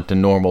respond to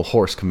normal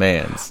horse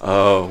commands.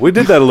 Oh, we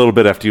did that a little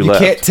bit after you You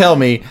left. can't tell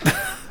me,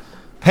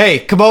 hey,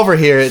 come over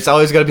here. It's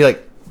always going to be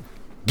like,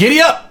 giddy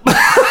up.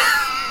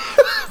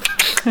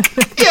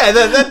 Yeah,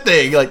 that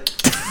thing. Like,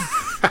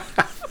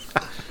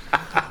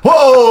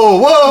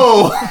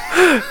 whoa.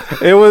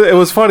 It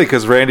was funny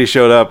because Randy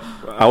showed up.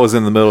 I was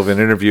in the middle of an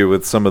interview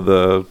with some of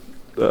the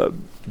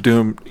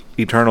Doom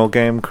Eternal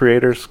game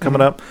creators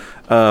coming up.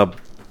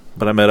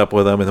 But I met up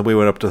with him, and then we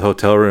went up to the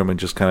hotel room and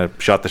just kind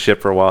of shot the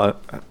shit for a while.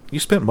 You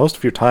spent most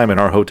of your time in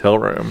our hotel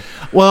room.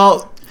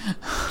 Well,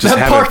 Just that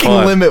having parking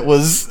fun. limit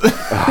was, it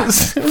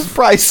was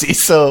pricey,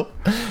 so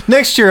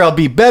next year I'll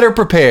be better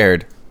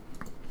prepared.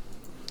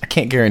 I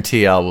can't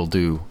guarantee I will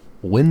do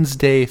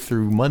Wednesday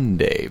through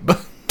Monday,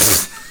 but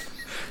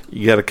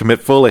You got to commit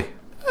fully.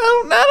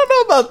 I don't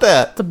know about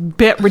that. It's a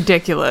bit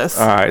ridiculous.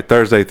 All right,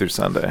 Thursday through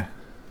Sunday.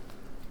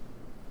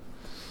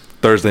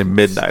 Thursday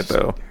midnight,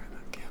 though.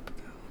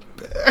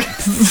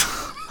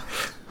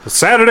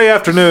 Saturday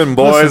afternoon,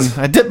 boys.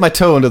 Listen, I dipped my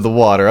toe into the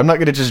water. I'm not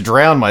going to just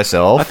drown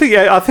myself. I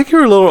think you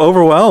were a little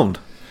overwhelmed.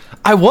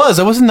 I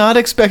was not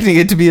expecting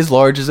it to be as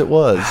large as it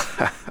was.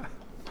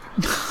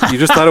 You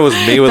just thought it was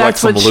me with like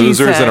That's some what she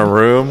losers in said. a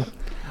room.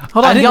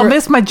 Hold I on, didn't y'all re-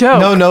 missed my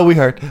joke. No, we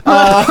heard.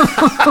 I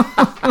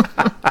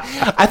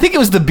think it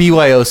was the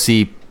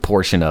BYOC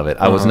portion of it.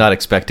 I was not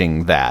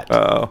expecting that.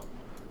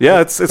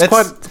 Yeah, it's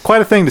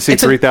quite a thing to see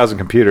it's a- 3,000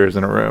 computers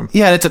in a room.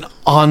 Yeah, it's an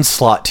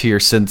onslaught to your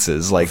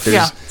senses. Like there's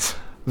Yeah.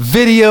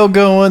 video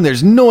going,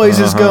 there's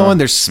noises going,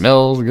 there's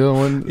smells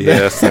going.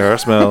 Yes, there are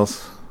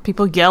smells.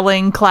 People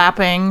yelling,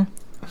 clapping.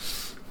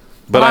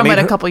 But I I went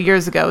a need couple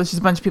years ago. It was just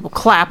a bunch of people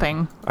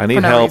clapping for no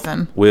help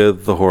reason.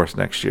 with the horse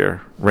next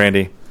year,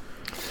 Randy.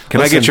 Can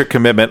I Listen, get your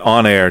commitment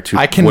on air to I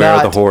wear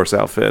cannot- the horse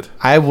outfit?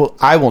 I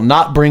will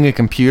not bring a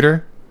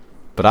computer,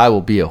 but I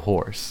will be a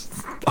horse.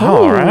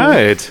 All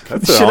right,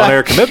 that's an Should I-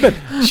 on-air commitment.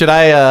 Should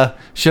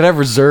I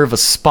reserve a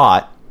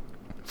spot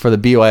for the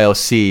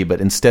BYOC,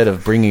 but instead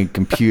of bringing a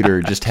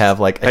computer, just have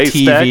like a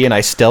Haystack? TV and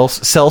I sell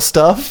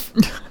stuff?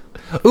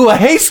 Ooh, a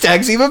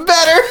haystack's even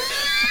better.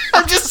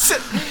 I'm just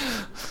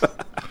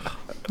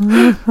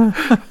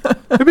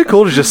It'd be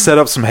cool to just set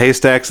up some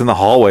haystacks in the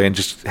hallway and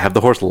just have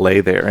the horse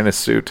lay there in a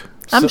suit.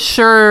 I'm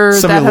sure that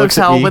somebody looks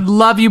at hotel me. would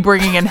love you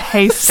bringing in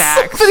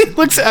haystacks. Somebody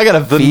looks. I got a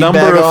The feed number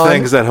bag of on.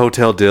 things that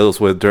hotel deals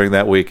with during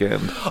that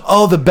weekend.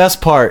 Oh, the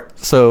best part.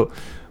 So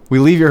we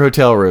leave your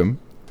hotel room.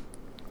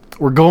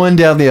 We're going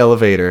down the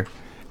elevator.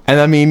 And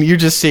I mean, you're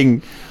just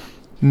seeing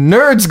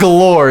nerds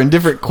galore in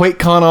different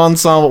QuakeCon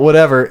ensemble,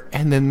 whatever.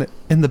 And then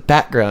in the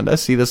background, I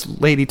see this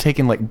lady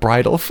taking like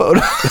bridal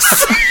photos.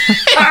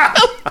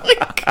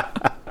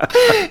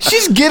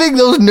 She's getting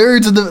those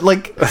nerds in the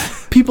like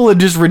people in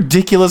just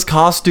ridiculous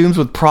costumes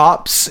with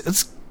props.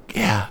 It's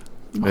yeah.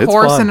 It's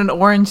Horse fun. in an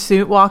orange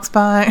suit walks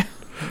by.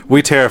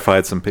 We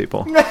terrified some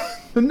people.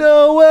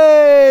 No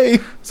way.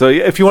 So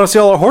yeah, if you want to see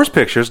all our horse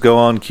pictures, go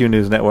on Q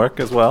News Network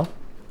as well.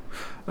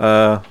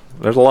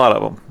 There's a lot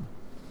of them.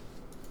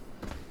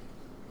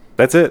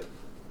 That's it.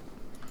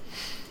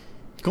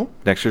 Cool.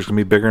 Next year's going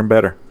to be bigger and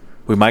better.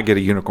 We might get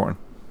a unicorn.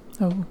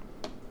 Oh. All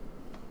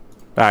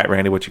right,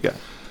 Randy, what you got?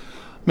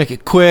 Make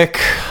it quick.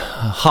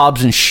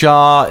 Hobbs and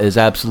Shaw is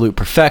absolute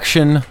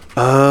perfection.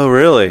 Oh,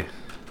 really?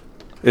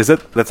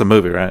 That's a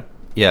movie, right?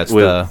 Yeah, it's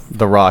With-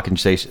 the Rock and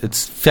Jason.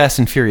 It's Fast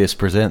and Furious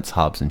presents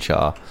Hobbs and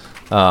Shaw,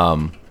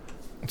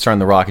 starring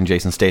the Rock and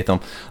Jason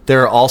Statham.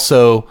 There are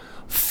also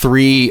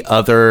 3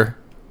 other.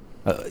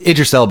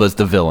 Idris Elba is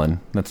the villain.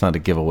 That's not a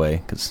giveaway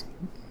because,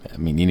 I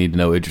mean, you need to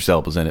know Idris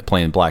Elba's in it,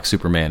 playing Black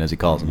Superman as he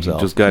calls himself.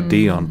 Just got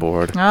D on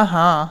board.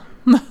 Uh-huh.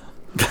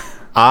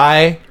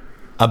 I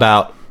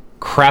about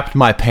crapped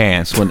my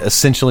pants when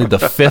essentially the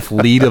 5th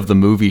lead of the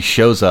movie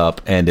shows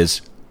up and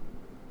is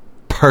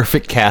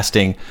perfect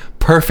casting,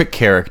 perfect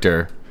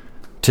character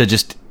to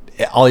just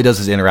all he does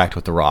is interact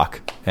with the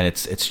Rock, and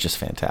it's just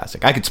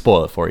fantastic. I could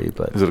spoil it for you,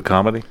 but Is it a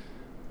comedy?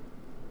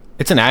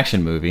 it's an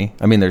action movie.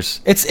 I mean,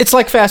 it's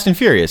like Fast and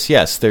Furious.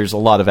 Yes, there's a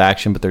lot of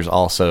action, but there's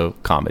also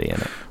comedy in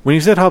it. When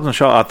you said Hobbs and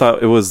Shaw, I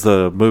thought it was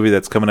the movie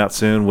that's coming out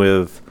soon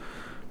with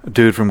a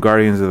dude from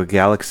Guardians of the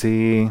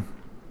Galaxy,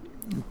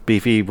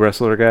 beefy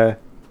wrestler guy.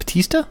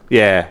 Batista?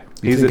 Yeah,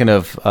 He's thinking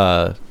of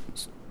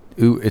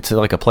it's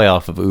like a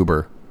playoff of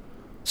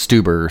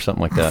Stuber or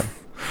something like that.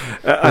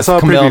 I saw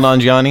a Kumail preview.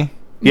 Nanjiani.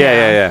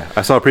 Yeah.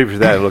 I saw a preview for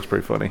that. It looks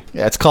pretty funny.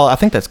 Yeah, it's called. I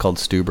think that's called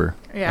Stuber.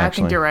 Yeah, I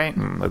actually. think you're right.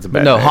 That's a But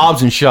bad no, name.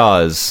 Hobbs and Shaw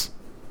is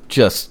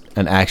just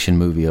an action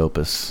movie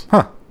opus.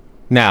 Huh.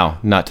 Now,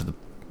 not to the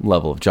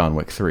level of John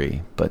Wick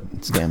 3, but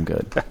it's damn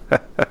good.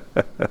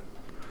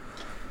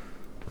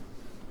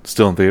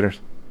 Still in theaters?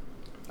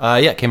 Yeah,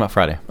 it came out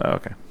Friday. Oh,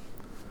 okay.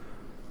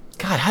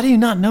 God, how do you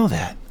not know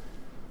that?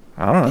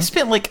 I don't know. They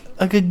spent like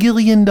 $1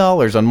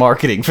 gagillion on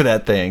marketing for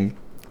that thing.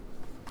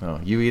 Oh,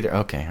 you either?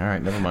 Okay, all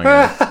right, never mind.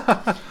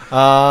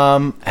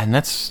 Guys. And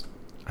that's.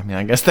 I mean,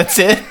 I guess that's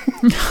it.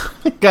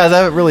 Guys, I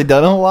haven't really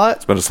done a lot.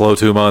 It's been a slow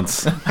 2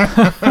 months.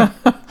 I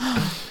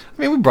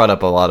mean, we brought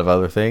up a lot of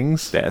other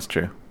things. That's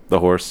true. The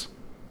horse.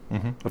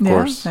 Of Yeah,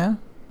 course. Yeah.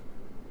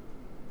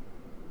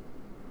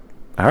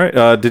 All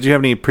right. Did you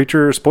have any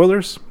Preacher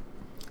spoilers?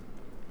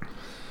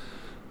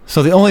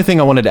 So the only thing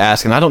I wanted to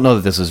ask, and I don't know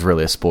that this is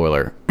really a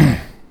spoiler.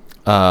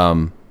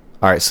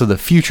 All right, so the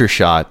future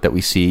shot that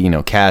we see, you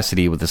know,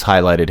 Cassidy with his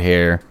highlighted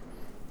hair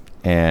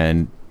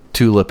and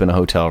Tulip in a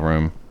hotel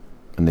room,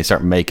 and they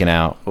start making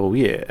out. Oh,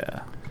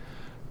 yeah.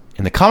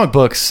 In the comic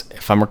books,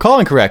 if I'm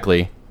recalling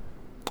correctly,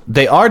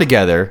 they are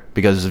together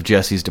because of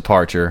Jesse's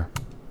departure,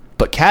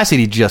 but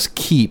Cassidy just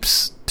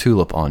keeps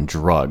Tulip on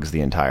drugs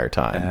the entire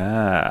time.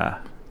 Ah.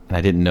 And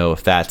I didn't know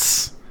if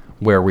that's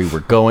where we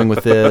were going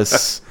with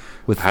this.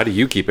 How do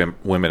you keep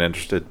women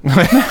interested?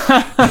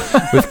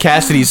 With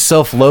Cassidy's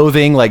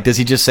self-loathing, like, does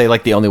he just say,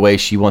 like, the only way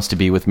she wants to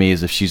be with me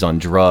is if she's on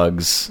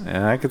drugs?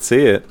 Yeah, I could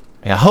see it.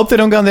 And I hope they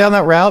don't go down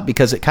that route,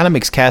 because it kind of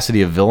makes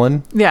Cassidy a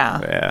villain.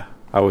 Yeah. Yeah,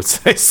 I would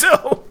say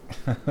so.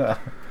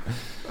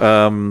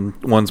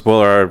 One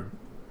spoiler,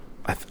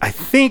 I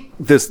think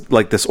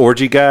this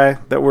orgy guy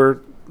that we're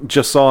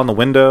just saw in the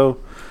window,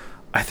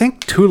 I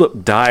think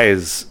Tulip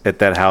dies at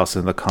that house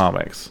in the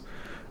comics,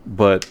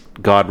 but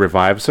God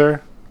revives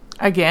her.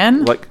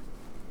 Again? Like,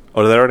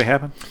 oh, did that already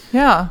happen?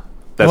 Yeah.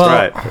 That's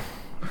right.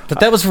 But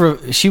that was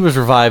she was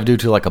revived due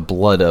to like a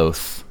blood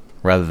oath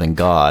rather than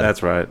God.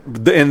 That's right.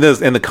 In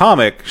the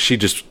comic, she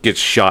just gets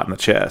shot in the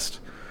chest.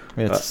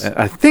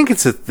 I think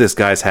it's at this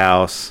guy's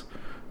house,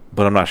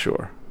 but I'm not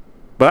sure.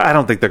 But I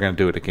don't think they're going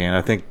to do it again.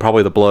 I think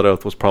probably the blood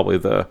oath was probably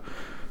the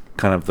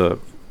kind of the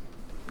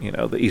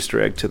Easter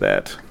egg to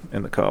that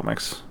in the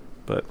comics.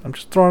 But I'm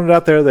just throwing it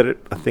out there that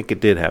I think it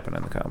did happen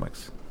in the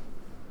comics.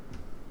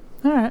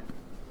 All right.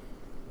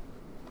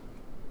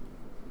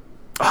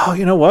 Oh,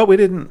 you know what? We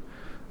didn't.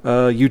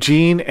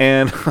 Eugene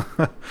and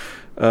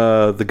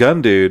the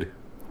gun dude.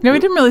 No, we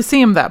didn't really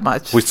see him that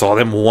much. We saw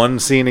them one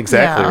scene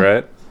exactly, Yeah.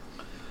 right?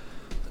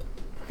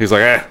 He's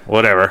like,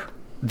 whatever.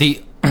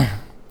 The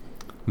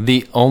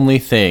only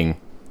thing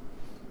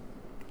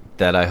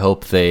that I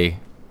hope they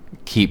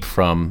keep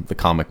from the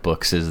comic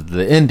books is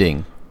the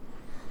ending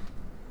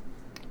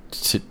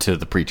to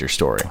the Preacher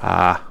story.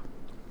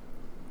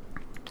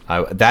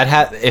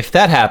 If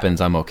that happens,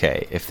 I'm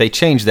okay. If they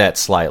change that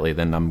slightly,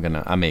 then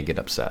I may get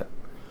upset.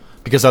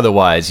 Because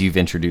otherwise, you've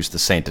introduced the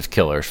Saint of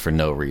Killers for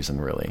no reason,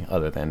 really,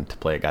 other than to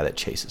play a guy that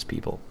chases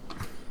people.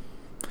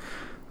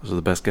 Those are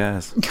the best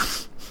guys.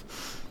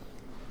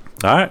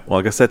 All right. Well,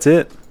 I guess that's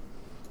it.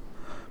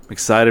 I'm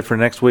excited for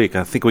next week.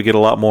 I think we get a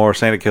lot more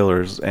Saint of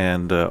Killers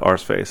and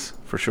Arseface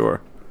for sure.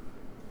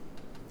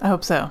 I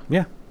hope so.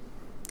 Yeah.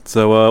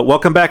 So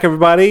welcome back,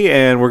 everybody,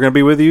 and we're going to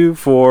be with you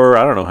for,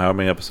 I don't know how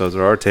many episodes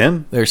there are,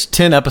 10? There's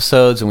 10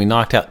 episodes, and we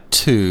knocked out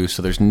 2,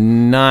 so there's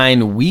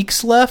 9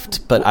 weeks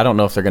left, but I don't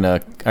know if they're going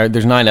to...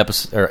 There's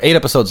 8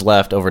 episodes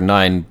left over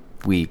 9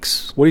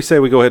 weeks. What do you say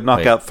we go ahead and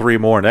knock out 3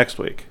 more next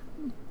week?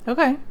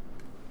 Okay.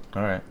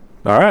 All right.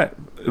 All right.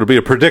 It'll be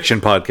a prediction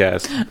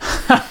podcast.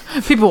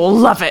 People will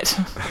love it.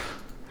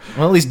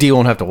 Well, at least Dee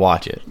won't have to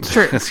watch it.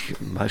 True.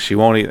 She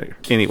won't either.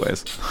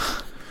 Anyways.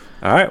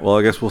 All right. Well,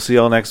 I guess we'll see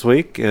y'all next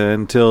week.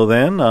 Until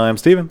then, I'm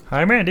Steven.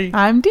 I'm Andy.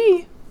 I'm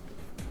Dee.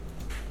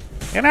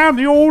 And I'm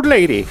the old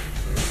lady.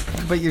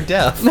 But you're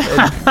deaf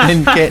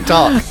and can't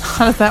talk.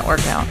 How does that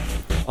work out?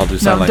 I'll do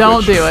sign No,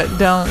 language. don't do it.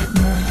 Don't.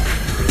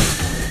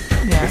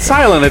 Yeah. It's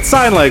silent. It's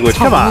sign language.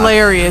 Come on.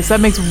 Hilarious.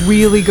 That makes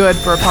really good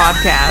for a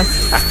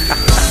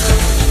podcast.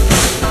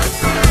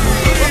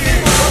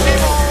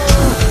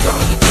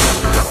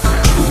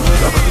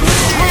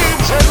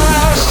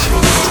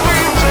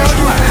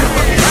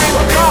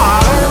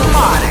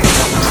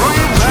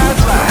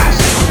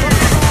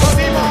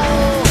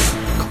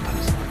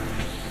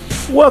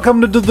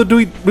 Welcome to the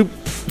Tweet.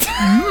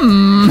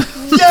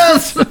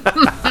 Yes!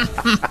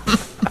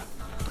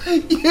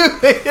 You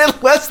made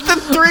it less than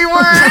 3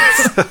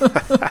 words!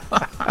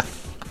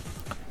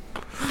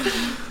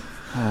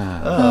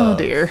 Oh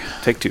dear.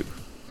 Take 2.